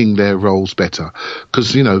defining their roles better.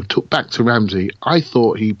 Because, back to Ramsey, I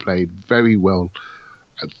thought he played very well,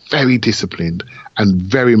 very disciplined, and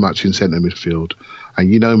very much in centre midfield.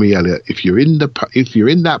 And you know me, Elliot, if you're in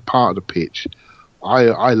that part of the pitch,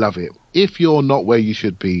 I love it. If you're not where you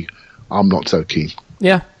should be, I'm not so keen.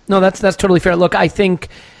 Yeah, no, that's totally fair. Look, I think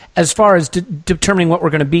as far as determining what we're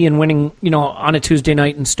going to be and winning, on a Tuesday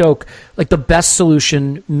night in Stoke, like the best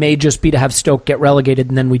solution may just be to have Stoke get relegated,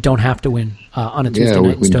 and then we don't have to win on a Tuesday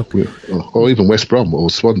night in Stoke. Or even West Brom or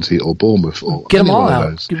Swansea or Bournemouth. Or get them all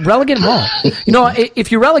out. Relegate them all.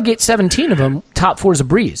 If you relegate 17 of them, top 4 is a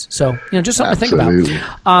breeze. So, just something Absolutely. to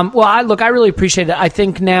think about. I really appreciate it. I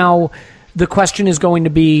think now the question is going to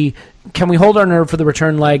be, can we hold our nerve for the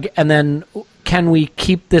return leg, and then can we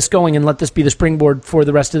keep this going and let this be the springboard for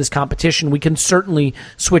the rest of this competition? We can certainly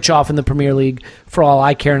switch off in the Premier League for all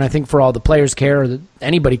I care, and I think for all the players care, or that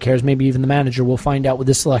anybody cares, maybe even the manager. We'll find out with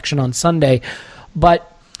this selection on Sunday.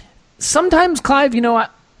 But sometimes, Clive,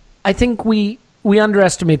 I think we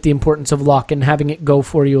underestimate the importance of luck and having it go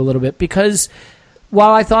for you a little bit, because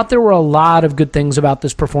while I thought there were a lot of good things about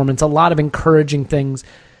this performance, a lot of encouraging things,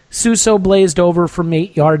 Suso blazed over from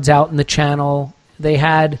 8 yards out in the channel. They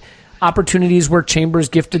had opportunities where Chambers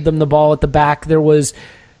gifted them the ball at the back. There was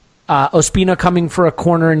Ospina coming for a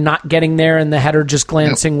corner and not getting there, and the header just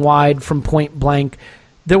glancing wide from point blank.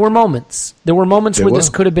 There were moments. Where this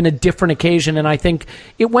could have been a different occasion, and I think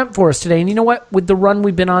it went for us today. And you know what? With the run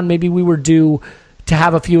we've been on, maybe we were due to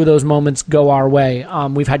have a few of those moments go our way.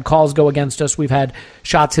 We've had calls go against us. We've had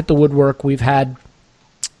shots hit the woodwork. We've had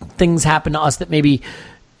things happen to us that maybe,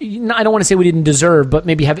 I don't want to say we didn't deserve, but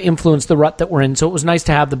maybe have influenced the rut that we're in. So it was nice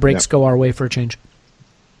to have the breaks go our way for a change.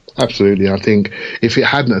 Absolutely. I think if it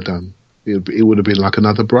hadn't have done, it would have been like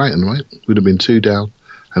another Brighton, right? We'd have been 2 down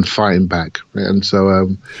and fighting back. Right? And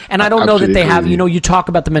so, and I don't know that they have, you talk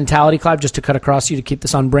about the mentality, Clive, just to cut across you to keep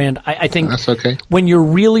this on brand. I think that's okay. When you're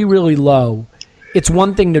really, really low, it's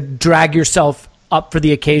one thing to drag yourself up for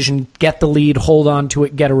the occasion, get the lead, hold on to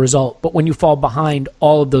it, get a result. But when you fall behind,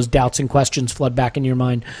 all of those doubts and questions flood back in your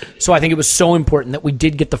mind. So I think it was so important that we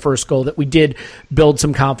did get the first goal, that we did build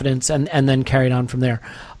some confidence, and then carried on from there.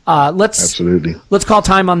 Let's call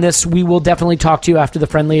time on this. We will definitely talk to you after the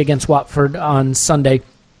friendly against Watford on Sunday,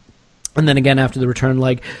 and then again after the return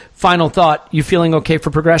leg. Final thought, you feeling okay for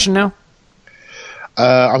progression now?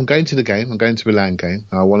 I'm going to the game. I'm going to Milan game.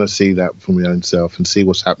 I want to see that for my own self and see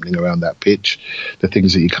what's happening around that pitch, the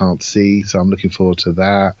things that you can't see. So I'm looking forward to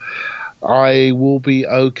that. I will be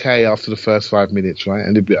okay after the first 5 minutes, right?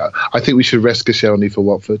 And I think we should rest Koscielny for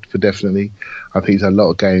Watford, for definitely. I think he's had a lot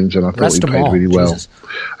of games, and I thought he played really well.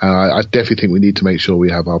 I definitely think we need to make sure we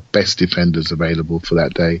have our best defenders available for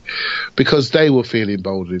that day, because they will feel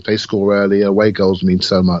emboldened if they score early. Away goals mean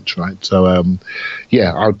so much, right? So,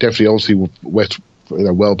 I'll definitely, obviously,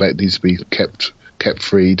 Welbeck needs to be kept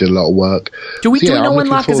free, did a lot of work. Do we know when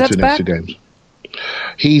Lacazette's back? Games.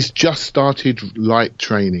 He's just started light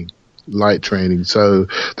training. So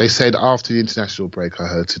they said after the international break, I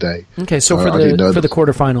heard today. Okay, so for the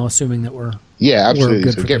quarterfinal, assuming that we're absolutely.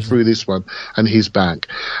 We're so get through this one, and he's back,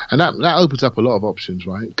 and that opens up a lot of options,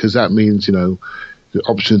 right? Because that means the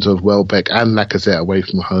options of Welbeck and Lacazette away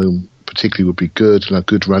from home particularly would be good, and a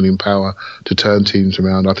good running power to turn teams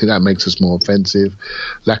around. I think that makes us more offensive.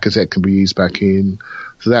 Lacazette can be eased back in.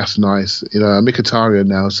 So that's nice. Mkhitaryan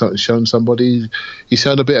now shown somebody. He's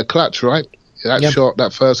shown a bit of clutch, right? That shot,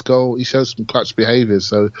 that first goal, he shows some clutch behaviours,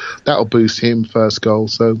 so that'll boost him first goal.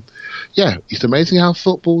 So, yeah, it's amazing how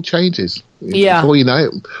football changes. Yeah. Before you know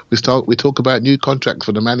it, we talk about new contracts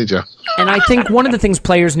for the manager. And I think one of the things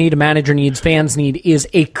players need, a manager needs, fans need, is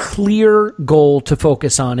a clear goal to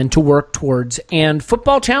focus on and to work towards. And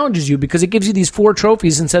football challenges you because it gives you these 4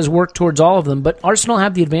 trophies and says work towards all of them. But Arsenal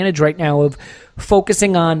have the advantage right now of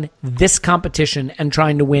focusing on this competition and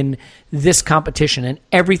trying to win this competition. And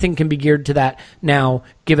everything can be geared to that now,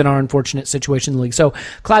 given our unfortunate situation in the league. So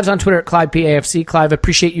Clive's on Twitter at ClivePAFC. Clive,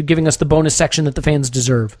 appreciate you giving us the bonus section that the fans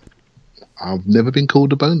deserve. I've never been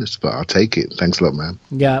called a bonus, but I'll take it. Thanks a lot, man.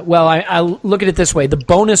 Yeah, well, I look at it this way. The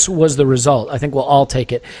bonus was the result. I think we'll all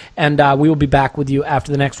take it. And we will be back with you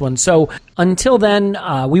after the next one. So until then,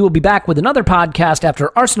 we will be back with another podcast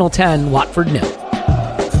after Arsenal 10, Watford 0.